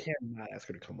 You cannot ask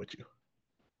her to come with you.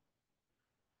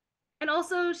 And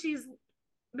also she's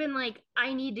been like,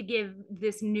 I need to give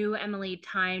this new Emily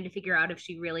time to figure out if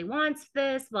she really wants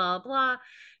this, blah, blah.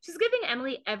 She's giving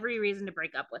Emily every reason to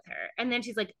break up with her. And then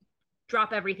she's like,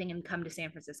 drop everything and come to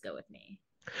San Francisco with me.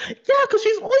 Yeah, because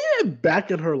she's only back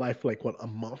in her life for like what a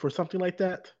month or something like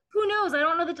that. Who knows? I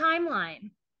don't know the timeline.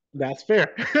 That's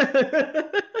fair.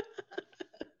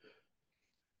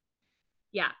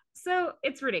 Yeah. So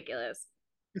it's ridiculous.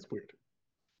 It's weird.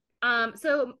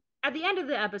 So at the end of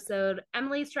the episode,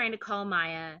 Emily's trying to call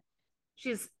Maya.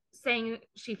 She's saying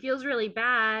she feels really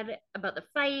bad about the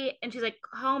fight, and she's like,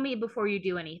 call me before you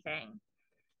do anything.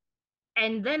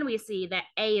 And then we see that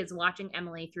A is watching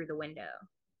Emily through the window.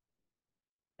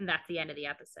 And that's the end of the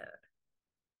episode.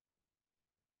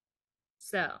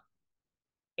 So,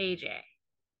 AJ,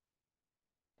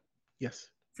 Yes.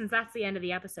 since that's the end of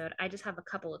the episode, I just have a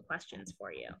couple of questions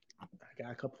for you. I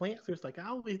got a couple answers like I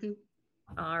always do.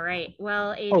 All right.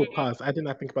 Well, AJ, Oh, pause. I did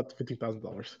not think about the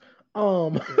 $15,000.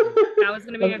 Um, that was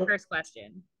going to be my first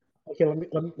question. okay,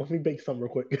 let me bake some real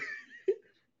quick.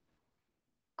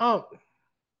 um,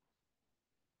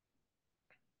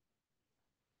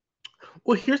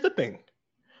 well, here's the thing.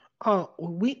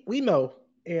 We know,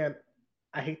 and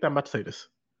I hate that I'm about to say this.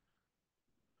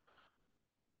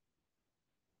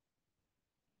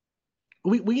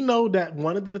 We know that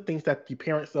one of the things that the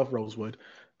parents of Rosewood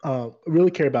really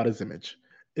care about is image,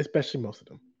 especially most of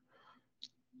them.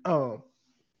 Um,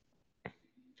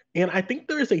 and I think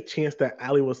there is a chance that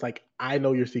Allie was like, "I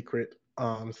know your secret,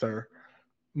 sir,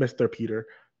 Mister Peter.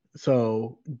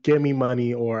 So give me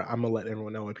money, or I'm gonna let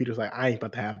everyone know." And Peter's like, "I ain't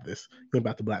about to have this. You ain't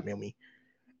about to blackmail me."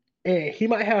 And he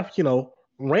might have,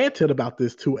 ranted about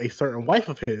this to a certain wife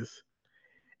of his,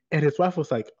 and his wife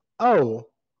was like, "Oh,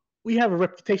 we have a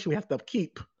reputation we have to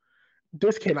upkeep.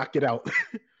 This cannot get out."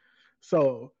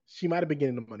 So she might have been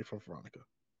getting the money from Veronica.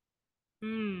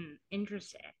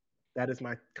 Interesting. That is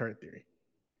my current theory.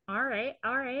 All right.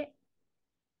 All right.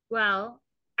 Well,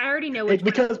 I already know which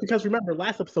It, one. because remember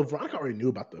last episode Veronica already knew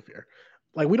about the affair.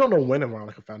 Like we don't know when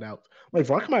Veronica found out. Like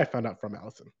Veronica might have found out from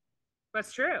Allison.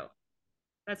 That's true.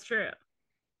 That's true.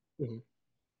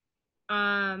 Mm-hmm.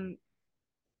 Um,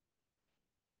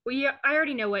 well, yeah, I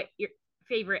already know what your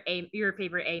favorite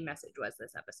A message was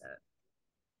this episode.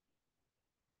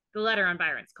 The letter on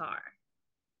Byron's car.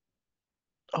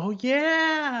 Oh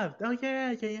yeah. Oh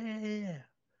yeah. Yeah. Yeah. Yeah. Yeah.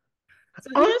 So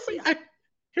who do you Honestly, think? I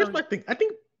here's Oh, my thing. I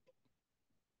think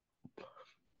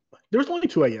there's only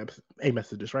two A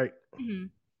messages, right? mhm.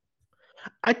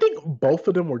 I think both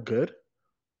of them were good.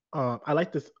 I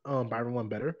like this Byron one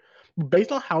better.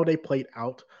 Based on how they played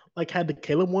out, like had the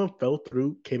Caleb one fell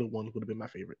through, Caleb one would have been my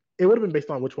favorite. It would have been based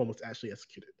on which one was actually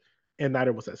executed, and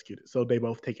neither was executed, so they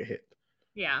both take a hit.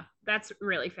 Yeah, that's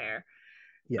really fair.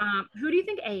 Yeah. Who do you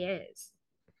think A is?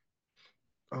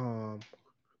 Um,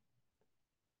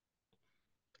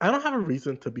 I don't have a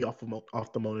reason to be off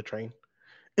the Mona train,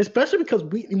 especially because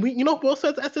we who else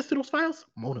has access to those files?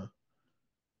 Mona.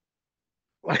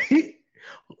 Like,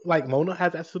 like Mona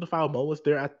has access to the file. Mona was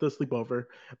there at the sleepover.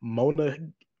 Mona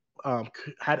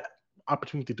had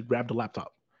opportunity to grab the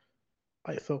laptop.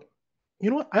 So,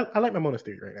 you know what? I like my Mona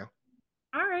theory right now.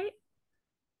 All right.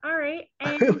 All right.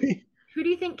 And who do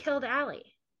you think killed Allie?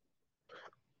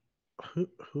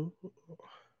 who?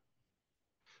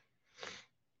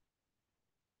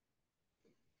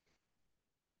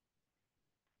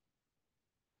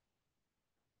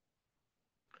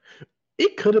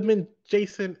 It could have been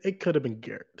Jason. It could have been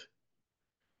Garrett.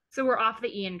 So we're off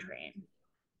the Ian train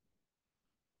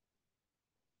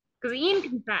because Ian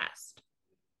confessed.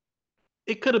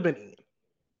 It could have been Ian.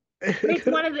 But it's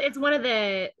one of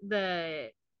the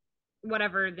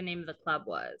whatever the name of the club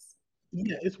was.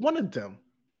 Yeah, it's one of them.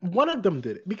 One of them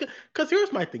did it because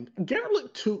here's my thing. Garrett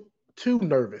looked too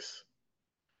nervous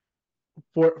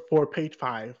for page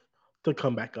 5 to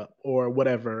come back up or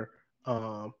whatever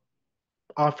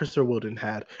Officer Wilden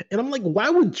had, and I'm like,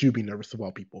 why would you be nervous of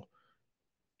all people?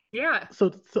 Yeah.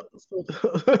 So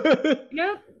You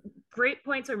know, great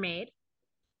points are made.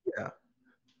 yeah.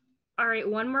 All right,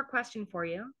 one more question for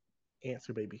you.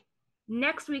 Answer, baby.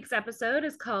 Next week's episode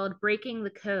is called Breaking the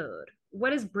Code.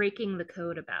 What is breaking the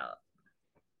code about?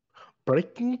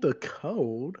 Breaking the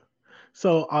code.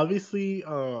 So obviously,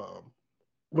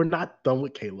 we're not done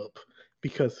with Caleb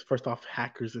because first off,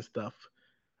 hackers and stuff.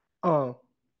 Um,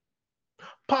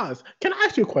 Pause. Can I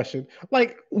ask you a question?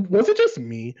 Like, was it just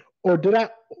me, or did I,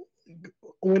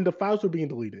 when the files were being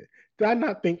deleted, did I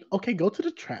not think, okay, go to the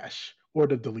trash or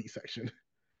the delete section,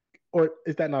 or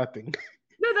is that not a thing?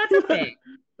 No, that's a thing.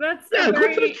 That's a Yeah, go to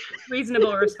the very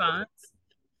reasonable response.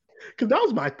 because that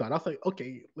was my thought. I was like,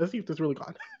 okay, let's see if this really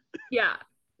gone. Yeah.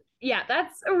 Yeah,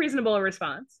 that's a reasonable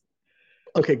response.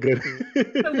 Okay, good.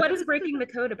 So what is breaking the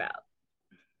code about?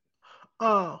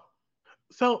 uh,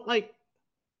 so like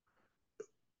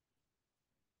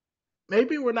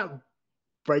maybe we're not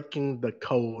breaking the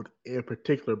code in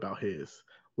particular about his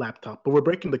laptop, but we're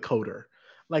breaking the coder.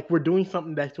 Like we're doing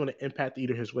something that's going to impact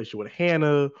either his relationship with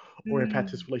Hannah or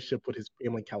impact his Mm, relationship with his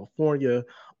family in California.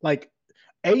 Like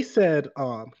A said,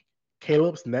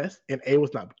 Caleb's nest, and A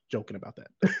was not joking about that.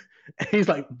 He's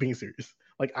like being serious.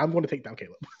 Like I'm going to take down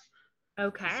Caleb.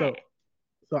 okay. So,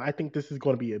 so I think this is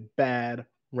going to be a bad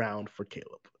round for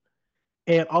Caleb.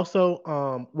 And also,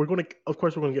 we're going to, of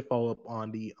course, we're going to get follow up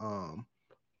on the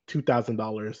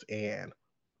 $2,000 and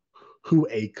who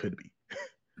A could be.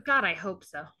 God, I hope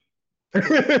so.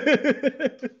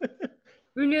 It's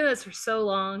We knew this for so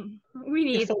long. We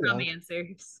need so some long.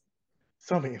 answers.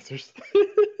 Some answers.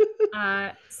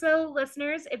 So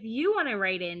listeners, if you want to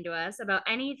write into us about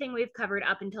anything we've covered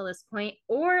up until this point,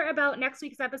 or about next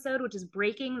week's episode, which is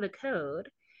Breaking the Code,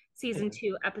 season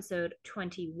 2, episode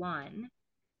 21,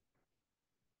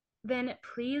 then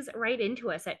please write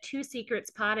into us at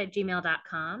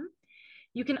twosecretspod@gmail.com.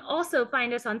 You can also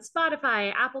find us on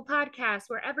Spotify, Apple Podcasts,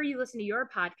 wherever you listen to your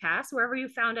podcasts, wherever you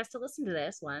found us to listen to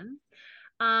this one.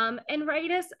 And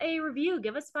write us a review.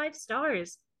 Give us 5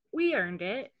 stars. We earned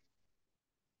it.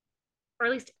 Or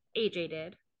at least AJ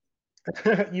did.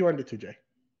 You earned it too, Jay.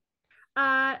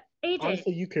 AJ,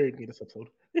 Honestly, you carried me this episode.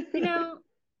 you know,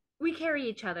 we carry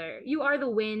each other. You are the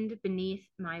wind beneath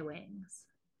my wings.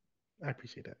 I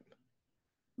appreciate that.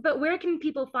 But where can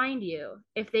people find you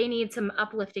if they need some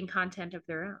uplifting content of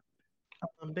their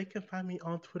own? They can find me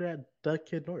on Twitter at the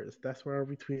Kid Norris. That's where I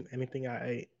retweet anything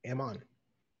I am on.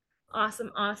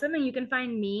 Awesome. And you can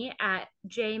find me at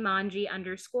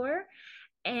jmanji_.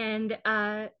 And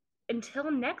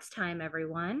until next time,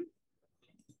 everyone,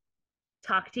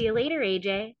 talk to you later,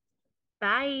 AJ.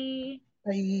 Bye.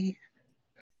 Bye.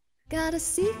 Got a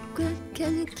secret,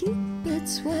 can you keep it?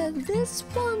 Swear this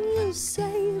one you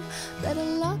save. Better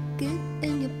lock it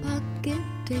in your pocket,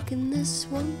 taking this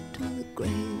one to the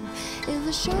grave. If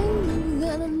I show you,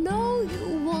 then I know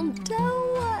you won't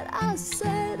tell what I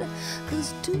said.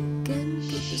 'Cause two can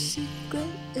keep a secret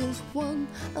if one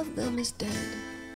of them is dead.